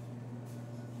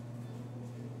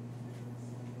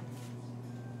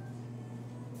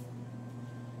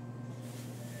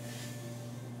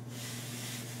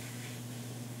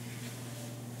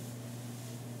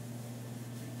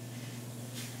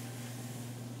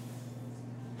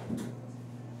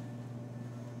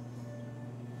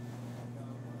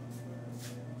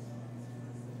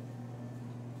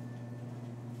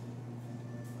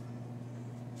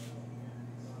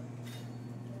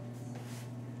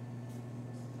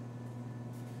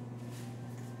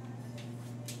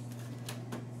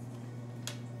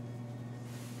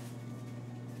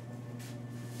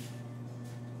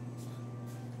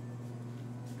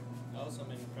 That was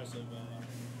some impressive,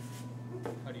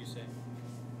 how do you say?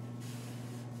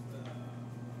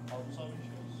 Problem solving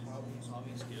skills. Problem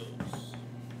solving skills.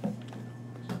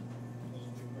 Those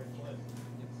would be great play.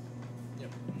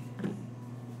 Yep.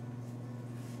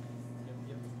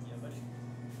 Yeah, buddy.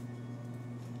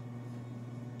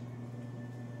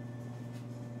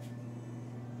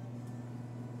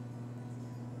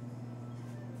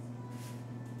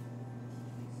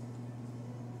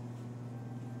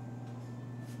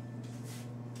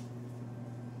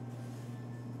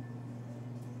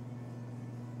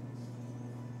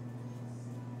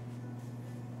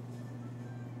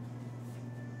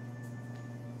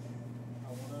 I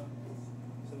wanna,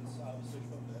 since I have a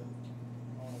 6-foot bed,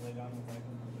 I wanna lay down in the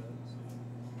blanket on my bed.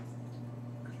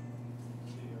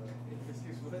 See,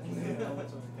 how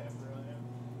much of a camper I am.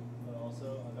 But also,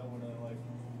 I don't wanna like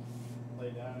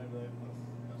lay down and be like, oh,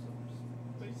 that's just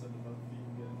face up above feet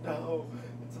again. No,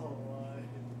 it's all a lie.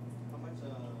 How much,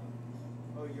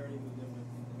 oh, you already moved in with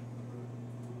the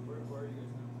group. Where are you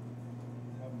guys now?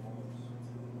 Have malls.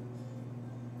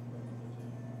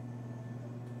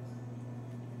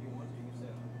 If you want to, you can stay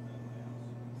at my house.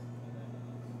 And then,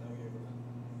 that way you're able to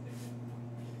take it.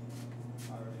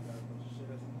 I already got a bunch of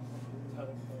shit.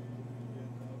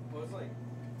 Well, it's like,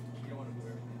 you don't want to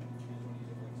move everything. You just want to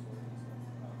use it for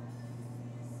like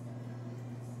storage and stuff.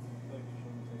 Like you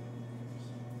shouldn't take it.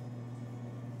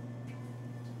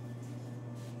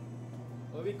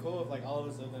 It would be cool if like all of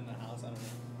us lived in the house. I don't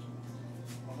know.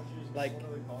 Why don't you just Like- get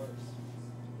one of the cars?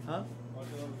 Huh? Why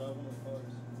don't you let them drive one of the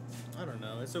cars? I don't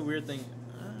know. It's a weird thing.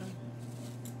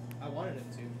 I wanted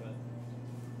it to, but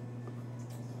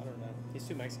I don't know. He's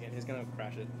too Mexican. He's gonna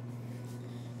crash it.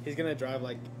 He's gonna drive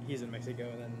like he's in Mexico,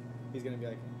 and then he's gonna be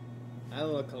like, I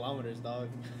don't know kilometers, dog.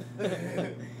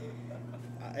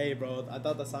 Hey, bro. I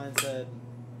thought the sign said.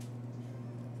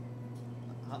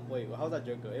 Wait, how's that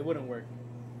joke go? It wouldn't work.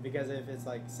 Because if it's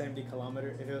like 70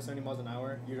 kilometer, if it was 70 miles an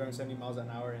hour, you're driving 70 miles an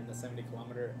hour in the 70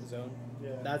 kilometer zone.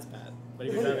 Yeah. That's bad. But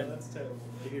if you're Yeah, driving, that's terrible.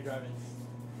 if you're driving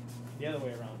the other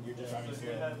way around, you're just Yeah, driving so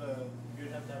slow.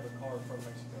 you'd have to have a car from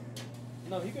Mexico.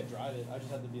 No, he could drive it. I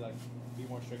just have to be like, be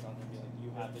more strict on him. Be like,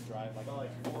 you have to drive like. But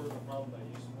like for the problem that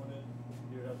you wanted,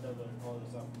 you would have to have a car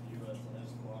that's not from the US that has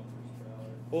kilometers per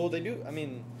hour. Well, they do. I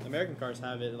mean, American cars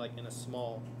have it like in a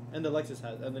small, and the Lexus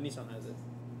has, and the Nissan has it,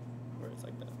 where it's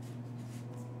like that.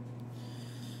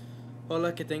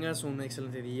 Hola, que tengas un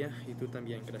excelente día y tú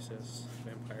también, gracias,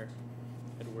 Vampire.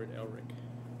 Edward Elric.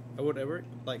 Edward Elric,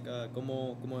 like,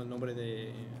 como el nombre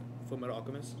de Fullmetal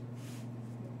Alchemist.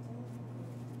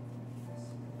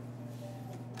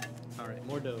 Alright,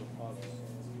 more dough.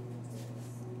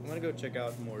 I'm gonna go check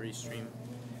out Maury's stream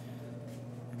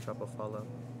and drop a follow.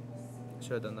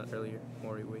 Should have done that earlier.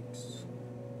 Maury Weeks.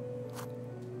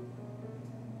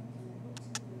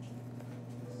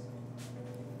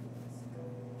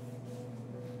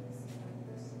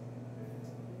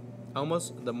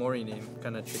 Almost the Maury name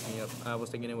kind of tricked me up. I was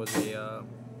thinking it was a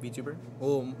VTuber.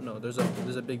 Oh no, there's a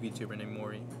big VTuber named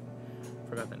Maury.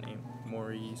 Forgot the name.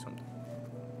 Maury something.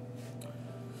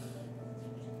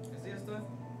 ¿Así está?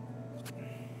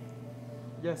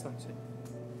 Yeah, it's not.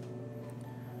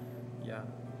 Yeah.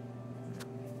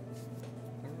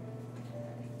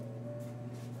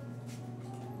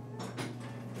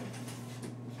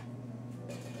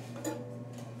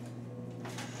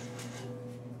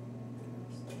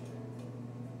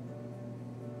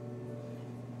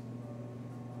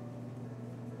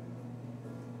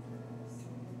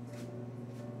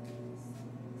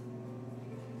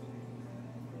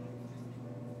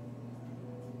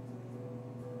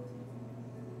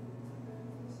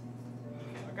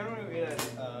 I kind of want to go eat at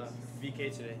VK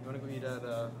today. You want to go eat at, you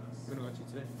want to go out to eat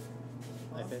today?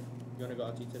 iPad. You want to go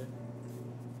out to eat today?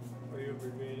 Are you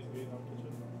abbreviating Vietnam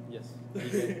Kitchen? Yes.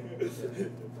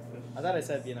 VK. I thought I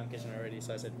said Vietnam Kitchen already,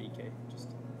 so I said VK. Just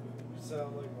You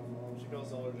sound like my mom. She calls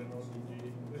Dollar General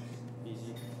DG.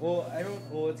 easy. Well,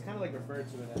 it's kind of like referred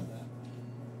to it as that.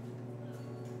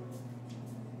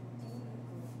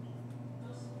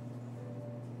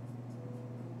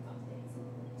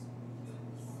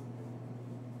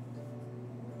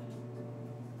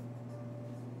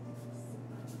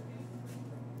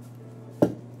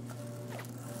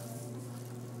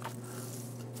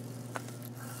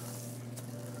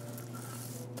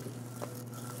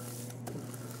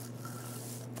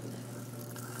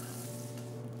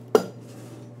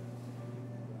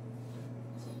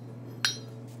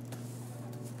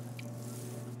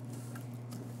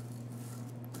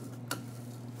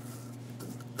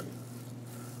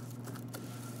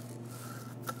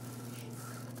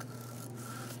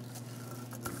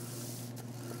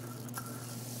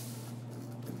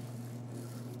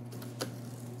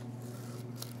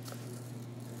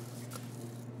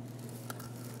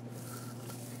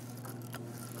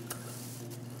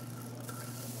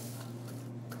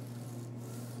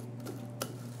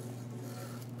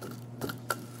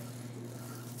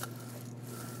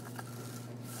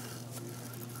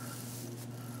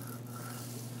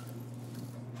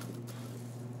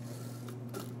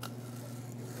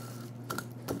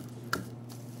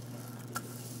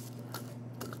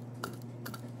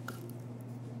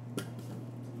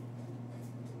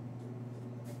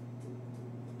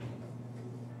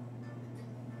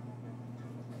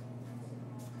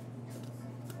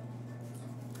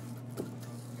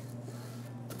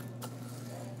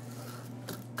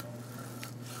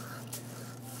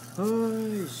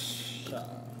 Oh,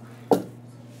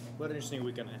 what an interesting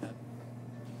weekend I had.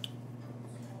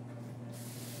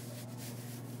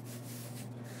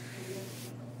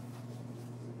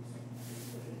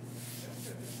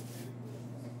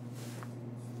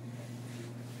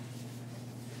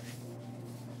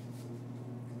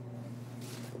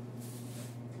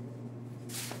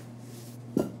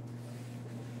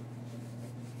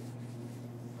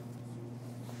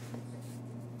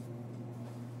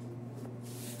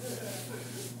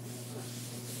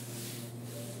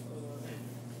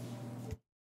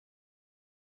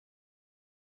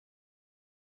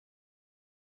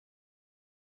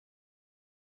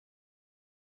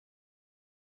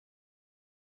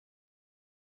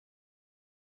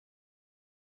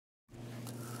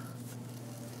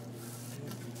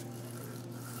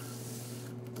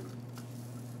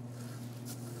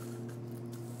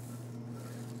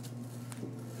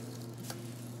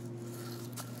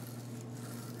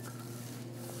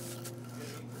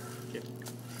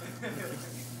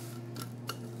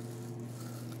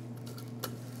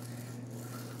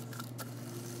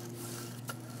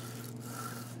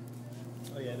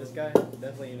 Oh yeah, this guy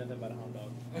definitely ain't nothing but a hound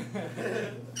dog. I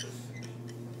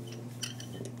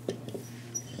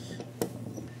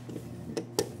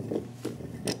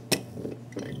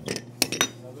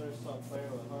better stop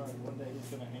playing with Han. One day he's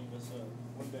gonna hang this up.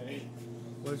 One day.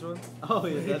 Which one? Oh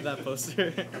yeah, that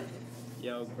poster.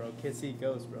 Yo, bro, kids see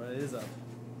ghosts, bro. It is up.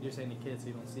 You're saying the kids, so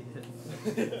you don't see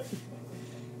it.